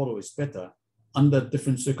which model is better under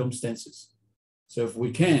different circumstances? So if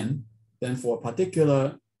we can, then for a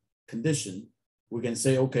particular condition, we can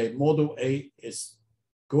say, okay, model A is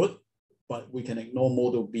good, but we can ignore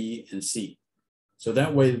model B and C. So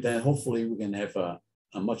that way, then hopefully we can have a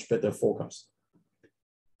much better forecast.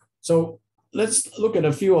 So let's look at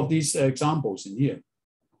a few of these examples in here.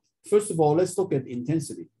 First of all, let's look at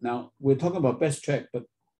intensity. Now, we're talking about best track, but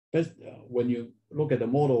when you look at the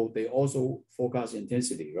model, they also forecast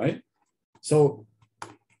intensity, right? So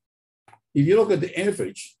if you look at the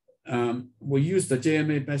average, we use the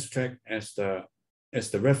JMA best track as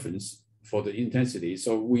the reference for the intensity.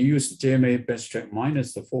 So we use the JMA best track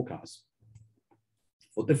minus the forecast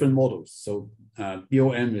for different models. So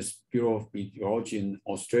BOM is Bureau of Meteorology in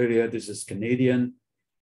Australia. This is Canadian.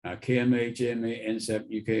 KMA, JMA, NSEP,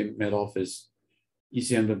 UK Met Office,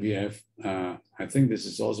 ECMWF. I think this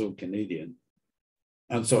is also Canadian.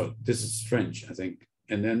 And so this is French, I think.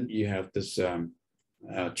 And then you have this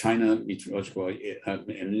China Meteorological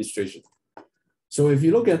Administration. So if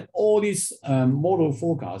you look at all these model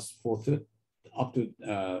forecasts for up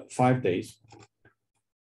to 5 days,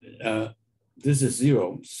 this is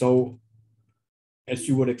 0. So as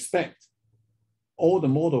you would expect, all the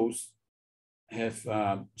models have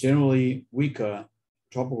generally weaker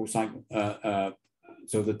tropical cycle.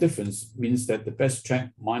 So the difference means that the best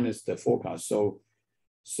track minus the forecast. So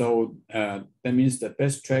that means the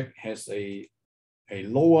best track has a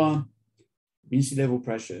lower mean sea level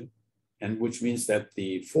pressure, and which means that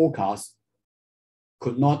the forecast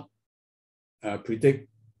could not predict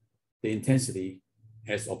the intensity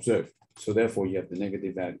as observed. So therefore you have the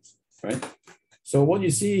negative values, right? So what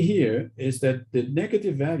you see here is that the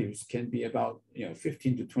negative values can be about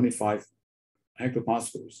 15 to 25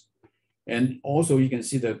 hectopascals. And also you can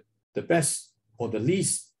see that the best or the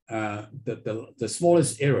least, the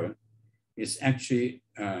smallest error is actually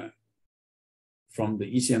from the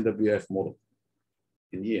ECMWF model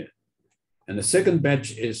in here. And the second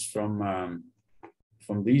batch is from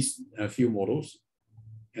these few models.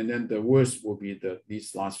 And then the worst will be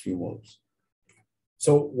these last few models.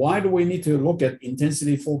 So why do we need to look at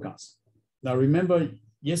intensity forecast? Now, remember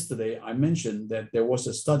yesterday I mentioned that there was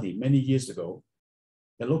a study many years ago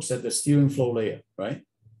that looks at the steering flow layer, right?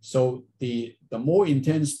 So the more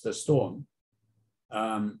intense the storm,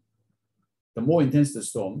 the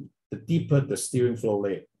deeper the steering flow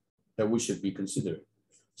layer that we should be considering.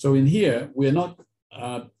 So in here, we're not,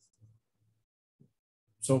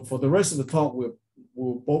 so for the rest of the talk, we'll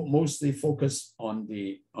mostly focus on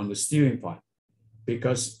the steering part,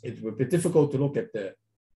 because it would be difficult to look at the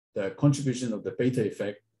contribution of the beta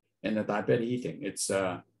effect and the diabatic heating. It's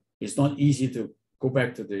not easy to go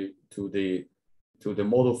back to the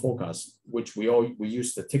model forecast, which we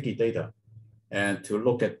use the TICI data and to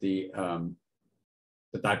look at the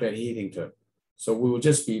diabatic heating term. So we will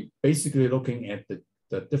just be basically looking at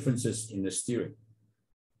the differences in the steering.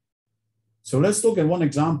 So let's look at one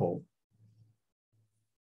example.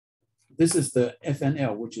 This is the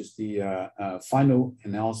FNL, which is the final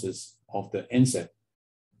analysis of the NSAT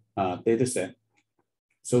data set.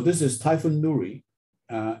 So this is Typhoon Nuri,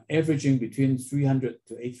 averaging between 300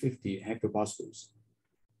 to 850 hectopascals.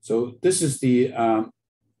 So this is the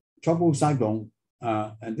tropical cyclone,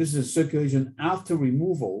 and this is circulation after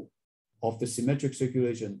removal of the symmetric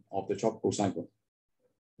circulation of the tropical cyclone.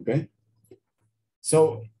 Okay,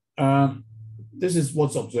 so this is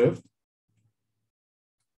what's observed,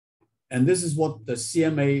 and this is what the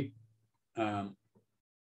CMA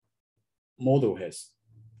model has,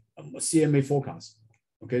 CMA forecast.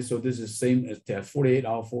 Okay, so this is same as the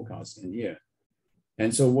 48-hour forecast in here.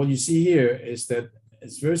 And so what you see here is that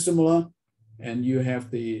it's very similar, and you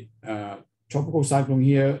have the tropical cyclone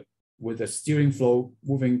here with a steering flow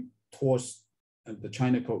moving towards the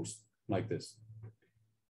China coast like this.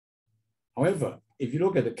 However, if you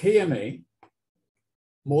look at the KMA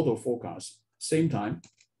model forecast, same time,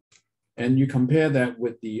 and you compare that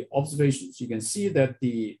with the observations, you can see that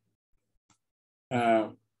the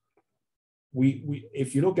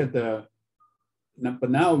if you look at the,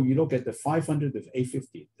 but now you look at the 500 of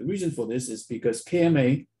 850. The reason for this is because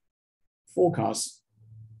KMA forecasts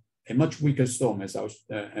a much weaker storm,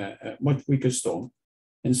 a much weaker storm,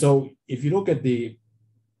 and so if you look at the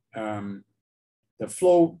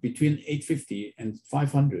flow between 850 and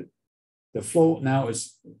 500, the flow now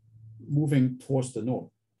is moving towards the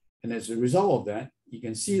north, and as a result of that, you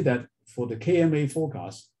can see that for the KMA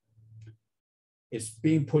forecast, it's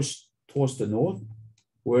being pushed towards the north,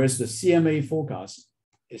 whereas the CMA forecast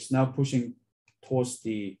is now pushing towards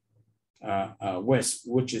the west,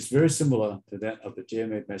 which is very similar to that of the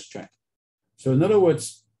JMA best track. So in other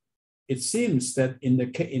words, it seems that in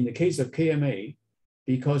the case of KMA,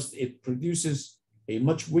 because it produces a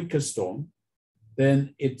much weaker storm,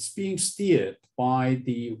 then it's being steered by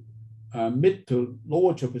the mid to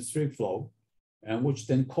lower tropospheric flow, and which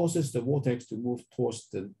then causes the vortex to move towards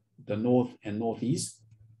the north and northeast.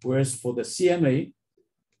 Whereas for the CMA,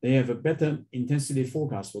 they have a better intensity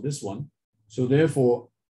forecast for this one. So therefore,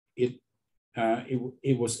 it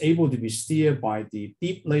was able to be steered by the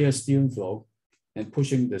deep layer steering flow and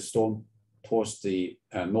pushing the storm towards the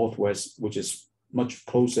northwest, which is much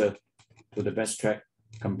closer to the best track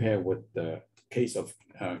compared with the case of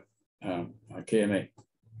KMA.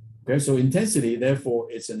 Okay, so intensity,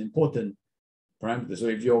 therefore, is an important parameter. So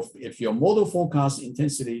if your model forecast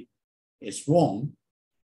intensity is wrong,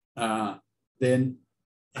 then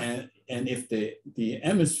and if the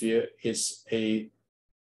atmosphere is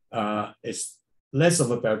less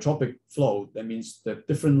of a barotropic flow, that means that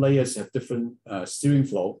different layers have different steering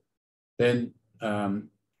flow, then the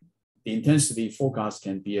intensity forecast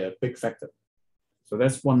can be a big factor. So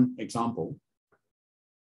that's one example.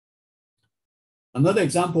 Another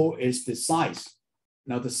example is the size.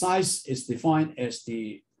 Now the size is defined as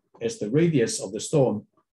the radius of the storm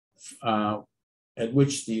at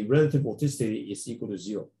which the relative vorticity is equal to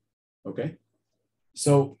 0. Okay,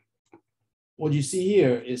 so what you see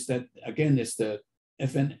here is that again is the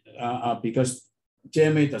FN because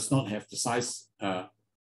JMA does not have the size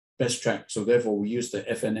best track, so therefore we use the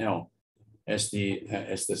FNL as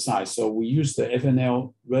the size. So we use the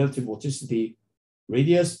FNL relative vorticity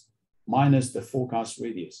radius minus the forecast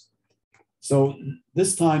radius. So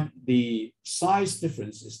this time the size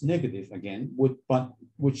difference is negative again,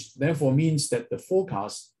 which therefore means that the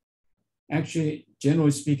forecast actually,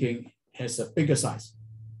 generally speaking, has a bigger size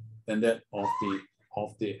than that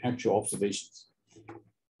of the actual observations.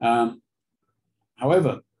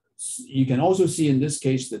 However, you can also see in this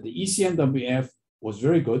case that the ECMWF was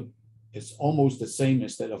very good. It's almost the same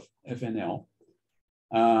as that of FNL.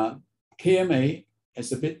 KMA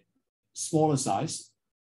has a bit smaller size.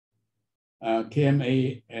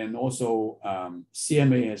 KMA and also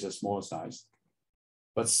CMA has a smaller size,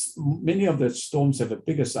 but many of the storms have a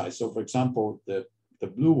bigger size. So for example, the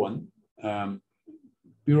blue one,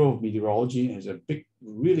 Bureau of Meteorology has a big,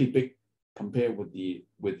 really big compared with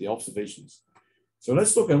the observations. So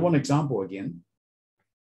let's look at one example again.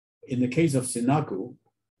 In the case of Sinaku,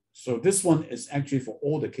 so this one is actually for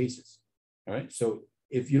all the cases. All right. So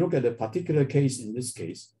if you look at a particular case in this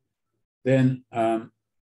case, then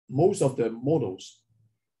most of the models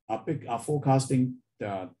are forecasting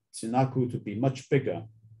the Sinaku to be much bigger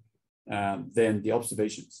than the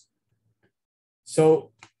observations. So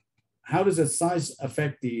how does the size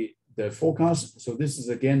affect the forecast? So this is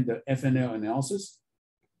again the FNL analysis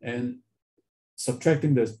and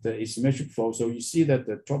subtracting the asymmetric flow. So you see that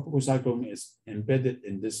the tropical cyclone is embedded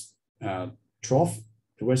in this trough,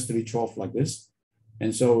 the westerly trough like this.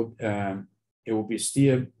 And so it will be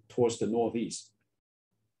steered towards the northeast.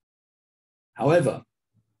 However,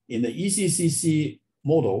 in the ECCC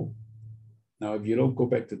model, now if you don't go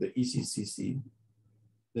back to the ECCC,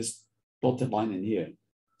 this dotted line in here,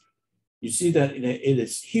 you see that it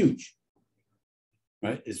is huge,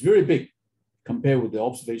 right? It's very big compared with the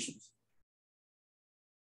observations.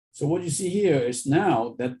 So what you see here is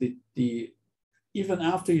now that the even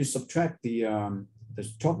after you subtract the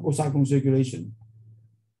tropical cyclone circulation,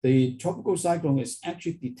 the tropical cyclone is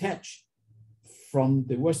actually detached from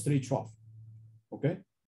the westerly trough. Okay,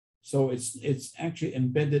 so it's actually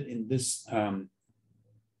embedded in this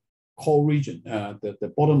core region,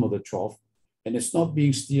 the bottom of the trough, and it's not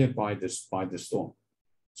being steered by the storm.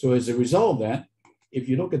 So as a result of that, if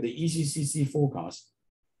you look at the ECCC forecast,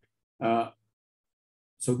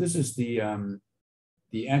 so this is the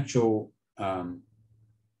actual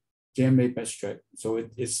JMA best track. So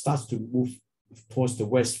it starts to move towards the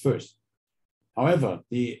west first. However,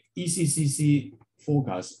 the ECCC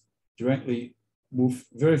forecast directly move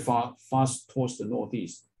very fast towards the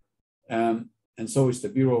northeast. And so is the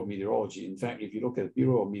Bureau of Meteorology. In fact, if you look at the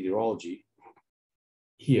Bureau of Meteorology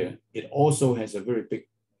here, it also has a very big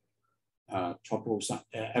a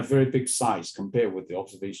very big size compared with the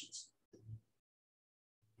observations.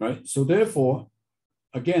 Right. So therefore,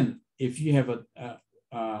 again, if you have a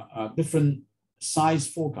different size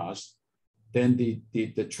forecast, then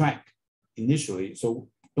the track initially. So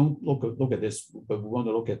don't look at this, but we want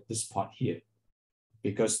to look at this part here,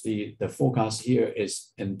 because the forecast here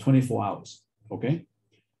is in 24 hours. Okay,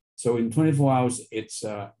 so in 24 hours, it's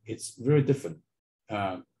very different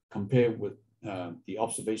compared with the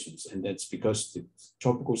observations, and that's because the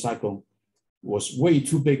tropical cyclone was way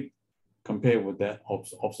too big compared with that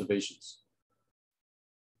observations.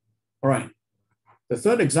 All right, the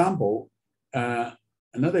third example,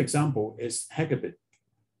 another example is Hagibis.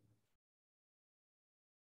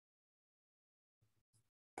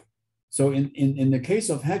 So in the case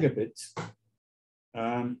of Hagibis,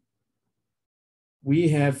 we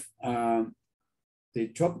have the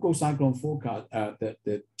tropical cyclone forecast,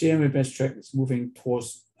 the JMA best track is moving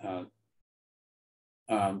towards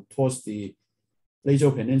the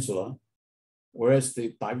Leizhou Peninsula, whereas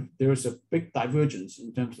there is a big divergence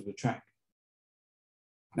in terms of the track.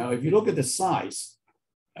 Now, if you look at the size,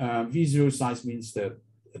 V0 size means the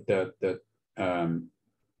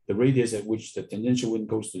radius at which the tangential wind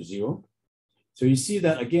goes to 0. So you see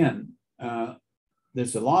that again,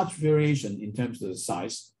 there's a large variation in terms of the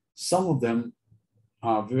size. Some of them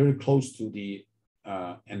are very close to the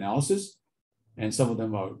analysis, and some of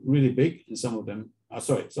them are really big, and some of them are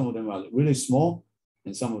really small,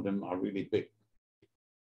 and some of them are really big.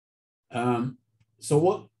 So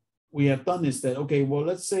what we have done is that, okay, well,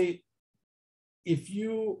 let's say if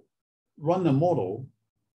you run a model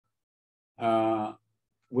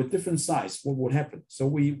with different size, what would happen? So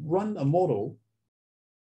we run a model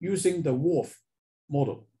using the WRF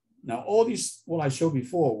model. Now, all these, what I showed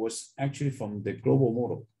before was actually from the global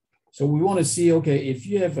model. So we want to see, okay, if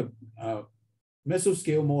you have a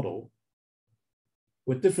mesoscale model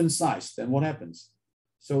with different size, then what happens?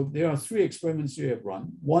 So there are 3 experiments we have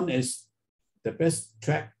run. One is the best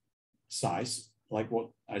track size, like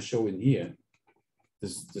what I show in here,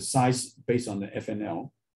 this the size based on the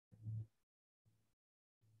FNL.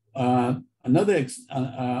 Another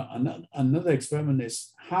experiment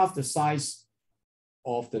is half the size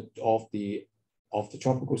of the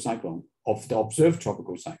tropical cyclone, of the observed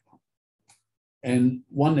tropical cyclone, and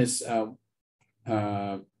one is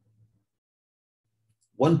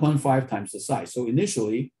 1.5 times the size. So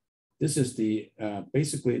initially, this is the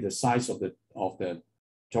basically the size of the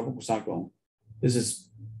tropical cyclone. This is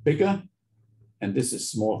bigger, and this is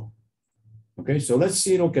smaller. Okay, so let's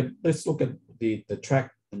look at the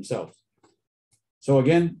track themselves. So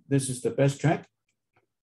again, this is the best track.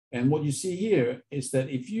 And what you see here is that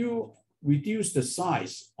if you reduce the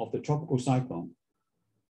size of the tropical cyclone,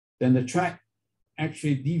 then the track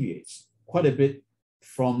actually deviates quite a bit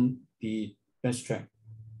from the best track.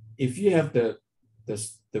 if you have the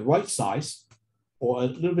right size or a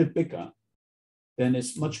little bit bigger, then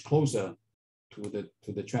it's much closer to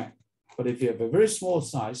the track. But if you have a very small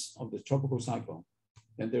size of the tropical cyclone,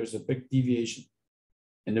 then there's a big deviation.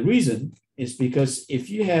 And the reason is because if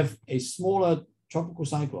you have a smaller tropical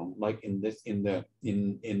cyclone, like on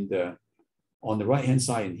the right hand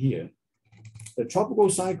side in here, the tropical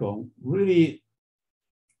cyclone really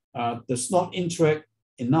does not interact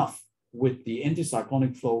enough with the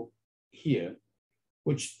anticyclonic flow here,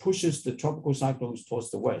 which pushes the tropical cyclones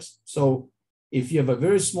towards the west. So if you have a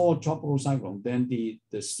very small tropical cyclone, then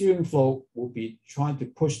the steering flow will be trying to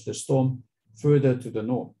push the storm further to the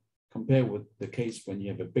north, compared with the case when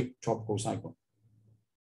you have a big tropical cyclone.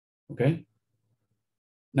 Okay.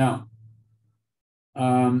 Now,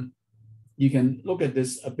 you can look at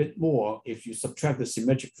this a bit more if you subtract the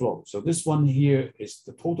symmetric flow. So this one here is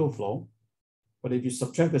the total flow, but if you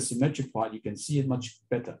subtract the symmetric part, you can see it much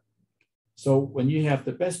better. So when you have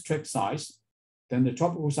the best track size, then the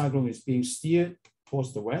tropical cyclone is being steered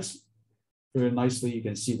towards the west. Very nicely, you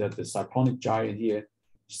can see that the cyclonic giant here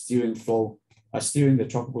steering the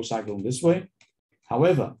tropical cyclone this way.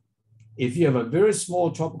 However, if you have a very small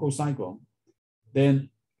tropical cyclone, then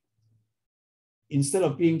instead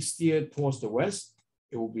of being steered towards the west,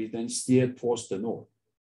 it will be then steered towards the north.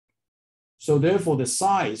 So therefore, the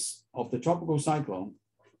size of the tropical cyclone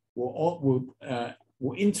will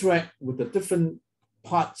interact with the different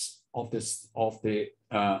parts of the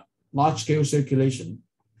large-scale circulation.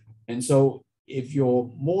 And so if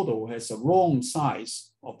your model has a wrong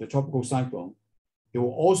size of the tropical cyclone, it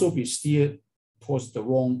will also be steered towards the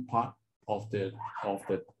wrong part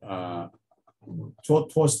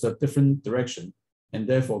towards the different direction, and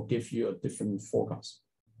therefore give you a different forecast.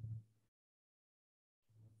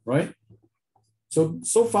 Right? So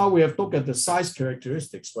far we have looked at the size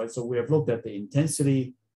characteristics, right? So we have looked at the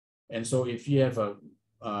intensity. And so if you have a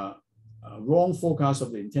wrong forecast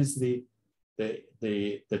of the intensity,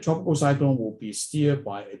 the tropical cyclone will be steered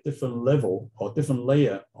by a different level or different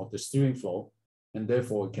layer of the steering flow, and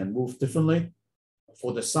therefore it can move differently.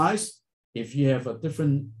 For the size, if you have a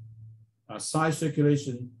different size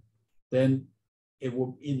circulation, then it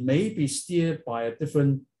may be steered by a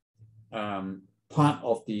different part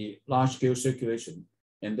of the large-scale circulation,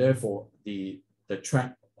 and therefore the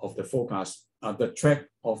track of the forecast, the track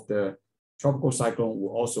of the tropical cyclone will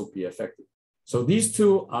also be affected. So these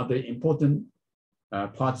two are the important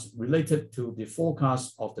parts related to the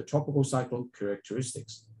forecast of the tropical cyclone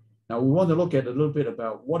characteristics. Now we want to look at a little bit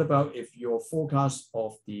about what about if your forecast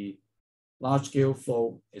of the large-scale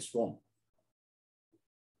flow is wrong.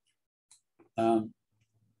 All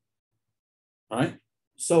right,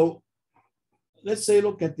 so let's say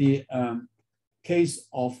look at the case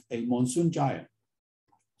of a monsoon gyre.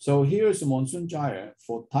 So here is a monsoon gyre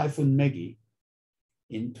for Typhoon Maggie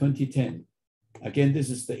in 2010. Again, this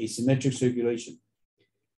is the asymmetric circulation.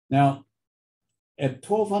 Now, at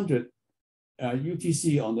 1200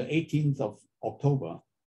 UTC on the 18th of October,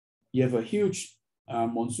 you have a huge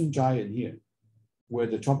monsoon gyre in here, where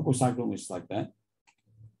the tropical cyclone is like that.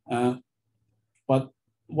 But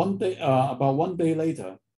one day, about 1 day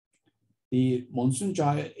later, the monsoon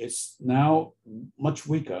gyre is now much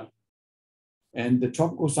weaker, and the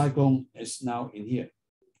tropical cyclone is now in here,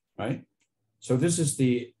 right? So this is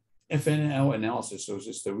the FNL analysis, so this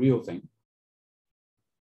is the real thing.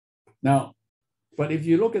 Now, but if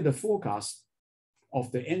you look at the forecast of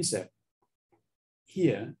the NCEP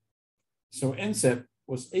here, so NCEP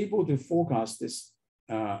was able to forecast this,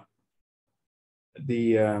 the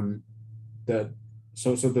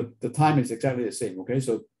time is exactly the same, okay?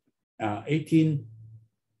 So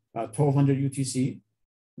 1200 UTC,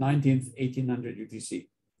 19th, 1800 UTC.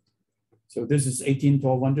 So this is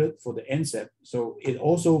 1200 for the NCEP. So it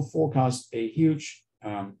also forecasts a huge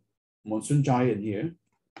monsoon gyre in here.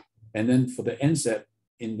 And then for the NCEP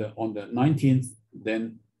on the 19th,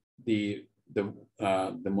 then the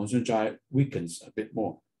monsoon gyre weakens a bit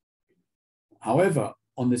more. However,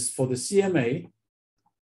 for the CMA,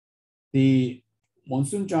 the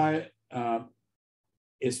monsoon gyre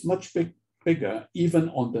is much bigger even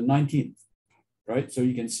on the 19th, right? So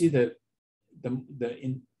you can see that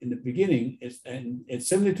in the beginning, and at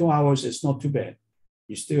 72 hours, it's not too bad.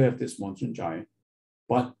 You still have this monsoon gyre,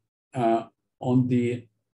 but on the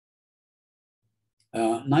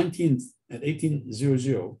 19th at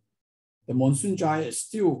 1800, the monsoon gyre is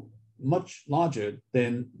still much larger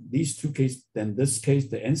than these two cases, than this case,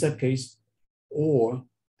 the NCEP case, or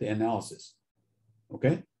the analysis.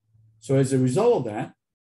 Okay, so as a result of that,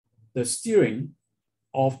 the steering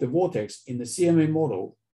of the vortex in the CMA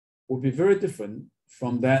model will be very different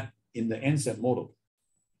from that in the NCEP model.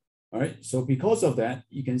 All right, so because of that,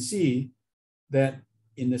 you can see that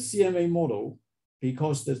in the CMA model,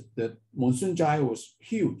 because the monsoon gyre was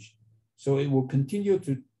huge, so it will continue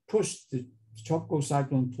to push the tropical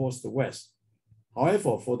cyclone towards the west.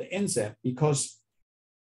 However, for the NSAP, because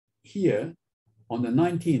here on the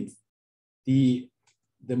 19th, the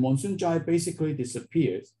monsoon gyre basically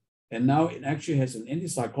disappeared, and now it actually has an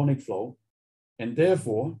anticyclonic flow, and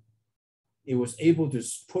therefore it was able to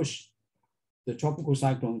push the tropical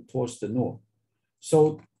cyclone towards the north.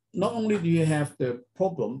 So not only do you have the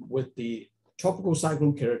problem with the tropical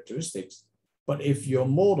cyclone characteristics, but if your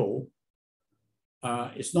model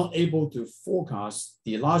is not able to forecast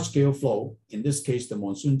the large-scale flow, in this case, the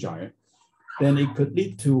monsoon gyre, then it could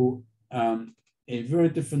lead to a very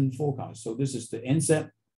different forecast. So this is the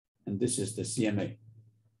NSAP, and this is the CMA.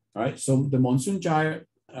 All right, so the monsoon gyre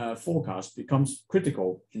forecast becomes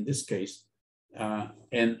critical in this case.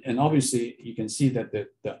 And obviously, you can see that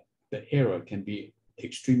the error can be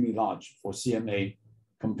extremely large for CMA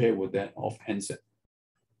compared with that of NSAP.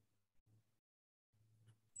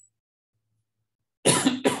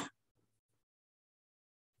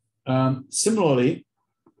 Similarly,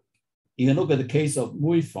 you can look at the case of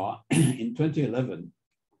Muifa in 2011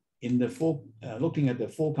 in the looking at the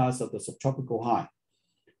forecast of the subtropical high.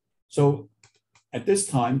 So at this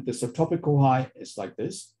time, the subtropical high is like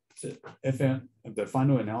this, the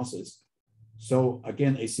final analysis. So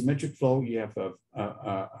again, asymmetric flow, you have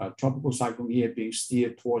a tropical cyclone here being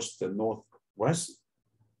steered towards the northwest.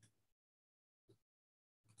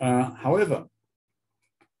 However,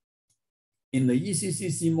 in the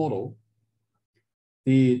ECCC model,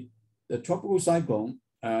 the tropical cyclone,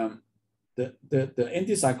 the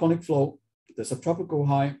anticyclonic flow, the subtropical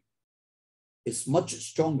high is much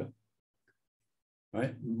stronger,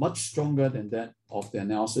 right? Much stronger than that of the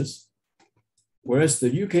analysis. Whereas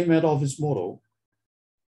the UK Met Office model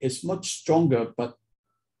is much stronger, but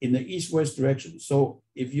in the east-west direction. So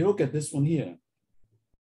if you look at this one here,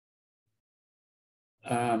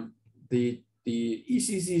 the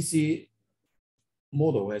ECCC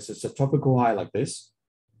model has a subtropical high like this,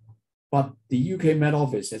 but the UK Met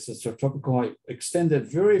Office has a subtropical high extended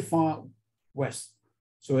very far west.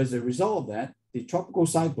 So as a result of that, the tropical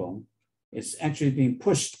cyclone is actually being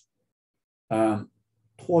pushed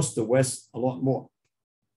towards the west a lot more.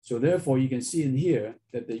 So therefore, you can see in here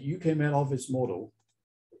that the UK Met Office model,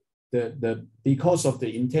 because of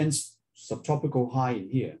the intense subtropical high in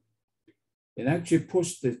here, it actually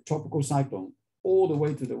pushed the tropical cyclone all the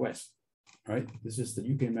way to the west, right? This is the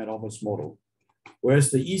UK Met Office model.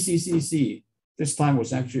 Whereas the ECCC this time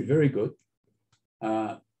was actually very good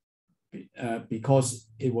because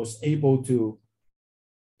it was able to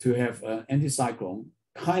have an anticyclone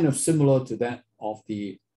kind of similar to that of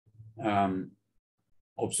the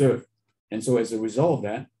observed. And so as a result of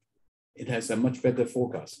that, it has a much better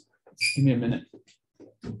forecast. Give me a minute.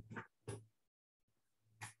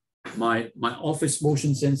 My office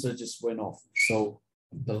motion sensor just went off. So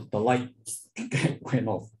the light went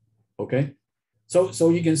off, okay? So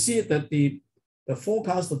you can see that the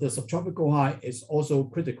forecast of the subtropical high is also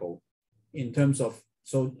critical in terms of,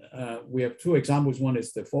 so we have two examples. One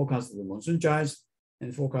is the forecast of the monsoon gyres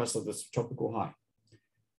and forecast of the subtropical high.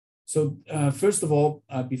 So first of all,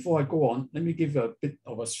 before I go on, let me give a bit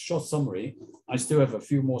of a short summary. I still have a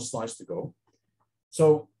few more slides to go.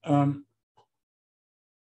 So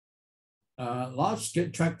large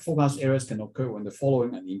track forecast errors can occur when the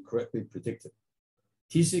following are incorrectly predicted: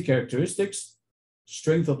 TC characteristics,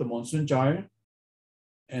 strength of the monsoon gyre,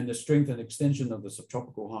 and the strength and extension of the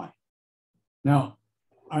subtropical high. Now,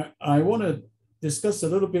 I want to discuss a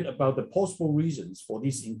little bit about the possible reasons for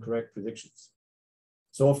these incorrect predictions.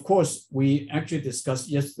 So, of course, we actually discussed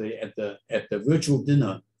yesterday at the virtual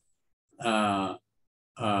dinner that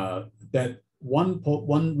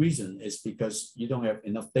one reason is because you don't have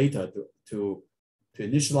enough data to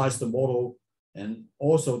initialize the model, and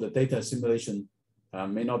also the data assimilation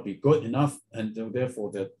may not be good enough, and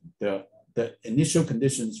therefore the initial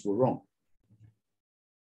conditions were wrong.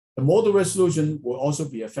 The model resolution will also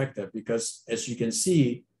be affected because, as you can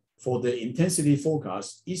see, for the intensity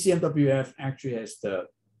forecast, ECMWF actually has the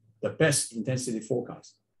best intensity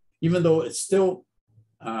forecast, even though it's still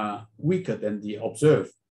weaker than the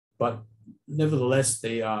observed, but nevertheless,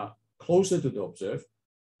 they are closer to the observed.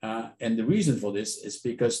 And the reason for this is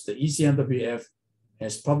because the ECMWF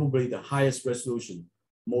has probably the highest resolution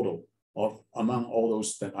model among all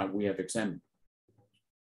those that we have examined.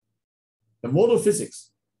 The model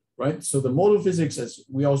physics, right? So the model physics, as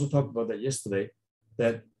we also talked about that yesterday,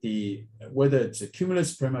 that whether it's a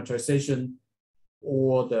cumulus parametrization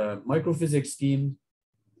or the microphysics scheme,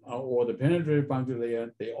 or the penetrative boundary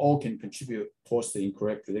layer, they all can contribute towards the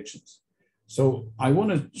incorrect predictions. So I want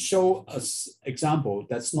to show an example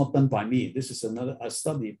that's not done by me. This is a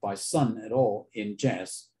study by Sun et al. In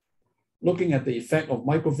JAS, looking at the effect of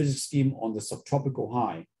microphysics scheme on the subtropical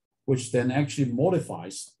high, which then actually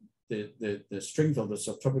modifies the strength of the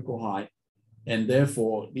subtropical high and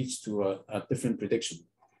therefore leads to a different prediction.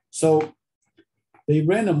 So they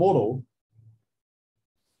ran a model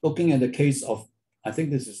looking at the case of, I think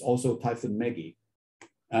this is also Typhoon Maggie,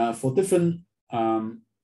 for different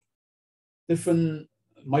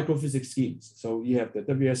microphysics schemes. So you have the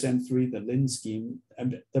WSM3, the Lin scheme,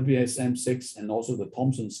 WSM6, and also the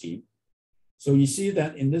Thomson scheme. So you see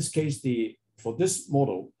that in this case, for this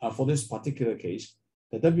model, for this particular case,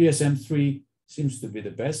 the WSM3 seems to be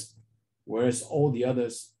the best, whereas all the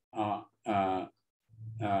others have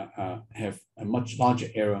a much larger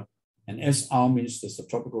error, and SR means the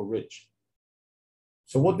subtropical ridge.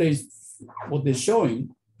 So what they're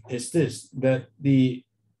showing is this, that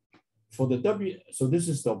for the so this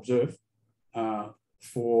is the observed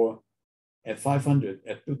for at 500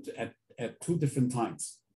 at two different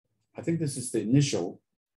times. I think this is the initial,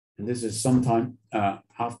 and this is sometime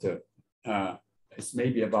after. It's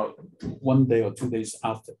maybe about 1 day or 2 days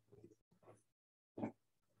after.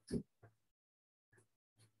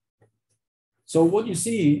 So what you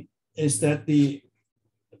see is that the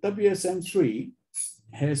WSM3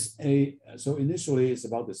 has so initially it's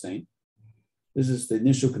about the same. This is the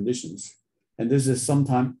initial conditions, and this is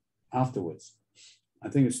sometime afterwards. I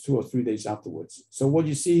think it's 2 or 3 days afterwards. So what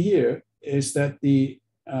you see here is that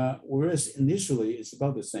whereas initially it's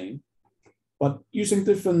about the same, but using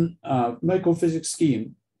different microphysics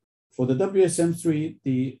scheme, for the WSM3,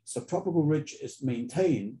 the subtropical ridge is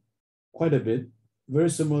maintained quite a bit, very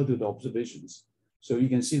similar to the observations. So you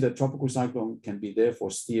can see that tropical cyclone can be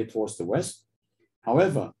therefore steered towards the west.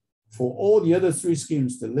 However, for all the other three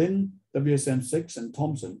schemes, the Lin, WSM6, and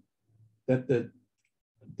Thomson, that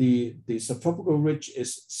the subtropical ridge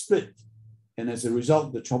is split, and as a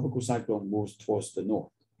result, the tropical cyclone moves towards the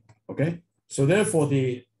north. Okay, so therefore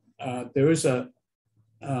there is the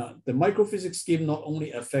microphysics scheme not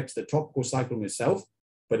only affects the tropical cyclone itself,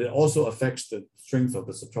 but it also affects the strength of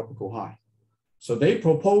the subtropical high. So they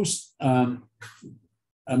propose a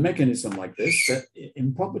mechanism like this, that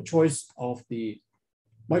improper choice of the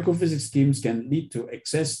microphysics schemes can lead to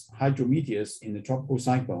excess hydrometeors in the tropical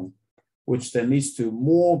cyclone, which then leads to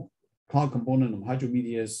more cloud component of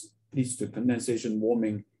hydrometeors, leads to condensation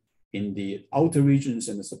warming in the outer regions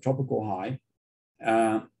and the subtropical high.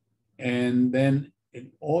 And then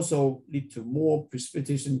it also leads to more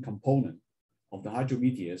precipitation component of the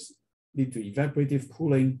hydrometeors, lead to evaporative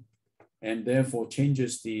cooling, and therefore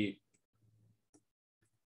changes the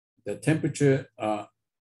temperature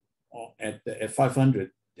at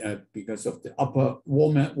 500 because of the upper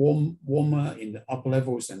warmer in the upper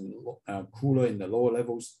levels and cooler in the lower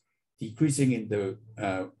levels, decreasing in the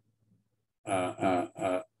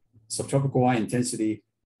subtropical high intensity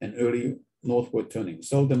and early northward turning.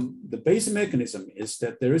 So the basic mechanism is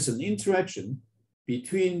that there is an interaction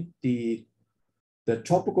between the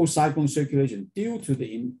tropical cyclone circulation due to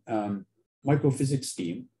the microphysics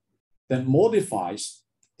scheme that modifies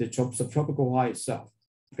the subtropical high itself.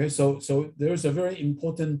 Okay, so there's a very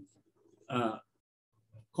important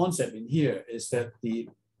concept in here, is that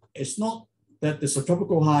it's not that the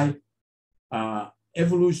subtropical high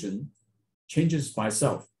evolution changes by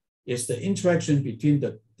itself. It's the interaction between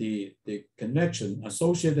the connection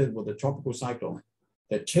associated with the tropical cyclone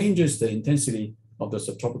that changes the intensity of the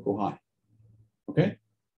subtropical high. Okay,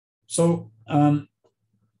 so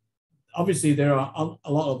obviously there are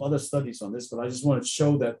a lot of other studies on this, but I just want to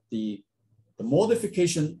show that the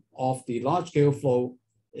modification of the large scale flow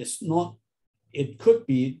is not, it could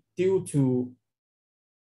be due to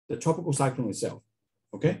the tropical cyclone itself.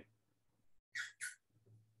 Okay,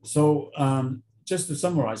 so just to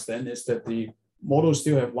summarize then, is that the models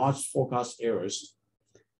still have large forecast errors,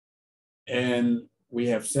 and we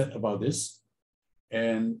have said about this,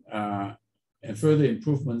 and further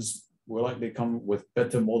improvements will likely come with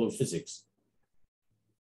better model physics.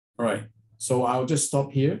 All right, so I'll just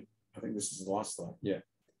stop here. I think this is the last slide. Yeah.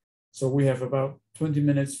 So we have about 20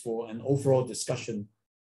 minutes for an overall discussion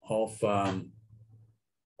of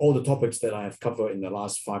all the topics that I have covered in the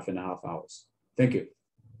last 5.5 hours. Thank you.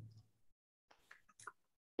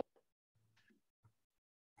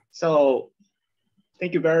 So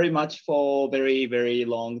thank you very much for very, very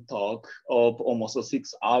long talk of almost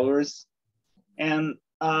 6 hours. And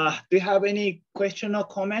do you have any question or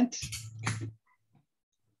comment?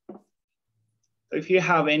 If you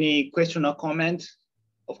have any question or comment,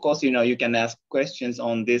 of course, you can ask questions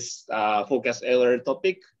on this focus area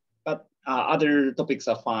topic, but other topics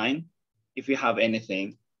are fine if you have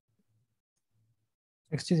anything.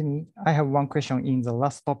 Excuse me, I have one question in the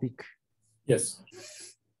last topic. Yes.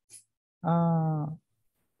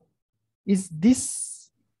 Is this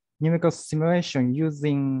numerical simulation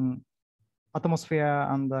using atmosphere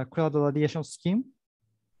and the cloud radiation scheme?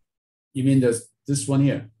 You mean this one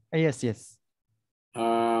here? Yes, yes.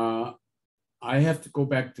 I have to go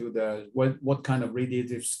back to what kind of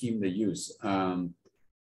radiative scheme they use. I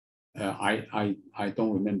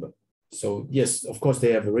don't remember. So yes, of course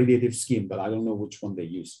they have a radiative scheme, but I don't know which one they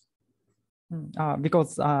use.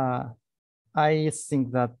 Because I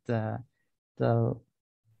think that the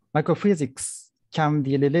microphysics can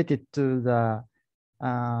be related to the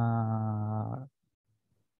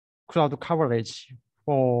cloud coverage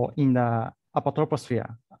for in the upper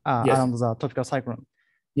troposphere Yes. around the tropical cyclone.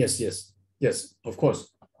 Yes, of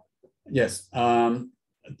course. Yes,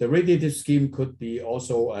 the radiative scheme could be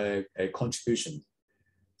also a contribution.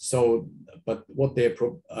 So, but what they're,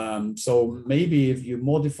 so maybe if you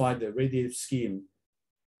modify the radiative scheme,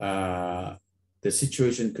 the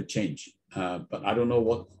situation could change. But I don't know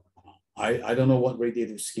what, I don't know what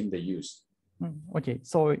radiative scheme they use. Okay,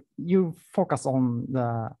 so you focus on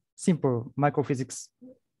the simple microphysics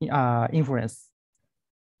influence.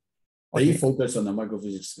 They focus on the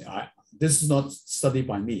microphysics. This is not studied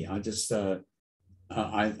by me. I just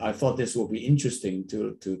I thought this would be interesting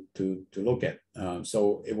to look at.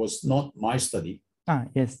 So it was not my study.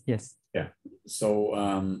 Yes. Yeah.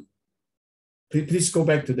 So please go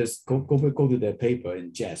back to this. Go to the paper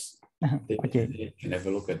in JAS. Okay. They can have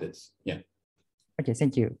a look at this. Yeah. Okay.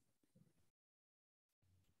 Thank you.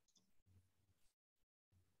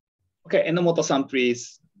 Okay, Enomoto-san,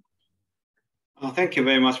 please. Thank you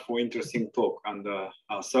very much for interesting talk and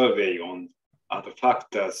survey on the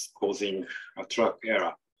factors causing a track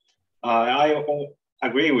error. I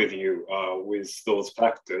agree with you with those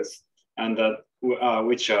factors and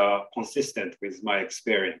which are consistent with my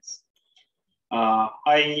experience.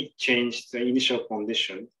 I changed the initial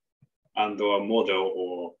condition and or model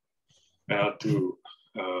or to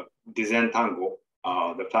disentangle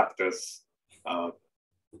the factors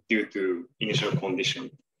due to initial condition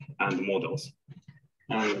and models.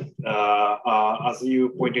 And as you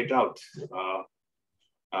pointed out,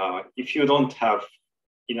 if you don't have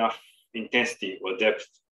enough intensity or depth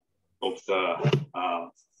of the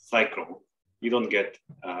cyclone, you don't get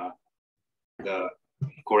the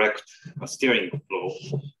correct steering flow,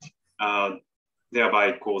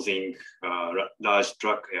 thereby causing large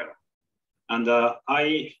track error. And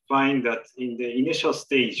I find that in the initial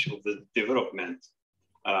stage of the development,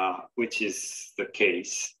 which is the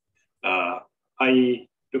case, I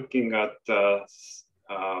looking at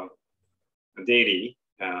daily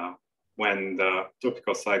when the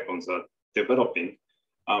tropical cyclones are developing,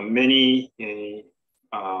 many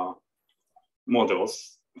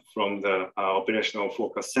models from the operational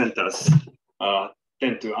focus centers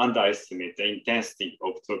tend to underestimate the intensity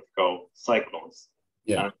of tropical cyclones.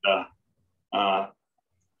 Yeah.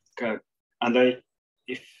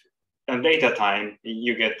 If at later time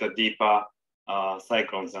you get the deeper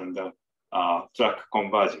cyclones and the track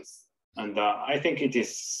converges, and I think it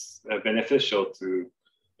is beneficial to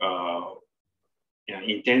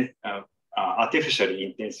artificially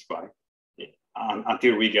intensify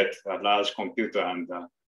until we get a large computer and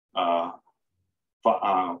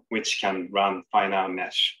which can run finer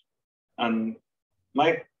mesh. And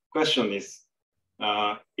my question is,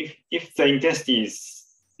 if the intensity is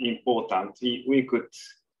important, we could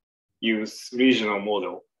use regional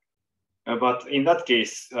model. But in that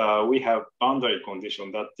case, we have boundary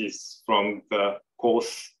condition that is from the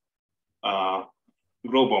coarse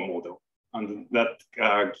global model, and that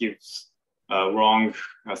gives wrong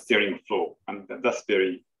steering flow, and that's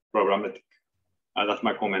very problematic. That's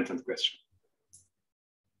my comment and question.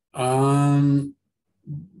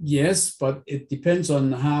 Yes, but it depends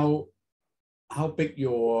on how big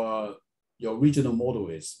your regional model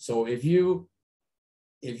is. So if you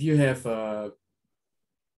have a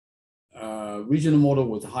regional model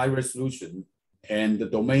with high resolution and the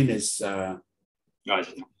domain is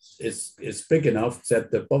big enough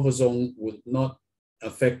that the buffer zone would not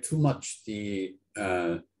affect too much the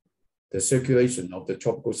circulation of the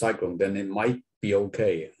tropical cyclone, then it might be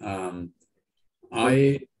okay. Or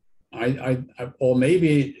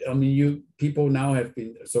maybe, I mean, people now have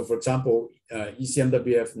been, so for example,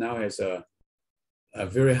 ECMWF now has a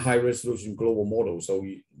very high resolution global model. So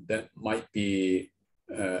that might be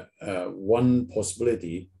one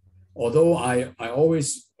possibility. Although I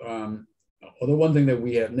always although one thing that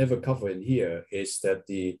we have never covered in here is that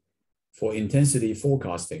for intensity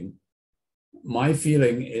forecasting, my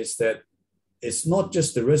feeling is that it's not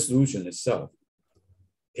just the resolution itself.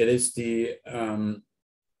 It is the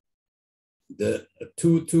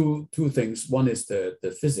two things. One is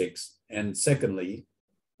the physics, and secondly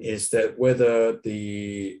is that whether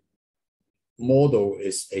the model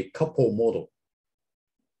is a couple model.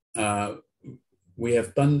 We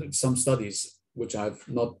have done some studies, which I've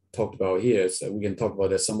not talked about here, so we can talk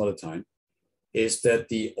about that some other time, is that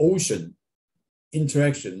the ocean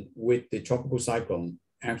interaction with the tropical cyclone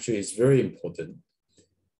actually is very important.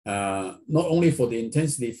 Not only for the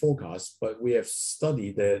intensity forecast, but we have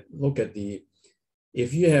studied that, look at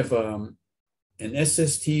if you have an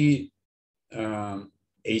SST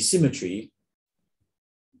asymmetry,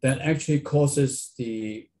 that actually causes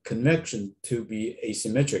the convection to be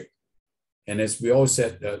asymmetric. And as we all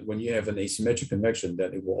said, that when you have an asymmetric convection,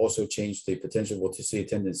 that it will also change the potential vorticity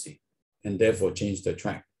tendency and therefore change the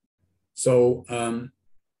track. So,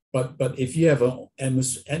 but if you have an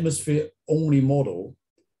atmosphere only model,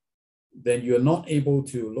 then you're not able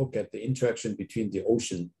to look at the interaction between the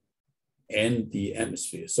ocean and the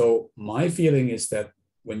atmosphere. So my feeling is that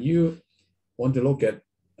when you want to look at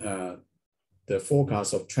the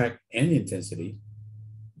forecast of track and intensity,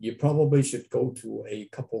 you probably should go to a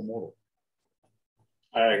couple model.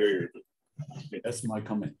 I agree with you. That's my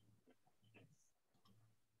comment.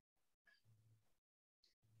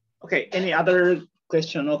 Okay, any other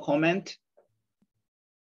question or comment?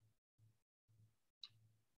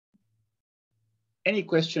 Any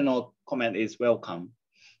question or comment is welcome.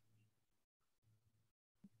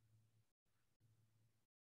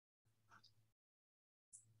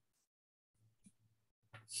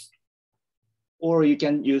 Or you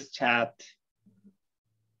can use chat.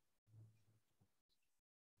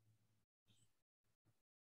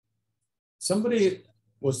 Somebody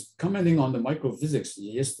was commenting on the microphysics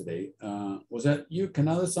yesterday. Was that you,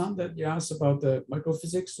 Kanada-san, that you asked about the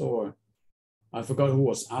microphysics, or I forgot who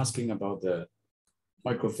was asking about the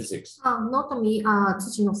microphysics? Not me,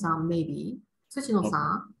 Tsuchino-san, maybe.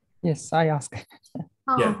 Tsuchino-san. Yes, I ask.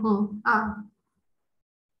 Yeah.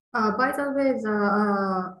 By the way,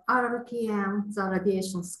 the RRTM, the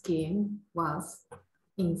radiation scheme was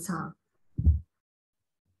in sun.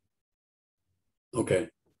 Okay.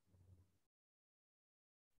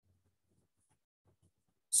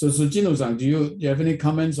 So Tsujino-san, do you have any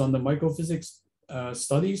comments on the microphysics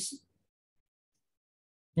studies?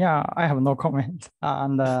 Yeah, I have no comment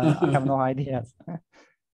and I have no ideas.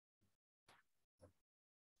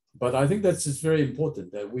 But I think that's just very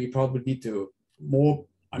important that we probably need to more.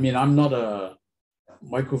 I mean, I'm not a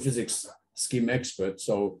microphysics scheme expert,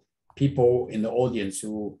 so people in the audience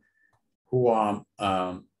who are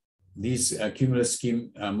these cumulative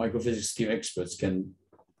scheme microphysics scheme experts can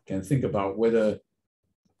think about whether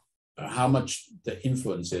how much the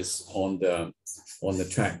influence is on the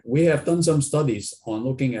track. We have done some studies on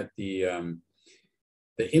looking at the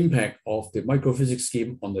impact of the microphysics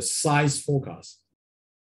scheme on the size forecast,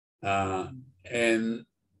 and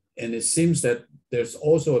it seems that there's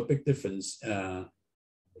also a big difference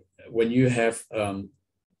when you have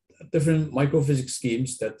different microphysics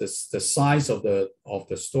schemes, that the size of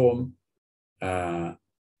the storm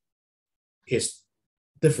is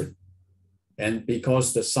different. And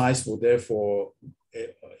because the size will therefore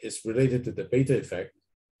is related to the beta effect.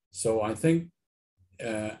 So I think,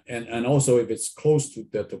 and also if it's close to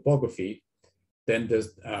the topography, then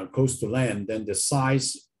close to land, then the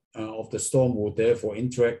size of the storm will therefore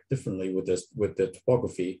interact differently with the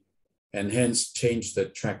topography, and hence change the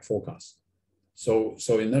track forecast. So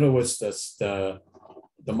in other words, the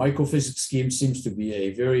microphysics scheme seems to be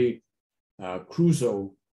a very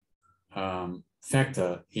crucial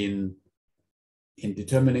factor in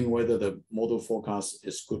determining whether the model forecast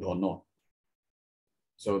is good or not.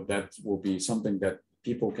 So that will be something that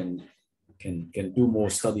people can do more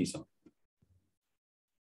studies on.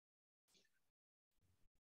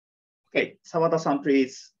 Okay, Sawada-san,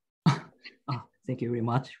 please. Thank you very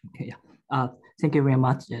much. Yeah. Thank you very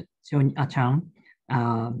much, Chan.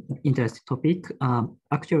 Interesting topic.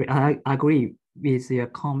 Actually, I agree with your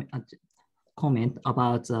comment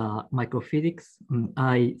about microphysics.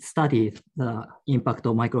 I studied the impact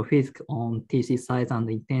of microphysics on TC size and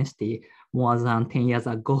intensity more than 10 years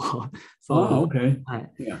ago. So okay.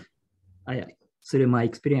 Through my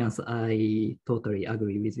experience, I totally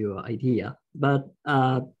agree with your idea. But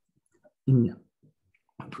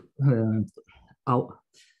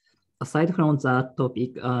aside from that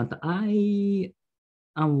topic, I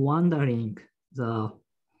am wondering the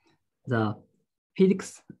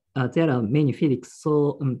physics. There are many physics.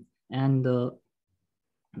 So And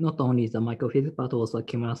not only the microphysics, but also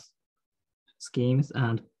cumulus schemes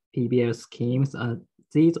and PBL schemes.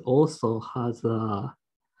 These also has a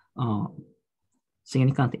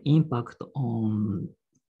significant impact on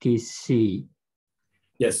TC.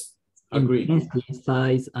 Yes, agree. Intensity,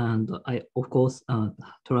 size, and of course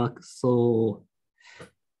track. So,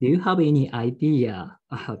 do you have any idea?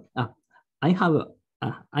 I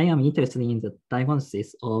am interested in the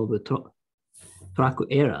diagnosis of track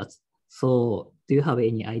errors. So, do you have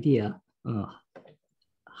any idea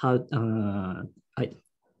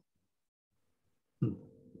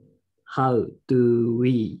how do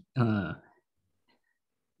we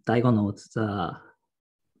diagnose the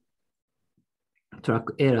track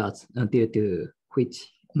errors due to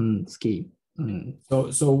which scheme?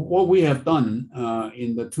 So what we have done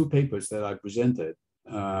in the two papers that I presented,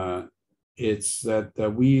 it's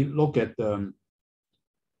that we look at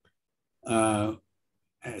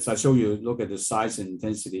as I show you, look at the size and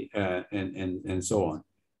intensity and so on.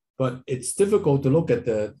 But it's difficult to look at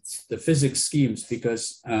the physics schemes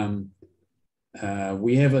because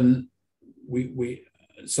we haven't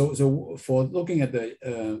so for looking at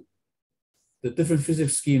the different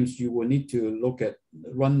physics schemes, you will need to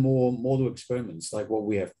run more model experiments like what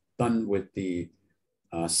we have done with the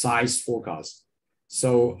size forecast.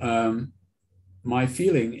 So my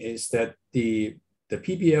feeling is that the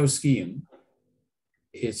PBL scheme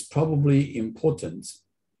is probably important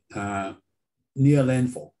near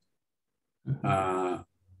landfall.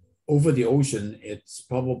 Over the ocean, it's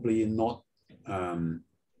probably not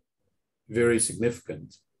very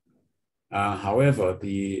significant. However,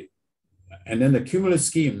 and then the cumulus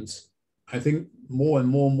schemes, I think more and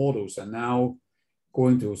more models are now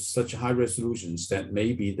going to such high resolutions that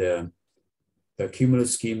maybe the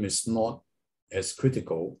cumulus scheme is not as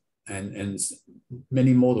critical, and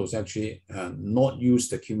many models actually not use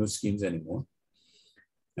the cumulus schemes anymore.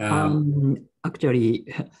 Actually,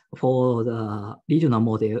 for the regional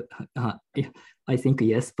model, I think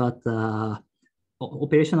yes, but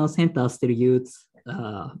operational centers still use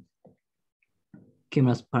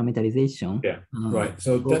cumulus parameterization. Yeah, right.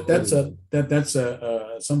 So that's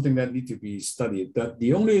something that needs to be studied.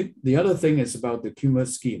 The other thing is about the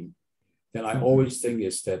cumulus scheme that I always think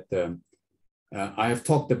is that I have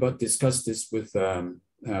discussed this with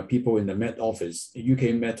people in the Met Office,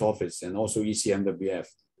 UK Met Office, and also ECMWF.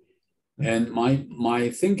 And my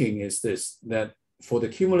thinking is this, that for the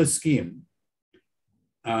cumulus scheme,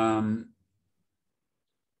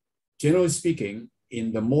 generally speaking,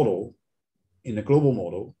 in the model, in the global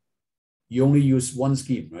model, you only use one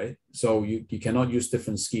scheme, right? So you cannot use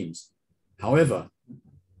different schemes. However,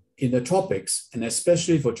 in the tropics, and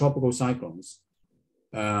especially for tropical cyclones,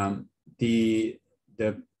 the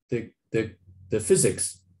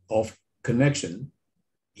physics of convection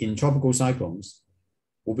in tropical cyclones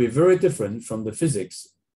will be very different from the physics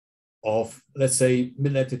of, let's say,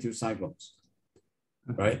 mid-latitude cyclones,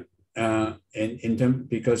 right?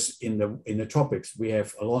 Because in the tropics we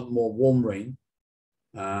have a lot more warm rain,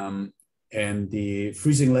 and the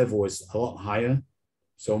freezing level is a lot higher.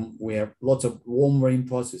 So we have lots of warm rain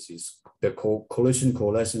processes. The collision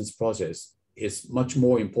coalescence process is much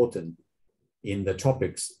more important in the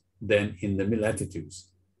tropics than in the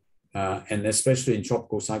mid-latitudes, and especially in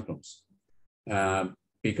tropical cyclones,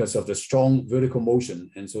 because of the strong vertical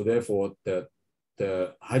motion. And so therefore the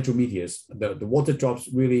hydrometeors, the water drops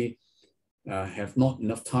really have not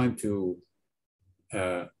enough time to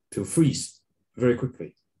freeze very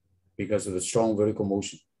quickly because of the strong vertical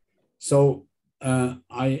motion. So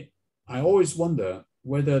I always wonder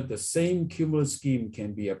whether the same cumulus scheme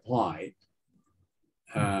can be applied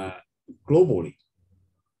globally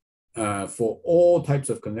for all types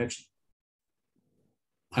of convection.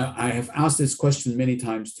 I have asked this question many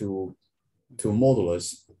times to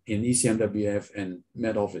modelers in ECMWF and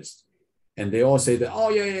Met Office, and they all say that, oh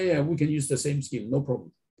yeah, we can use the same scheme, no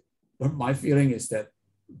problem. But my feeling is that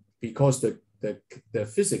because the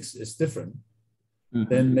physics is different,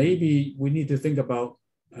 then maybe we need to think about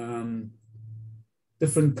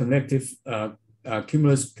different connective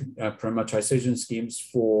cumulus parametrization schemes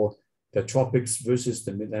for the tropics versus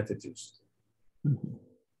the mid-latitudes.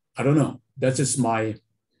 I don't know. That's just my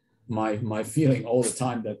feeling all the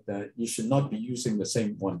time, that you should not be using the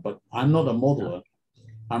same one. But I'm not a modeler.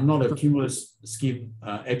 I'm not a cumulus scheme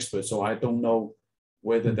expert, so I don't know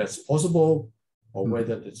whether that's possible or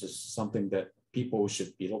whether this is something that people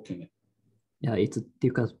should be looking at. Yeah, it's a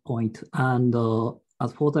difficult point. And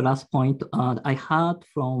as for the last point, I heard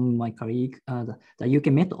from my colleague the UK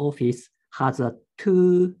Met Office has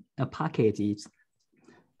two packages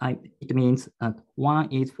it means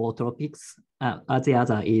one is for tropics, the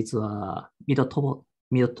other is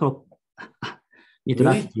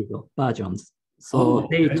mid-latitude versions. So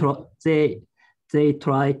they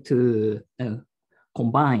try to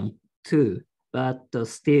combine two, but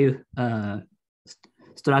still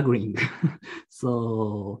struggling.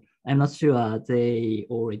 So I'm not sure they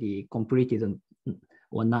already completed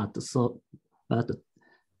or not. So, but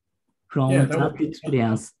from that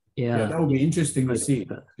experience, that would be interesting to see,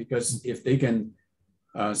 because if they can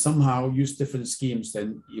somehow use different schemes,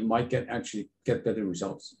 then you might actually get better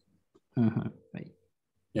results. Right.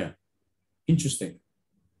 Yeah, interesting.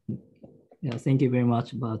 Yeah, thank you very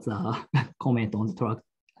much about the comment on the track.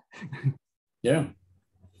 Yeah.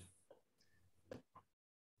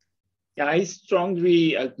 Yeah, I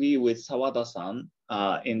strongly agree with Sawada-san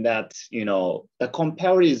in that, you know, the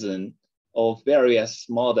comparison of various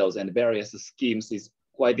models and various schemes is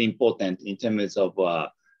quite important in terms of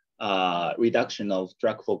reduction of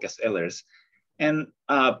track focus errors. And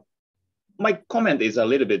my comment is a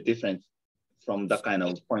little bit different from that kind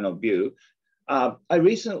of point of view. I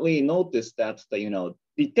recently noticed that the, you know,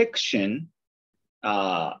 detection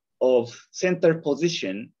of center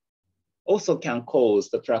position also can cause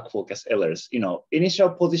the track focus errors. You know,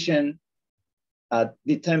 initial position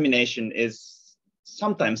determination is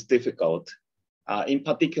sometimes difficult, in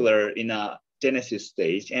particular in a genesis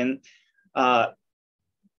stage. And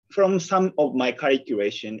from some of my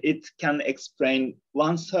calculation, it can explain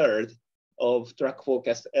 1/3 of track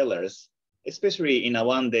focus errors, especially in a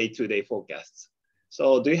 1 day, 2 day forecast.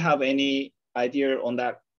 So do you have any idea on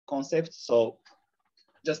that concept? So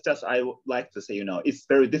just as I would like to say, you know, it's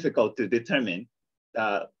very difficult to determine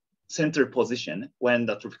the center position when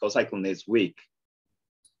the tropical cyclone is weak.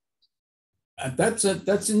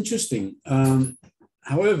 That's interesting.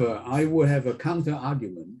 However, I would have a counter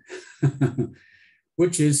argument,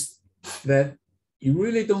 which is that you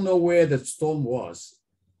really don't know where the storm was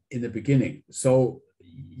in the beginning. So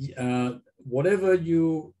whatever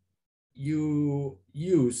you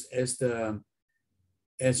use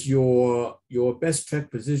as your best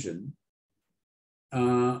track position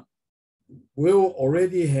will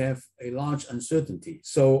already have a large uncertainty.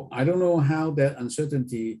 So I don't know how that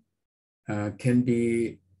uncertainty can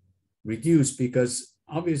be reduced, because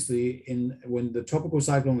obviously when the tropical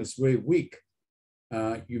cyclone is very weak,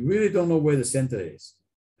 you really don't know where the center is,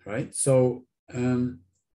 right? So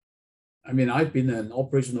I mean, I've been an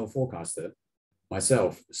operational forecaster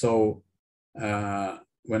myself. So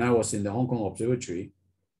when I was in the Hong Kong Observatory,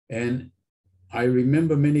 and I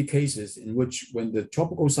remember many cases in which when the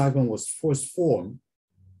tropical cyclone was first formed,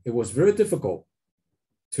 it was very difficult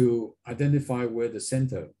to identify where the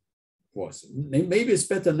center was. Maybe it's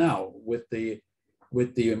better now with the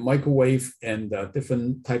microwave and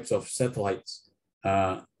different types of satellites,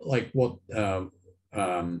 like what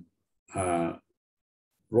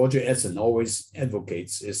Roger Edson always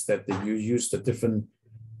advocates, is that you use the different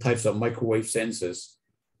types of microwave sensors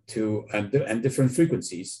and different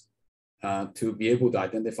frequencies to be able to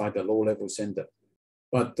identify the low-level center.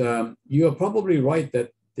 But you are probably right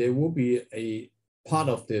that there will be a part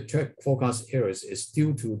of the track forecast errors is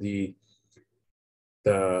due to the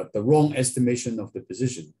wrong estimation of the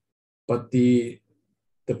position. But the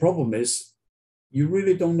problem is you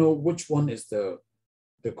really don't know which one is the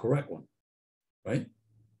correct one, right?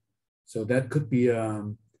 So that could be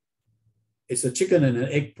it's a chicken and an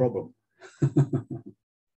egg problem.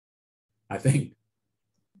 I think.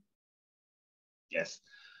 Yes.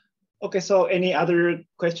 Okay, so any other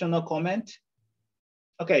question or comment?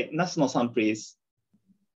 Okay, Nasuno-san, please.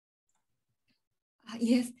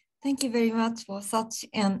 Yes, thank you very much for such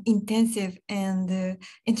an intensive and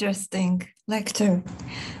interesting lecture.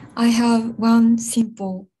 I have one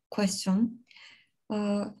simple question.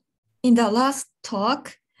 In the last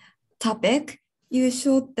topic, you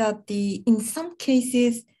showed that in some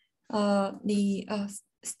cases, the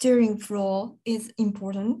steering flow is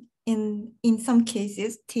important. In some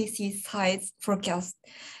cases, TC size forecast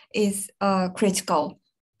is critical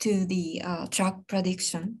to the track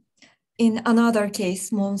prediction. In another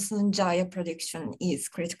case, monsoon gyre prediction is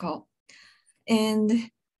critical. And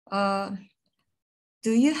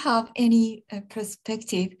do you have any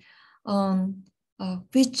perspective on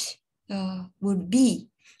which would be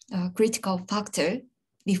a critical factor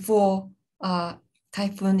before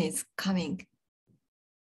typhoon is coming?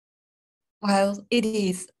 While it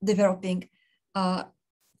is developing, can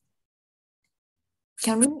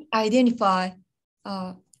we identify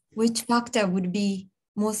which factor would be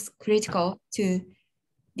most critical to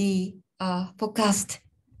the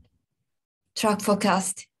track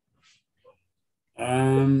forecast?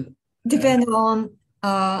 Depending on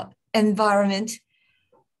environment,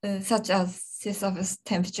 such as sea surface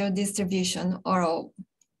temperature distribution or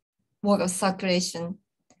water circulation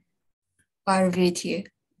variability,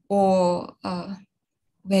 or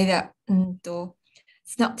wave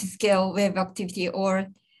synoptic scale wave activity, or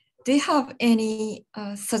do you have any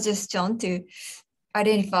suggestion to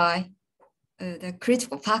identify the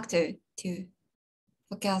critical factor to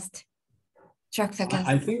forecast, track forecast?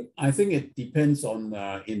 I think it depends on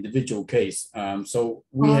individual case. So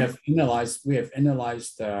we have analyzed.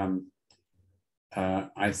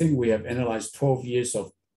 I think we have analyzed 12 years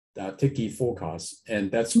of Tiki forecasts,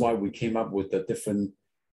 and that's why we came up with the different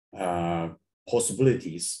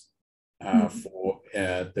possibilities for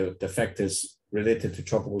the factors related to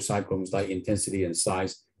tropical cyclones, like intensity and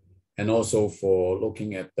size, and also for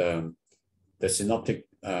looking at the synoptic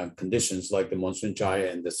conditions like the monsoon gyre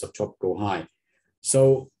and the subtropical high.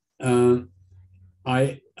 So I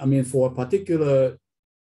mean, for a particular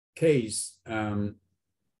case, that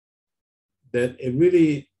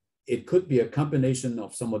it could be a combination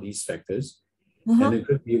of some of these factors, and it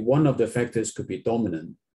could be one of the factors could be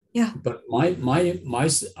dominant. Yeah. But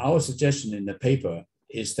our suggestion in the paper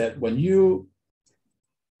is that when you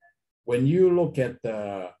look at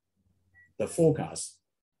the forecast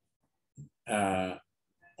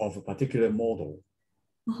of a particular model,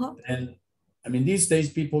 and I mean, these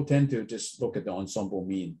days people tend to just look at the ensemble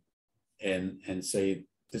mean and say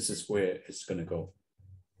this is where it's going to go.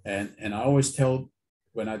 And I always tell,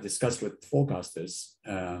 when I discuss with forecasters,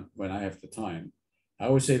 when I have the time, I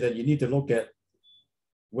always say that you need to look at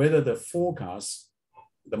whether the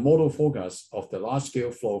model forecast of the large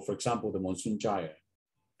scale flow, for example, the monsoon gyre,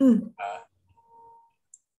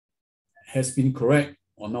 has been correct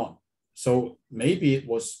or not. So maybe it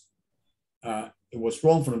was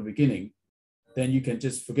wrong from the beginning. Then you can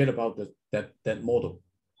just forget about that model.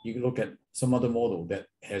 You can look at some other model that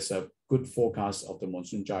has a good forecast of the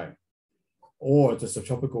monsoon gyre, or the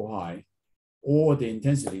subtropical high, or the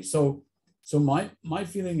intensity. So my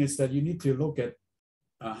feeling is that you need to look at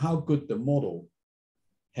how good the model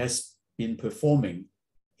has been performing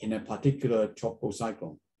in a particular tropical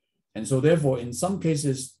cyclone. And so therefore, in some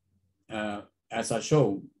cases, as I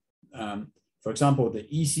showed, for example, the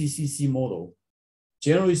ECCC model,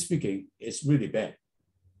 generally speaking, is really bad.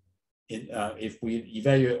 If we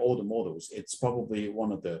evaluate all the models, it's probably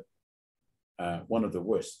one of the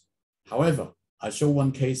worst. However, I show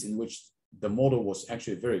one case in which the model was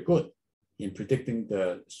actually very good in predicting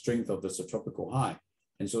the strength of the subtropical high.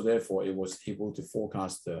 And so therefore it was able to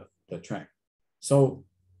forecast the track. So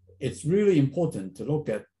it's really important to look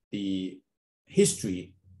at the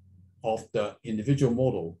history of the individual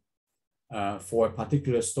model for a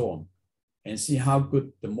particular storm and see how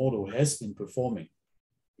good the model has been performing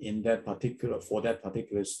in that particular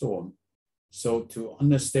storm. So to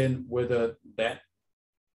understand whether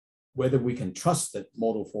we can trust that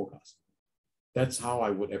model forecast. That's how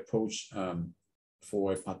I would approach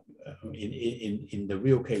for in the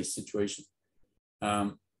real case situation.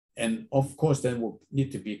 And of course, then will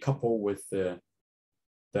need to be coupled with the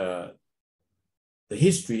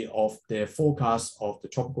history of their forecast of the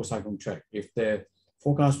tropical cyclone track. If their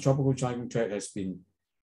forecast tropical cyclone track has been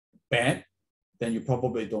bad, then you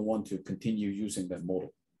probably don't want to continue using that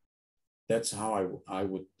model. That's how I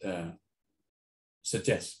would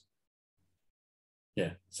suggest.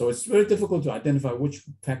 Yeah, so it's very difficult to identify which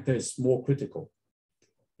factor is more critical.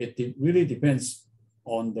 It really depends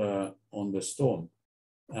on the storm.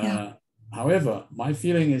 However, my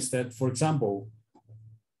feeling is that, for example,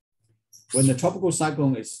 when the tropical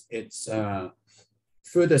cyclone it's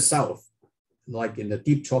further south, like in the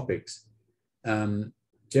deep tropics,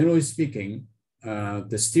 generally speaking,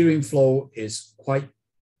 the steering flow is quite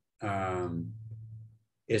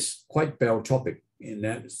barotropic in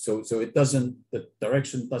that. So the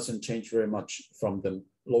direction doesn't change very much from the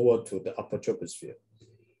lower to the upper troposphere.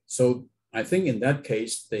 So I think in that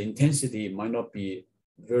case, the intensity might not be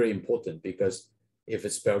very important, because if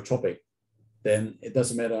it's barotropic, then it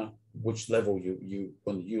doesn't matter which level you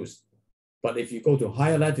want to use. But if you go to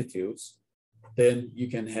higher latitudes, then you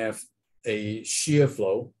can have a shear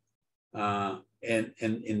flow. And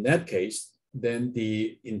in that case, then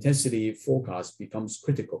the intensity forecast becomes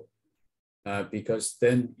critical, because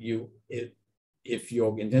then if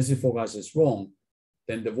your intensity forecast is wrong,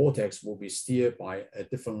 then the vortex will be steered by a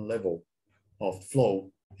different level of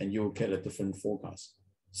flow, and you'll get a different forecast.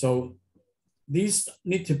 So these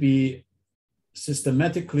need to be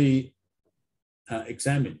systematically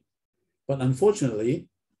examined. But unfortunately,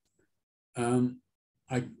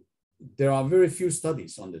 there are very few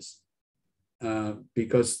studies on this,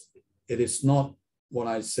 because it is not what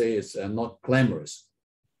I say is not glamorous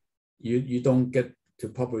you don't get to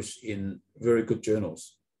publish in very good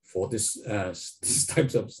journals for this these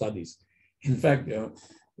types of studies. In fact,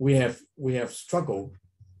 we have struggled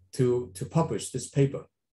to publish this paper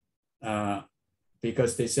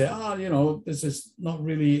because they say, this is not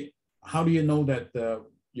really. How do you know that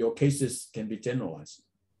your cases can be generalized?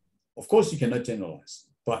 Of course, you cannot generalize,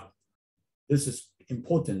 but this is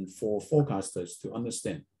important for forecasters to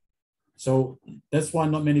understand. So that's why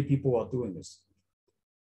not many people are doing this.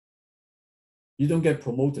 You don't get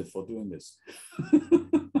promoted for doing this.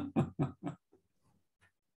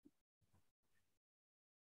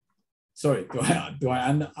 Sorry, do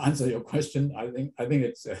I answer your question? I think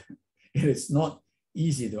it's it is not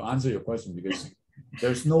easy to answer your question because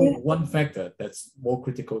there's no one factor that's more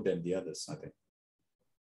critical than the others, I think.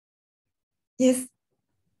 Yes,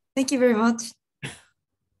 thank you very much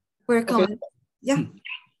for your comment. Yeah.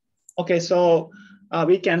 Okay, so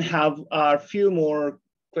we can have a few more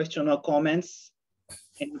questions or comments.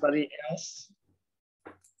 Anybody else?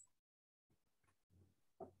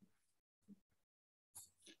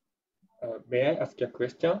 May I ask a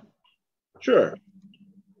question? Sure.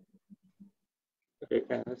 Okay,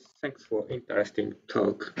 thanks for interesting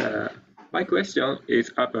talk. My question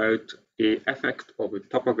is about the effect of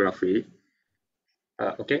topography.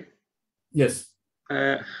 Okay. Yes.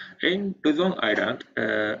 In Luzon Island,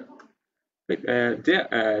 there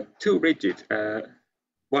are two ridges.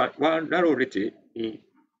 One narrow ridge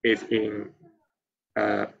is in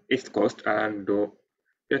east coast, and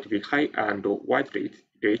relatively high and wide ridge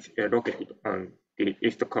located on the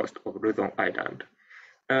east coast of Luzon Island.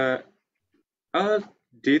 Are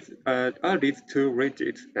these two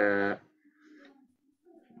ridges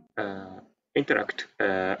interact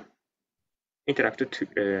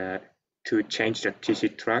to change the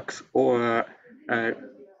TC tracks, or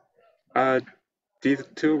are these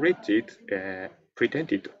two ridges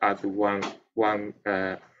presented as one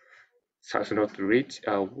south north ridge,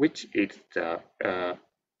 which is the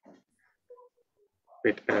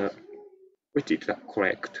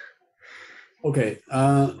correct? Okay,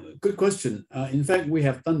 good question. In fact, we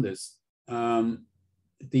have done this. The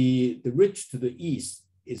ridge to the east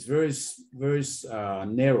is very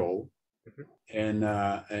narrow and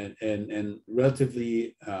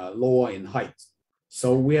relatively lower in height.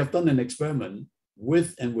 So we have done an experiment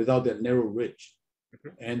with and without that narrow ridge,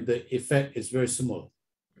 and the effect is very similar.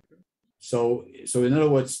 So in other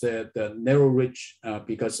words, the narrow ridge,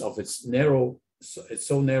 because of its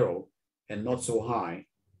so narrow and not so high,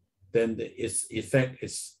 then its effect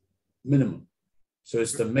is minimum. So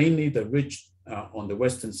it's mainly the ridge on the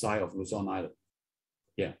western side of Luzon Island.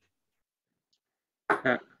 Yeah.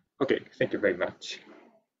 Okay, thank you very much.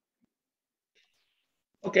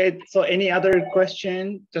 Okay, so any other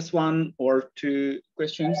question? Just one or two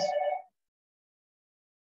questions?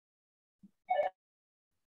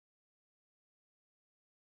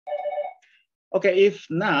 Okay, if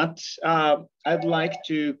not, I'd like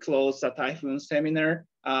to close the Typhoon seminar.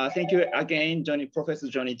 Thank you again, Professor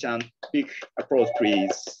Johnny Chan. Big applause,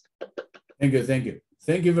 please. Thank you, thank you.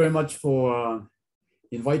 Thank you very much for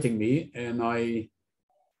inviting me. And I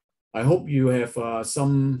hope you have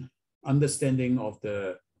some understanding of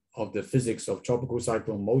the physics of tropical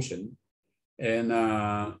cyclone motion. And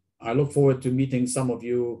I look forward to meeting some of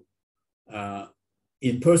you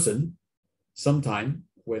in person sometime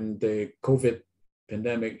when the COVID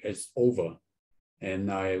pandemic is over.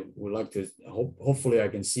 And I would like to, hopefully I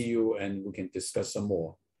can see you and we can discuss some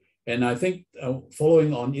more. And I think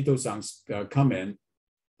following on Ito-san's comment,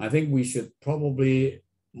 I think we should probably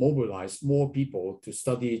mobilize more people to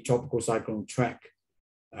study tropical cyclone track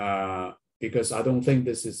because I don't think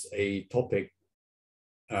this is a topic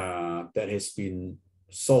that has been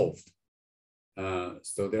solved.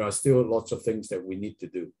 So there are still lots of things that we need to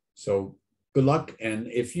do. So good luck. And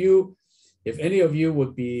if any of you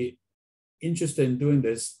would be interested in doing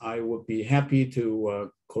this, I would be happy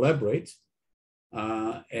to collaborate.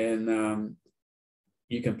 And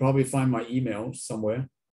you can probably find my email somewhere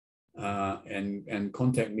and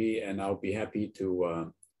contact me, and I'll be happy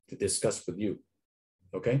to discuss with you.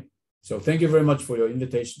 Okay, so thank you very much for your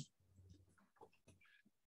invitation.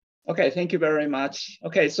 Okay, thank you very much.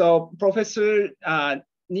 Okay, so Professor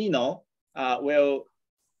Nino will,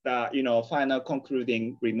 final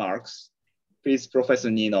concluding remarks. Please,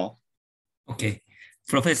 Professor Nino. Okay,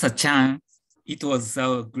 Professor Chan, it was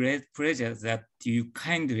a great pleasure that you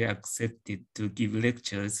kindly accepted to give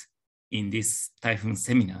lectures in this Typhoon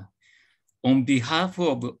seminar. On behalf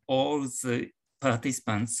of all the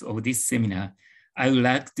participants of this seminar, I would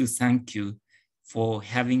like to thank you for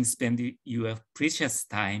having spent your precious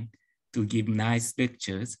time to give nice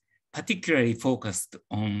lectures particularly focused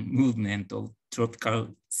on movement of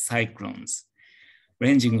tropical cyclones,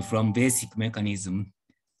 ranging from basic mechanism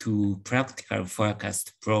to practical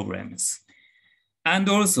forecast problems, and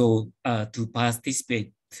also to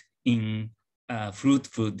participate in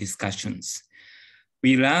fruitful discussions.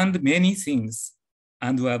 We learned many things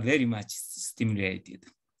and were very much stimulated.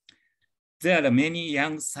 There are many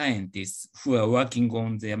young scientists who are working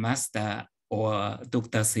on their master or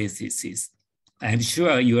doctor theses. I'm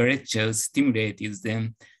sure your lectures stimulated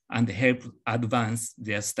them and helped advance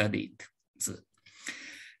their studies.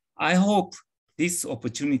 I hope this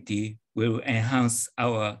opportunity will enhance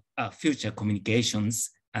our future communications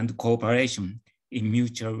and cooperation in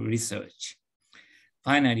mutual research.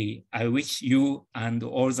 Finally, I wish you and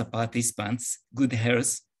all the participants good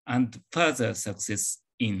health and further success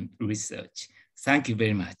in research. Thank you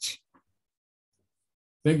very much.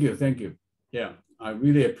 Thank you, thank you. Yeah, I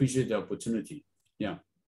really appreciate the opportunity. Yeah.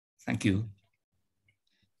 Thank you.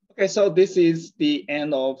 Okay, so this is the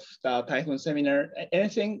end of the Typhoon seminar.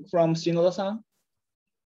 Anything from Shinoda-san?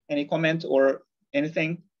 Any comment or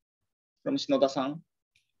anything from Shinoda-san?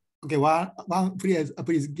 Okay,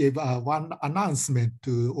 please give one announcement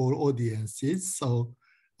to all audiences. So,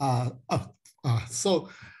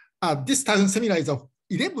 this Typhoon seminar is the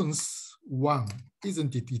 11th one,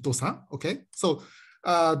 isn't it, Ito-san? Okay, so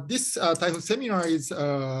this Typhoon seminar is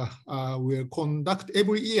will conduct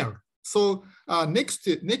every year. So next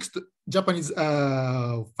Japanese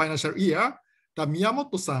financial year, the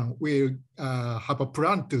Miyamoto-san will have a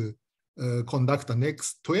plan to conduct the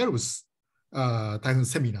next 12th Typhoon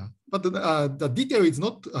seminar, but the detail is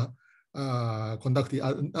not conducted,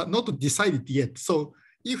 not decided yet. So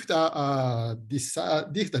if the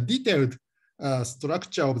detailed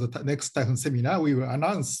structure of the next Typhoon seminar, we will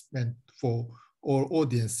announcement for all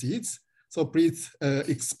audiences. So please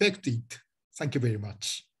expect it. Thank you very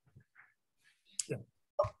much. Yeah.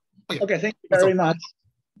 Okay, thank you very much.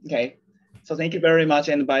 Okay, so thank you very much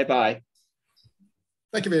and bye-bye.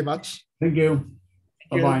 Thank you very much. Thank you.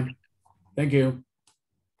 Bye-bye. Thank you.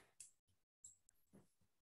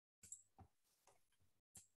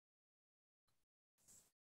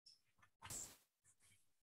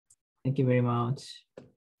 Thank you very much.